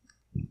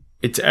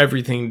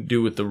everything to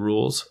do with the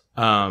rules.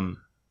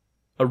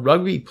 A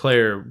rugby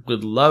player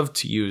would love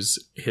to use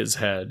his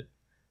head.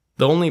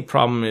 The only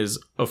problem is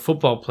a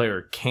football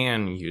player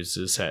can use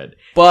his head.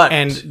 But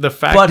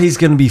he's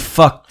going to be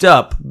fucked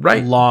up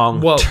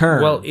long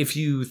term. Well, if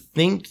you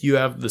think you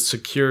have the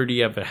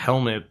security of a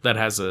helmet that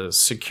has a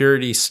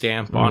security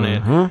stamp on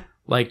it,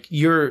 like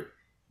you're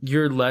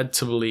led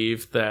to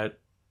believe that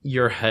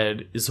your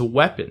head is a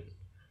weapon.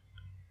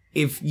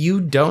 If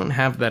you don't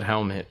have that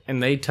helmet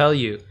and they tell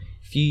you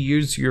if you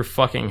use your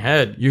fucking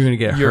head, you're going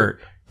to get hurt.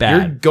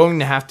 You're going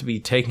to have to be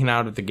taken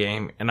out of the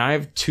game. And I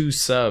have 2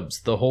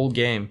 subs the whole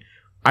game.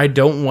 I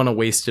don't want to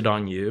waste it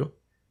on you.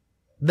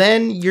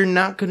 Then you're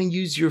not going to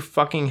use your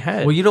fucking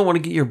head. Well, you don't want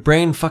to get your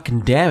brain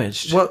fucking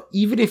damaged. Well,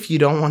 even if you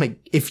don't want to,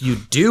 if you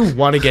do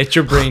want to get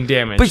your brain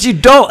damaged. But you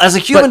don't. As a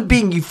human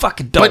being, you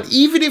fucking don't. But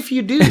even if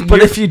you do.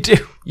 But if you do.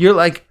 You're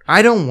like,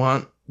 I don't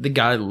want the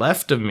guy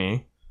left of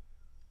me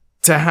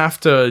to have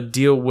to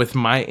deal with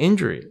my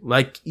injury.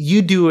 Like,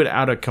 you do it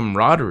out of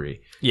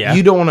camaraderie. Yeah.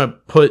 You don't want to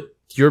put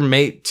your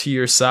mate to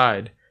your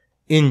side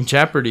in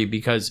jeopardy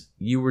because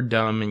you were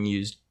dumb and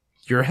used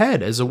your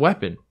head as a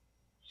weapon.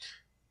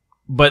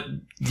 But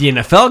the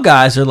NFL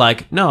guys are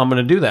like, no, I'm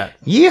going to do that.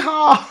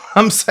 Yeehaw!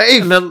 I'm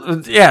safe.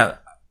 Yeah.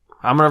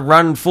 I'm going to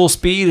run full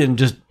speed and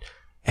just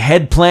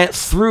head plant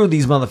through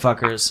these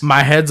motherfuckers.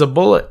 My head's a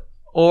bullet.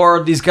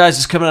 Or these guys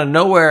just come out of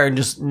nowhere and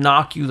just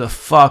knock you the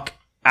fuck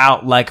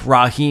out like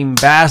Raheem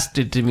Bass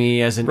did to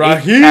me as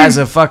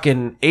a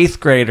fucking 8th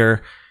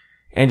grader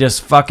and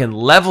just fucking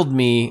leveled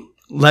me.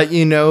 Let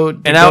you know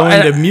to go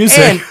into music.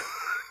 And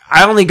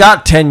I only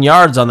got 10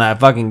 yards on that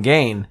fucking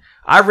gain.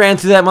 I ran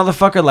through that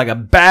motherfucker like a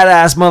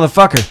badass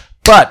motherfucker.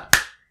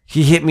 But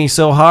he hit me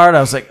so hard, I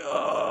was like,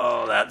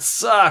 oh, that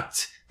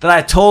sucked. That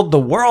I told the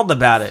world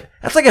about it.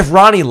 That's like if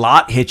Ronnie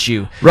Lott hit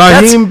you.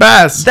 Raheem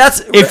Bass.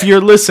 That's if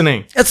you're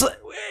listening. It's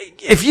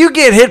if you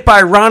get hit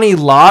by Ronnie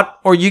Lott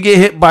or you get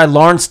hit by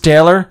Lawrence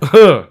Taylor,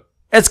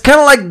 it's kind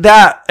of like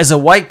that as a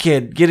white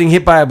kid getting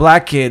hit by a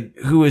black kid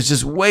who is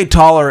just way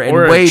taller and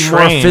way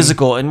more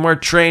physical and more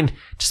trained,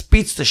 just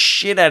beats the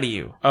shit out of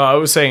you. Oh, I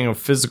was saying a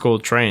physical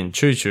train.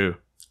 Choo-choo.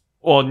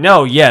 Well,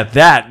 no, yeah,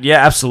 that.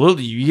 Yeah,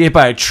 absolutely. You get hit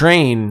by a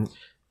train.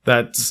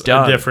 That's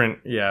done. A different,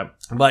 yeah.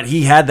 But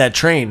he had that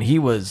train. He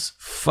was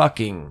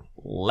fucking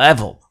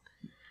leveled.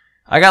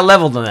 I got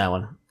leveled on that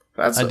one.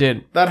 I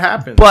did. That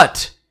happened.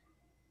 But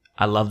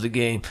I love the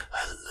game.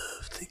 I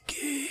love the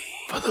game.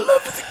 For the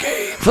love of the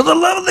game. For the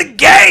love of the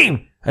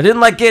game. I didn't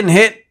like getting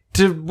hit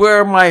to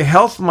where my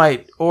health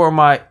might, or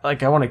I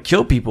want to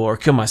kill people or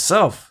kill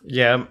myself.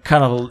 Yeah.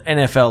 Kind of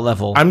NFL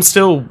level. I'm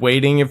still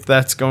waiting if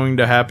that's going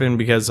to happen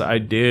because I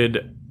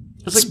did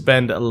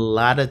spend a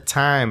lot of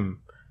time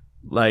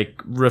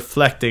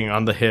reflecting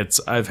on the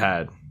hits I've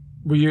had.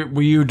 Were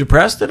you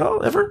depressed at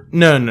all ever?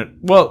 No.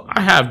 Well,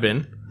 I have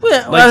been.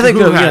 Yeah, I think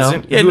who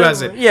hasn't? Who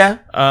hasn't? Yeah.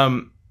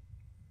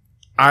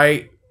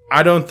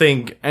 I don't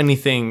think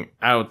anything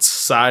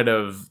outside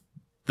of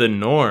the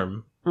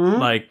norm.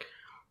 Mm-hmm.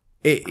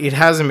 It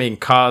hasn't been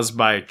caused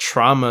by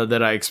trauma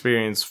that I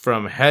experienced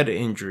from head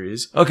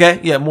injuries. Okay,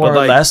 yeah, more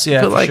or less,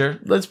 yeah, for sure.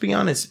 Let's be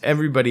honest,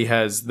 everybody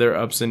has their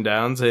ups and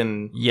downs,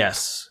 and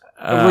yes.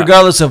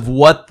 Regardless of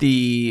what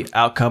the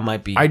outcome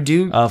might be. I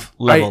do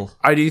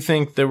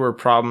think there were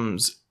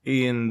problems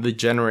in the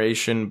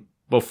generation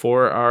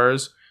before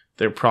ours.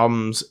 There are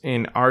problems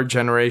in our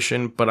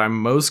generation, but I'm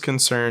most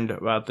concerned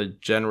about the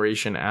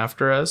generation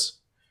after us,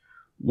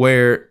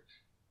 where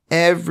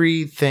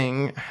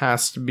everything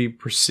has to be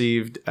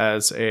perceived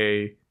as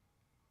a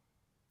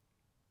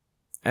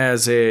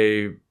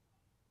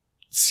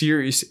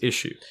serious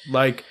issue.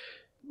 I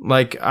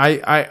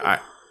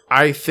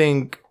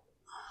think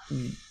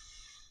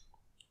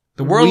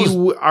the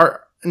world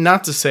are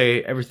not to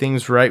say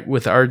everything's right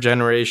with our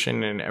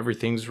generation and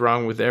everything's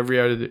wrong with every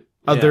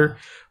other,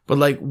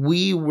 but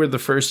we were the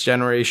first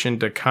generation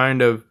to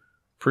kind of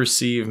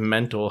perceive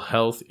mental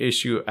health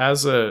issue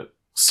as a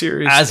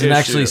serious issue. An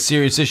actually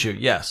serious issue,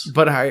 yes.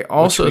 But I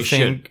also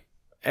think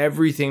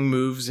everything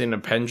moves in a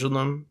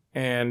pendulum,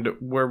 and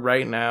we're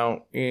right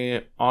now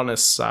on a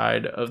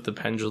side of the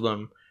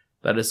pendulum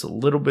that is a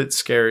little bit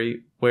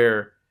scary,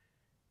 where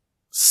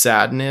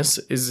sadness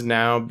is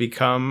now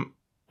become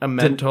a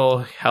mental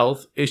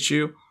health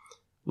issue.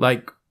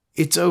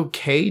 It's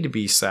okay to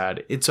be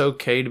sad. It's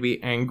okay to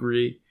be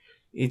angry.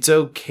 It's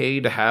okay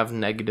to have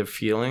negative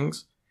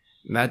feelings.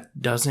 That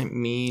doesn't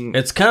mean...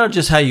 It's kind of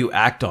just how you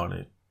act on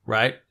it,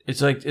 right?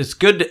 It's it's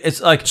good to...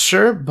 It's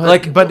sure,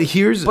 but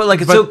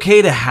it's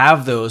okay to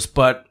have those,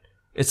 but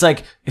it's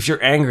if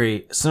you're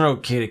angry, it's not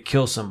okay to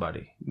kill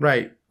somebody.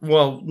 Right.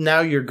 Well, now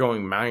you're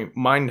going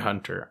mind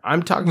hunter.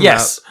 I'm talking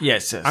about...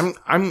 Yes.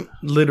 I'm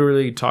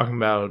literally talking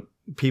about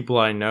people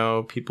I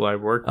know, people I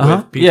work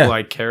with, people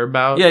I care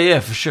about. Yeah,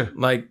 for sure.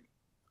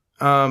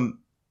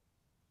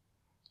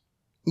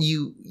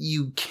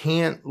 You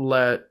can't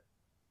let...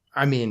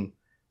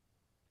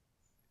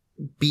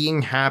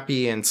 being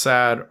happy and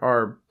sad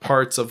are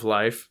parts of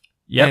life.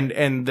 Yep.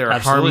 And they're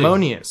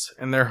harmonious.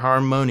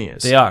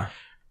 They are.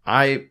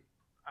 I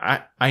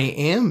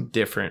am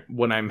different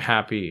when I'm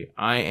happy.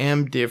 I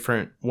am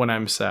different when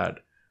I'm sad.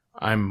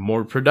 I'm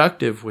more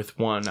productive with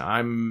one.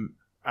 I'm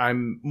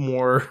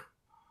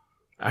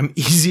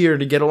easier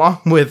to get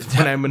along with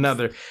when I'm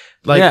another.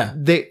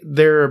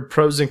 There are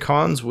pros and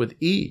cons with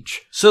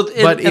each.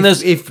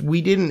 If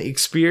we didn't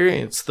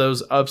experience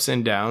those ups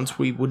and downs,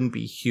 we wouldn't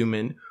be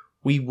human.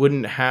 We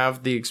wouldn't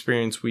have the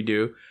experience we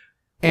do.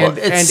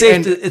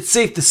 It's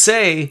safe to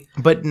say.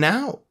 But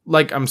now,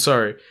 I'm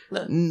sorry.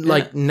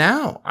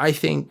 Now, I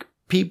think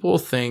people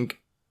think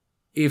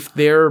if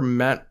they're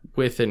met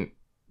with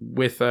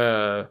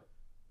a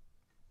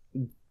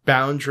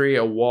boundary,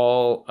 a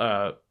wall,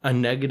 a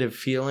negative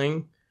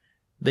feeling,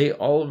 they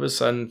all of a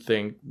sudden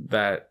think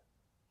that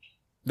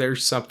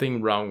there's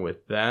something wrong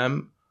with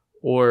them,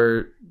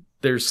 or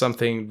there's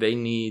something they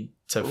need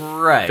to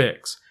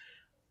fix.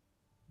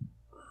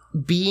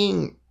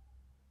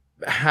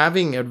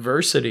 Having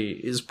adversity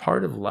is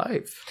part of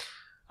life.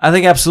 I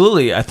think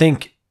absolutely. I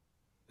think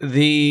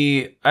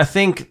the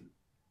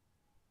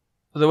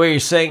way you're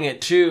saying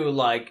it too,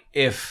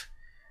 if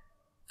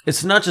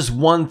it's not just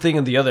one thing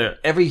or the other,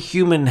 every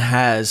human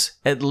has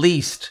at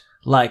least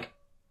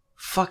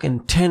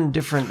fucking 10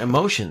 different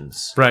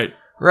emotions. Right.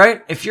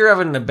 Right? If you're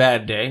having a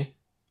bad day,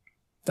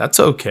 that's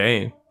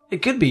okay.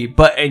 It could be,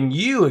 but in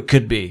you, it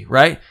could be,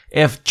 right?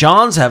 If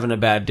John's having a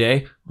bad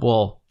day,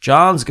 well,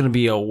 John's going to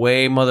be a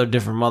way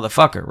different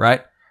motherfucker,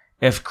 right?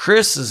 If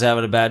Chris is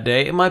having a bad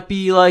day, it might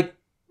be like,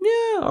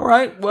 yeah, all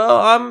right,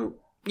 well,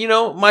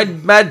 my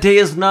bad day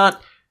is not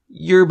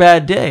your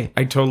bad day.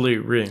 I totally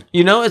agree.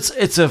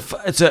 It's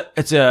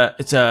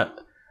a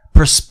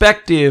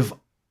perspective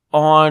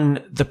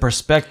on the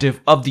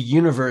perspective of the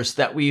universe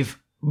that we've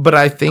But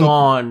I think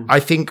gone. I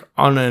think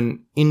on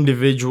an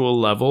individual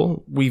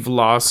level, we've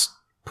lost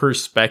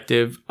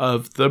perspective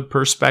of the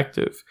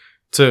perspective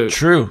to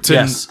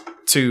yes.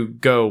 to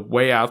go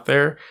way out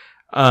there.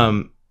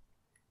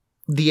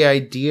 The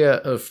idea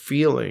of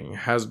feeling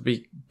has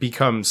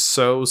become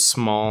so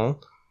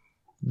small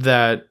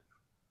that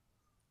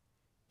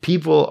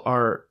people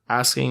are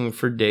asking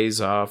for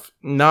days off,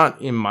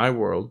 not in my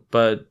world,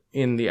 but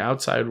in the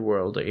outside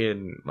world,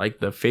 in like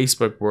the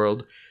Facebook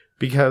world,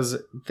 because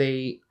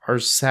they are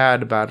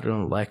sad about an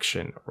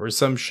election or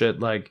some shit.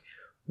 Like,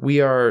 we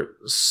are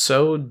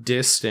so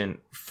distant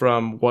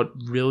from what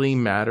really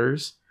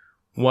matters,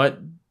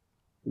 what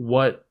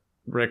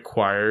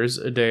requires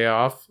a day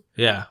off.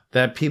 Yeah.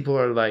 That people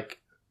are like,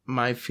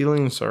 my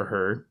feelings are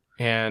hurt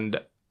and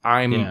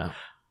I'm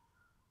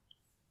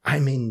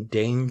in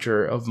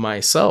danger of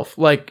myself.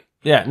 Like,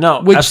 yeah,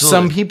 no, which absolutely.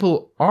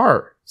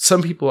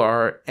 some people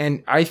are.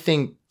 And I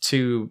think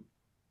to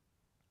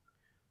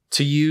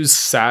use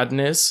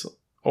sadness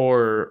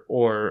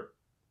or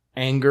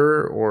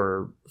anger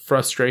or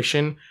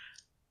frustration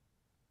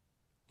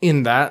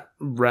in that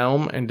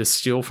realm and to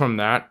steal from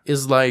that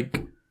is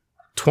like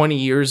 20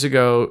 years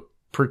ago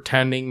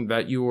pretending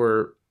that you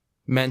were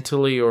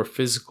mentally or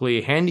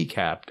physically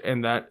handicapped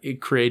and that it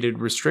created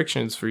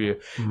restrictions for you.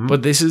 Mm-hmm.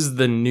 But this is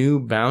the new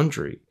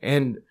boundary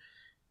and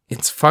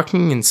it's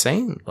fucking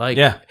insane. Like,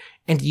 yeah.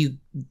 And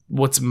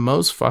what's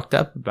most fucked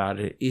up about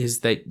it is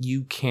that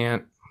you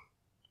can't,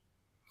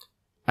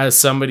 as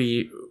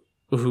somebody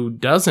who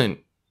doesn't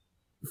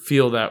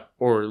feel that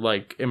or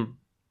like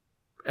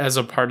as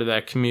a part of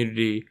that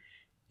community,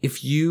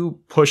 if you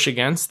push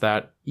against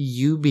that,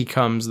 you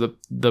becomes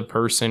the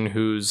person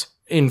who's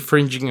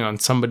infringing on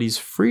somebody's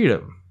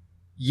freedom.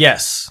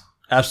 Yes,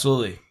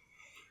 absolutely.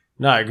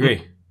 No, I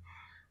agree.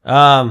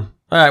 All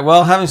right.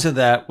 Well, having said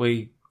that,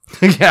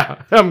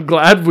 yeah, I'm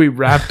glad we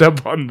wrapped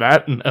up on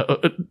that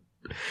note.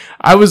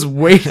 I was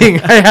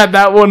waiting. I had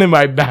that one in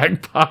my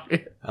back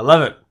pocket. I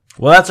love it.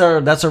 Well, that's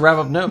our wrap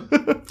up note.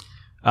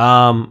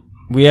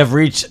 We have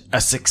reached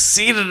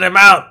exceeded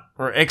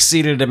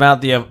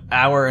the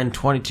hour and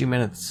 22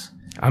 minutes.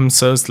 I'm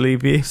so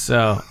sleepy.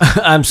 So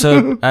I'm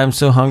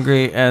so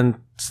hungry and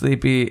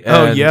sleepy.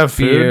 And beer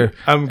food.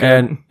 I'm good.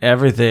 And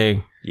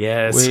everything.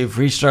 Yes, we've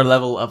reached our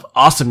level of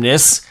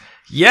awesomeness.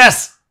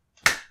 Yes,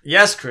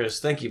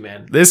 Chris. Thank you,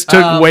 man. This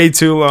took way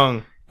too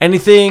long.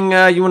 Anything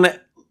you want to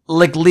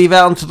leave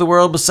out into the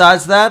world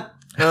besides that?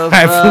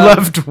 I've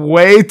left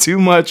way too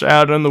much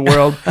out in the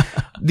world.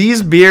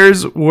 These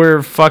beers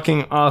were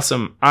fucking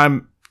awesome.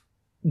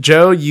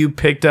 Joe, you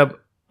picked up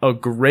a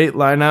great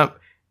lineup,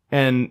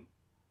 and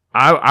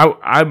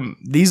I'm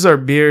these are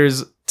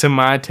beers to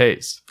my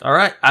taste. All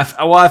right.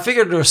 I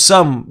figured there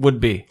some would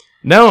be.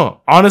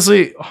 No,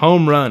 honestly,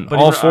 home run. But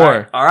all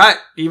four. All right.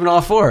 Even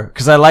all four.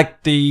 Because I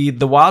liked the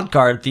wild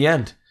card at the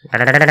end.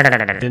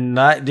 Didn't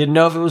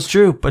know if it was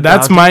true, but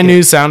that's my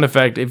new sound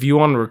effect. If you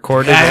want to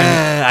record it,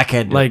 I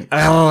can't do it.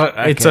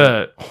 It's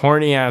a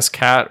horny ass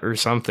cat or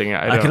something.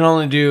 I can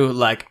only do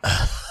like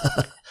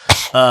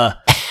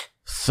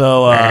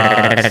so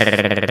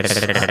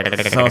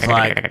it's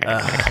like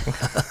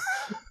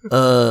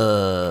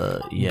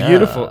yeah.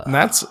 Beautiful. And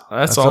that's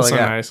also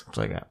nice. That's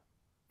all I got.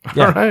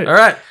 Yeah. All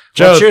right.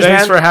 Joe, well, cheers,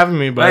 thanks man. for having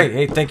me, buddy.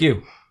 Hey, thank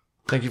you.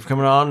 Thank you for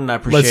coming on, and I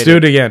appreciate it. Let's do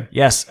it again.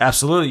 Yes,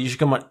 absolutely. You should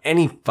come on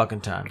any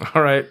fucking time.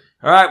 All right.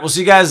 We'll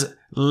see you guys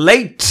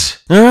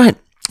late. All right.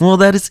 Well,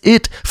 that is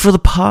it for the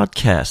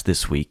podcast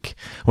this week.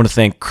 I want to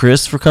thank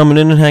Chris for coming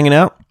in and hanging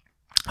out.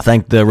 I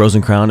thank the Rose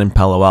and Crown in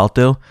Palo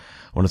Alto. I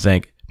want to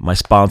thank my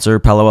sponsor,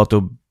 Palo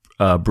Alto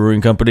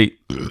Brewing Company,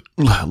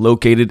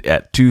 located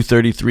at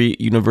 233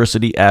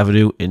 University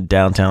Avenue in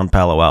downtown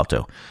Palo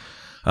Alto.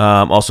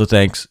 Also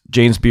thanks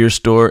Jane's Beer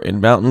Store in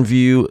Mountain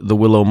View, the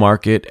Willow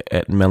Market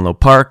at Menlo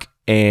Park,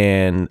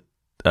 and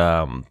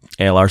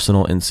Ale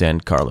Arsenal in San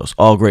Carlos.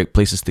 All great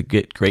places to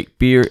get great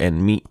beer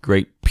and meet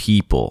great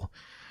people.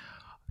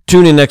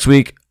 Tune in next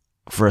week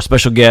for a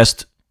special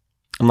guest.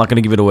 I'm not going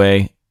to give it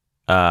away.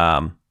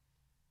 It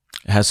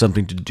has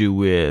something to do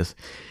with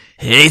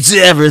Hates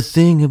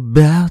Everything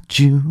About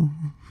You.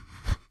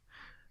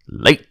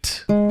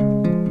 Late.